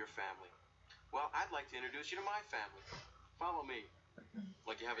part of your family. Well, I'd like to introduce you to my family. Follow me.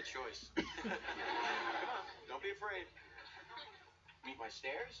 Like you have a choice. Come on, don't be afraid. Meet my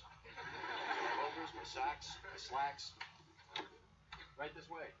stairs, my loafers, my socks, my slacks. Right this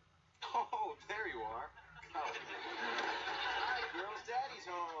way. Oh, there you are. Oh. Hi, girls. Daddy's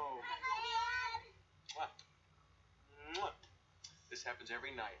home. Mwah. Mwah. This happens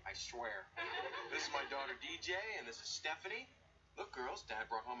every night, I swear. This is my daughter DJ, and this is Stephanie. Look, girls, Dad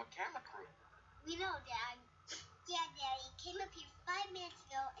brought home a camera crew. We know, Dad. Yeah, Daddy came up here 5 minutes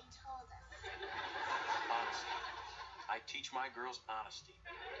ago and told us. I teach my girls honesty.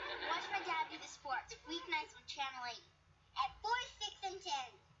 Watch my dad do the sports weeknights on Channel 8 at 4, 6, and 10.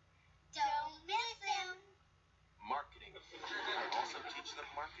 Don't miss him. Marketing. I also teach them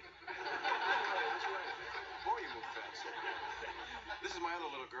marketing. Before you move fast. This is my other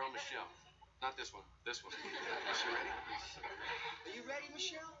little girl, Michelle. Not this one. This one. Is she ready? Are you ready,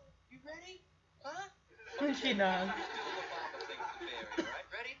 Michelle? You ready? Huh? She nods. Right?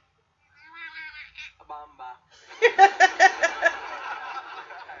 Ready? A bamba.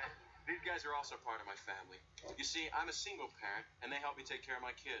 These guys are also part of my family. You see, I'm a single parent, and they help me take care of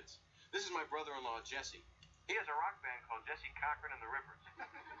my kids. This is my brother-in-law, Jesse. He has a rock band called Jesse Cochran and the Rippers.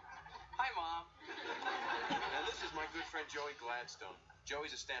 Hi, Mom. And this is my good friend, Joey Gladstone.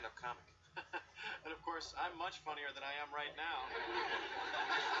 Joey's a stand-up comic. And of course, I'm much funnier than I am right now.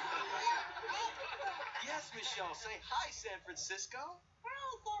 Yes, Michelle, say hi, San Francisco. Hi,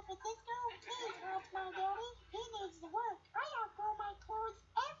 San Francisco. Please watch my daddy. He needs to work. I outgrow my clothes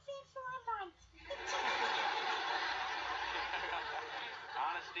every 4 months.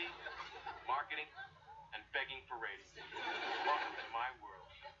 Honesty, marketing, and begging for ratings. Welcome to my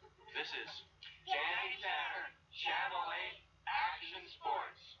world. This is Danny Tanner, Channel 8 Action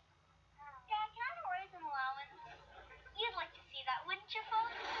Sports. Dad, can I have a raise in allowance? You'd like to see that, wouldn't you,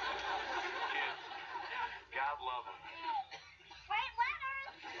 folks? Kids, God love them. Write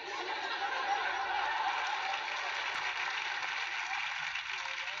letters.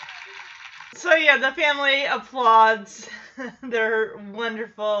 So yeah, the family applauds their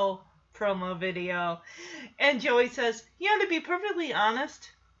wonderful promo video. And Joey says, you know, to be perfectly honest,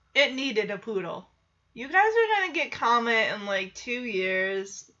 it needed a poodle. You guys are going to get Comet in like 2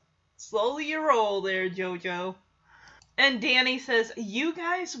 years. Slowly you roll there, JoJo. And Danny says, you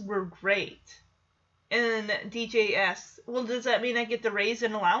guys were great. And DJ asks, well, does that mean I get the raise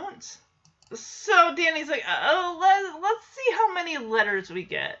in allowance? So Danny's like, oh, let's see how many letters we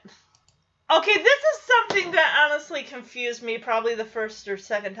get. Okay, this is something that honestly confused me probably the first or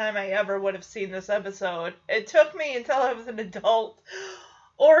second time I ever would have seen this episode. It took me until I was an adult.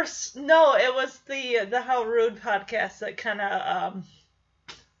 Or, no, it was the How Rude podcast that kind of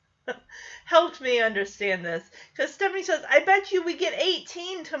helped me understand this. Because Stephanie says, I bet you we get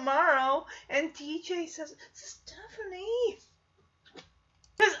 18 tomorrow. And DJ says, Stephanie.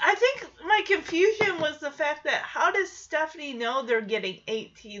 Because I think my confusion was the fact that how does Stephanie know they're getting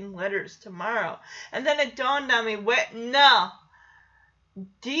 18 letters tomorrow? And then it dawned on me, no.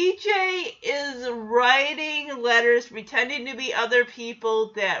 DJ is writing letters pretending to be other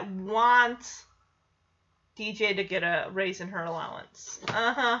people that want DJ to get a raise in her allowance.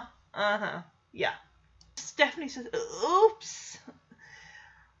 Yeah. Stephanie says, oops.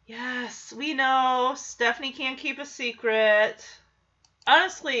 Yes, we know. Stephanie can't keep a secret.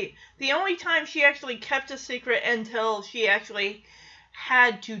 Honestly, the only time she actually kept a secret until she actually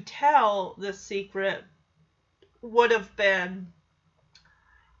had to tell the secret would have been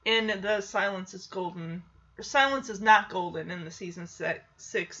in the Silence is Golden, or Silence is Not Golden in the season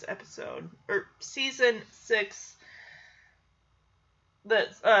 6 episode, or season 6,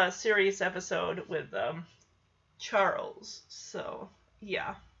 the series episode with Charles. So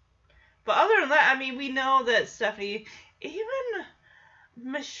yeah, but other than that, I mean, we know that Stephanie, even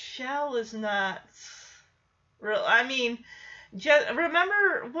Michelle is not real. I mean,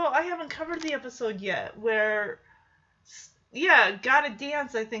 remember, well, I haven't covered the episode yet where, yeah, Gotta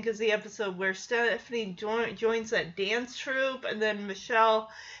Dance, I think, is the episode where Stephanie joins that dance troupe, and then Michelle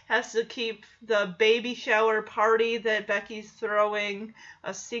has to keep the baby shower party that Becky's throwing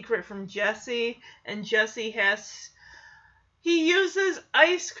a secret from Jesse, and Jesse he uses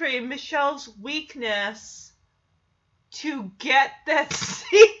ice cream, Michelle's weakness, to get that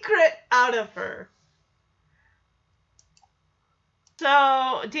secret out of her.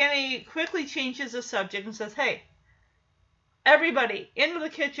 So Danny quickly changes the subject and says, hey, everybody, into the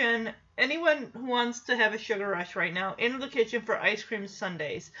kitchen. Anyone who wants to have a sugar rush right now, into the kitchen for ice cream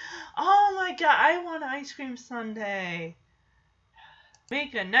sundaes. Oh my god, I want ice cream sundae.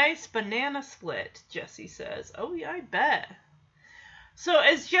 Make a nice banana split, Jesse says. Oh yeah, I bet. So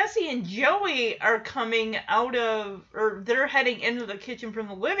as Jesse and Joey are coming out of, or they're heading into the kitchen from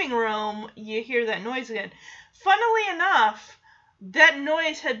the living room, you hear that noise again. Funnily enough, that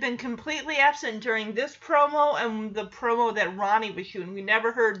noise had been completely absent during this promo and the promo that Ronnie was shooting. We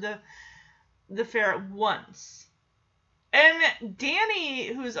never heard the ferret once. And Danny,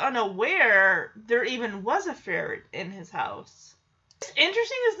 who's unaware there even was a ferret in his house. What's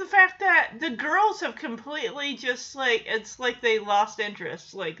interesting is the fact that the girls have completely just, like, it's like they lost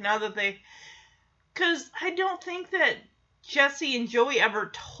interest. Like, now that because I don't think that Jesse and Joey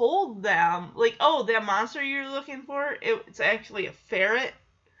ever told them, like, oh, that monster you're looking for, it's actually a ferret.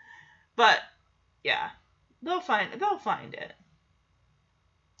 But, yeah, they'll find it.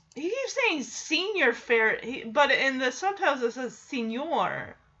 He keeps saying senior ferret, but in the subtitles it says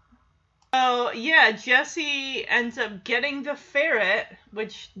senior. So, yeah, Jesse ends up getting the ferret,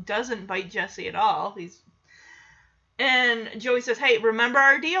 which doesn't bite Jesse at all. And Joey says, hey, remember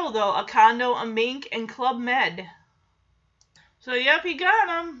our deal, though. A condo, a mink, and Club Med. So, yep, he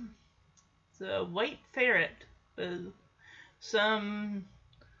got him. It's a white ferret with some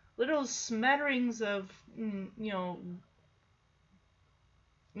little smatterings of,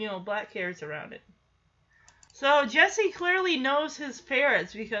 black hairs around it. So Jesse clearly knows his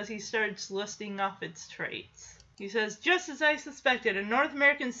ferrets because he starts listing off its traits. He says, just as I suspected, a North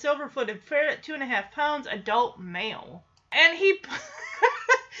American silver-footed ferret, 2.5 pounds, adult male. And he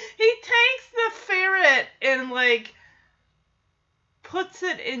he takes the ferret and, like, puts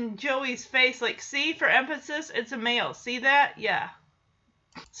it in Joey's face, like, see, for emphasis, it's a male. See that? Yeah.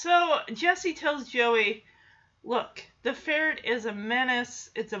 So Jesse tells Joey, look, the ferret is a menace,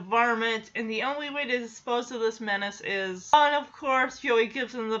 it's a varmint, and the only way to dispose of this menace is... And of course, Joey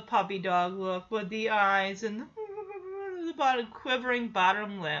gives him the puppy dog look with the eyes and the quivering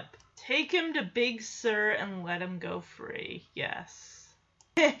bottom lip. Take him to Big Sur and let him go free. Yes.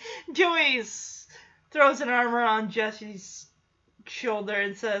 Joey throws an arm around Jesse's shoulder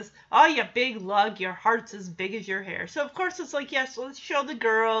and says, oh, you big lug, your heart's as big as your hair. So of course it's like, yes, let's show the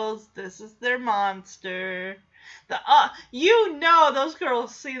girls, this is their monster. Those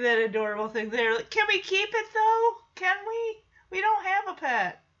girls see that adorable thing. They're like, can we keep it though? Can we? We don't have a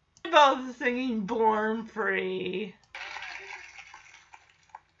pet. They're both singing Born Free.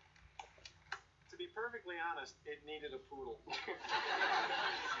 To be perfectly honest, it needed a poodle.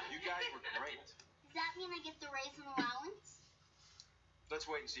 You guys were great. Does that mean I get to raise an allowance? Let's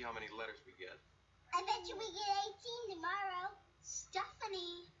wait and see how many letters we get. I bet you we get 18 tomorrow.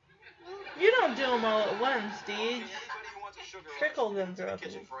 Stephanie. You don't do them all at once, Deej. Anybody who wants a sugar rush, Trickle them to the throughout the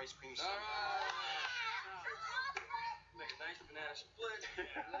kitchen week. for ice cream soda. Make a nice banana split.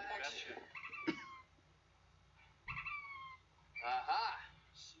 Aha!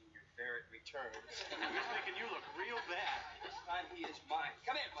 Senior ferret returns. He's making you look real bad. This time he is mine.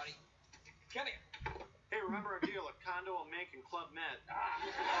 Come here, buddy. Come here. Hey, remember our deal? A condo, a mink, and Club Med.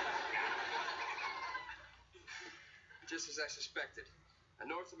 Just as I suspected. A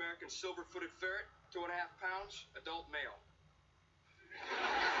North American silver-footed ferret, 2.5 pounds, adult male.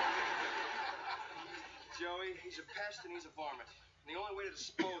 Joey, he's a pest and he's a varmint. And the only way to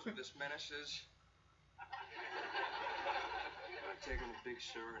dispose of this menace is... I take him to Big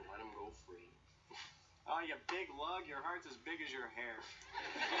Sur and let him go free. Oh, you big lug, your heart's as big as your hair.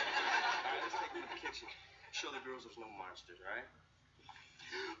 All right, let's take him to the kitchen. Show the girls there's no monsters, all right?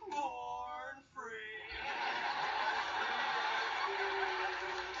 Born free.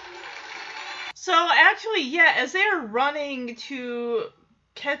 So actually, yeah, as they're running to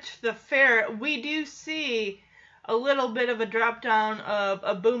catch the ferret, we do see a little bit of a drop down of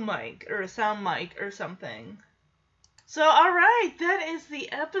a boom mic or a sound mic or something. So, alright, that is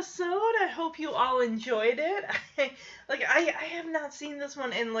the episode. I hope you all enjoyed it. I have not seen this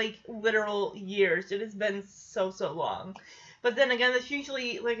one in, like, literal years. It has been so long. But then again, that's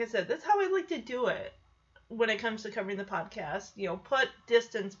usually, like I said, that's how I like to do it when it comes to covering the podcast. You know, put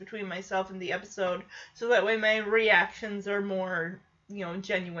distance between myself and the episode so that way my reactions are more,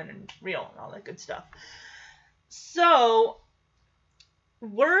 genuine and real and all that good stuff. So...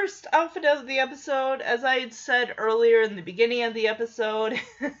 worst outfit of the episode, as I had said earlier in the beginning of the episode,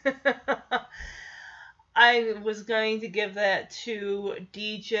 I was going to give that to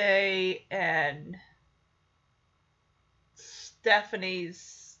DJ and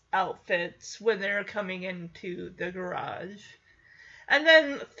Stephanie's outfits when they're coming into the garage. And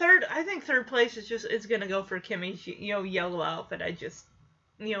then third place is going to go for Kimmy's, yellow outfit. I just,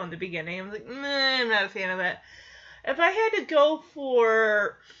 in the beginning, I'm like, I'm not a fan of that. If I had to go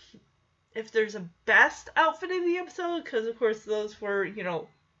for, if there's a best outfit of the episode, because of course those were,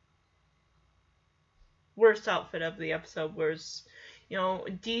 worst outfit of the episode was,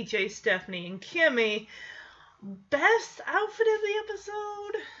 DJ, Stephanie, and Kimmy. Best outfit of the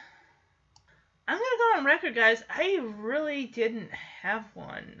episode? I'm going to go on record, guys. I really didn't have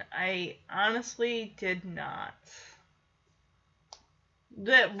one. I honestly did not.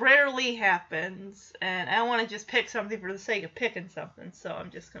 That rarely happens, and I don't want to just pick something for the sake of picking something, so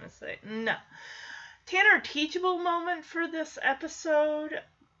I'm just going to say no. Tanner teachable moment for this episode,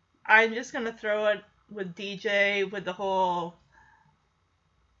 I'm just going to throw it with DJ with the whole,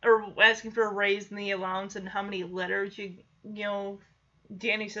 or asking for a raise in the allowance and how many letters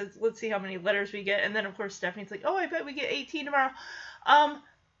Danny says, let's see how many letters we get. And then, of course, Stephanie's like, oh, I bet we get 18 tomorrow. How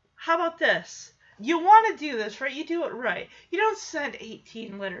about this? You want to do this, right? You do it right. You don't send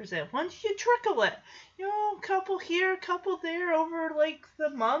 18 letters at once. You trickle it. A couple here, a couple there over, like, the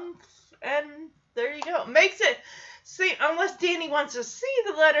month. And there you go. Makes it... See, unless Danny wants to see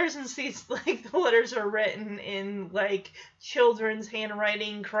the letters and sees, like, the letters are written in, like, children's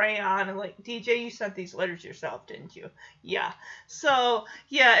handwriting, crayon, and, like, DJ, you sent these letters yourself, didn't you? Yeah. So,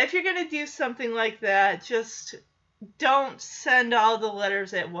 yeah, if you're going to do something like that, just don't send all the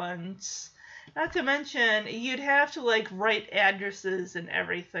letters at once. Not to mention, you'd have to, like, write addresses and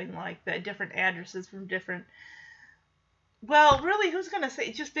everything like that, different addresses from different... Well, really, who's going to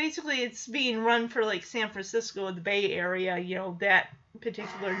say? Just basically, it's being run for, like, San Francisco, the Bay Area, that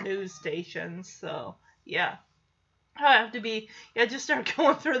particular news station. So, yeah. I have to be, just start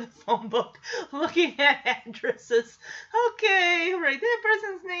going through the phone book, looking at addresses. Okay, write that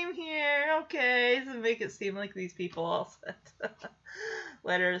person's name here. Okay, so make it seem like these people all sent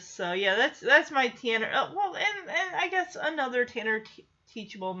letters. So, yeah, that's my Tanner. Well, and I guess another Tanner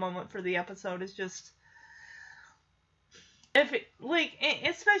teachable moment for the episode is just...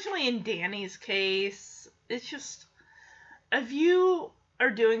 especially in Danny's case, it's just, if you are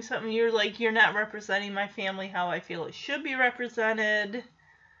doing something, you're not representing my family how I feel it should be represented,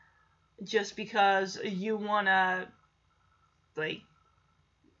 just because you want to,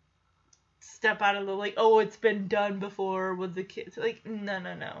 step out of the, it's been done before with the kids.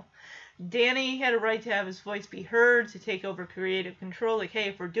 No. Danny had a right to have his voice be heard, to take over creative control. Hey,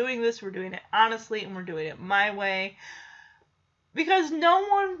 if we're doing this, we're doing it honestly, and we're doing it my way. Because no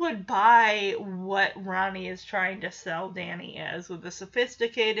one would buy what Ronnie is trying to sell Danny as, with the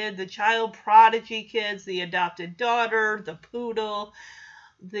sophisticated, the child prodigy kids, the adopted daughter, the poodle,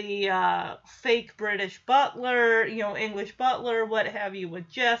 the fake British butler, English butler, what have you, with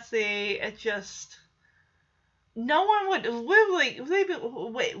Jesse. It just... No one would...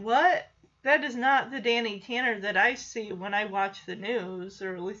 Wait, what? That is not the Danny Tanner that I see when I watch the news,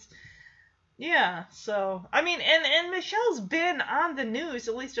 or at least... Yeah, so, I mean, and Michelle's been on the news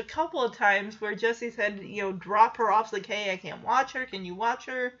at least a couple of times where Jesse said, drop her off, hey, I can't watch her, can you watch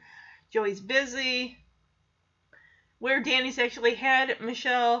her? Joey's busy. Where Danny's actually had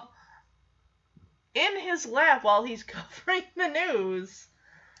Michelle in his lap while he's covering the news.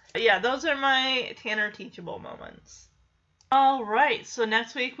 But yeah, those are my Tanner teachable moments. Alright, so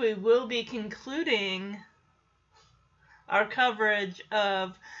next week we will be concluding our coverage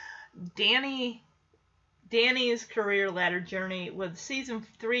of Danny's career ladder journey with Season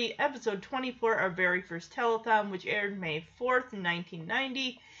 3, Episode 24, our very first telethon, which aired May 4th,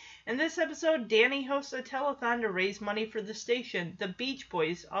 1990. In this episode, Danny hosts a telethon to raise money for the station. The Beach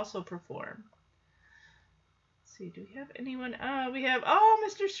Boys also perform. Let's see, do we have anyone? We have,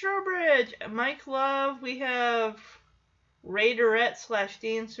 Mr. Strobridge, Mike Love, we have Raiderette /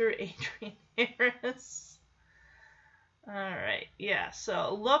 dancer Adrian Harris. Alright, yeah,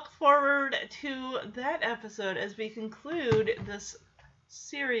 so look forward to that episode as we conclude this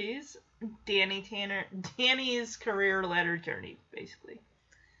series, Danny's career ladder journey, basically.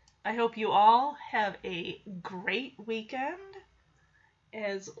 I hope you all have a great weekend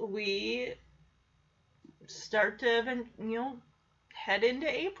as we start to, head into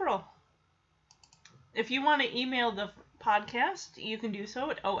April. If you want to email the podcast, you can do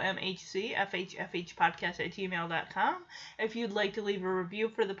so at omhcfhfhpodcast@gmail.com. If you'd like to leave a review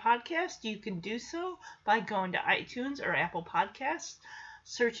for the podcast, you can do so by going to iTunes or Apple Podcasts,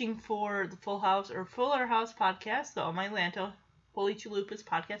 searching for the Full House or Fuller House podcast. The Oh My Lanto Holy Chalupas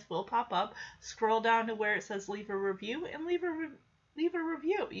podcast will pop up. Scroll down to where it says leave a review and leave a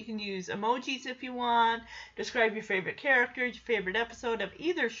review. You can use emojis if you want, describe your favorite character, your favorite episode of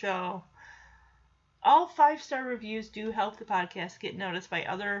either show. All 5-star reviews do help the podcast get noticed by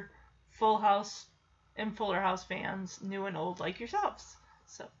other Full House and Fuller House fans, new and old like yourselves.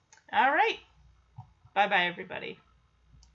 So, alright. Bye-bye, everybody.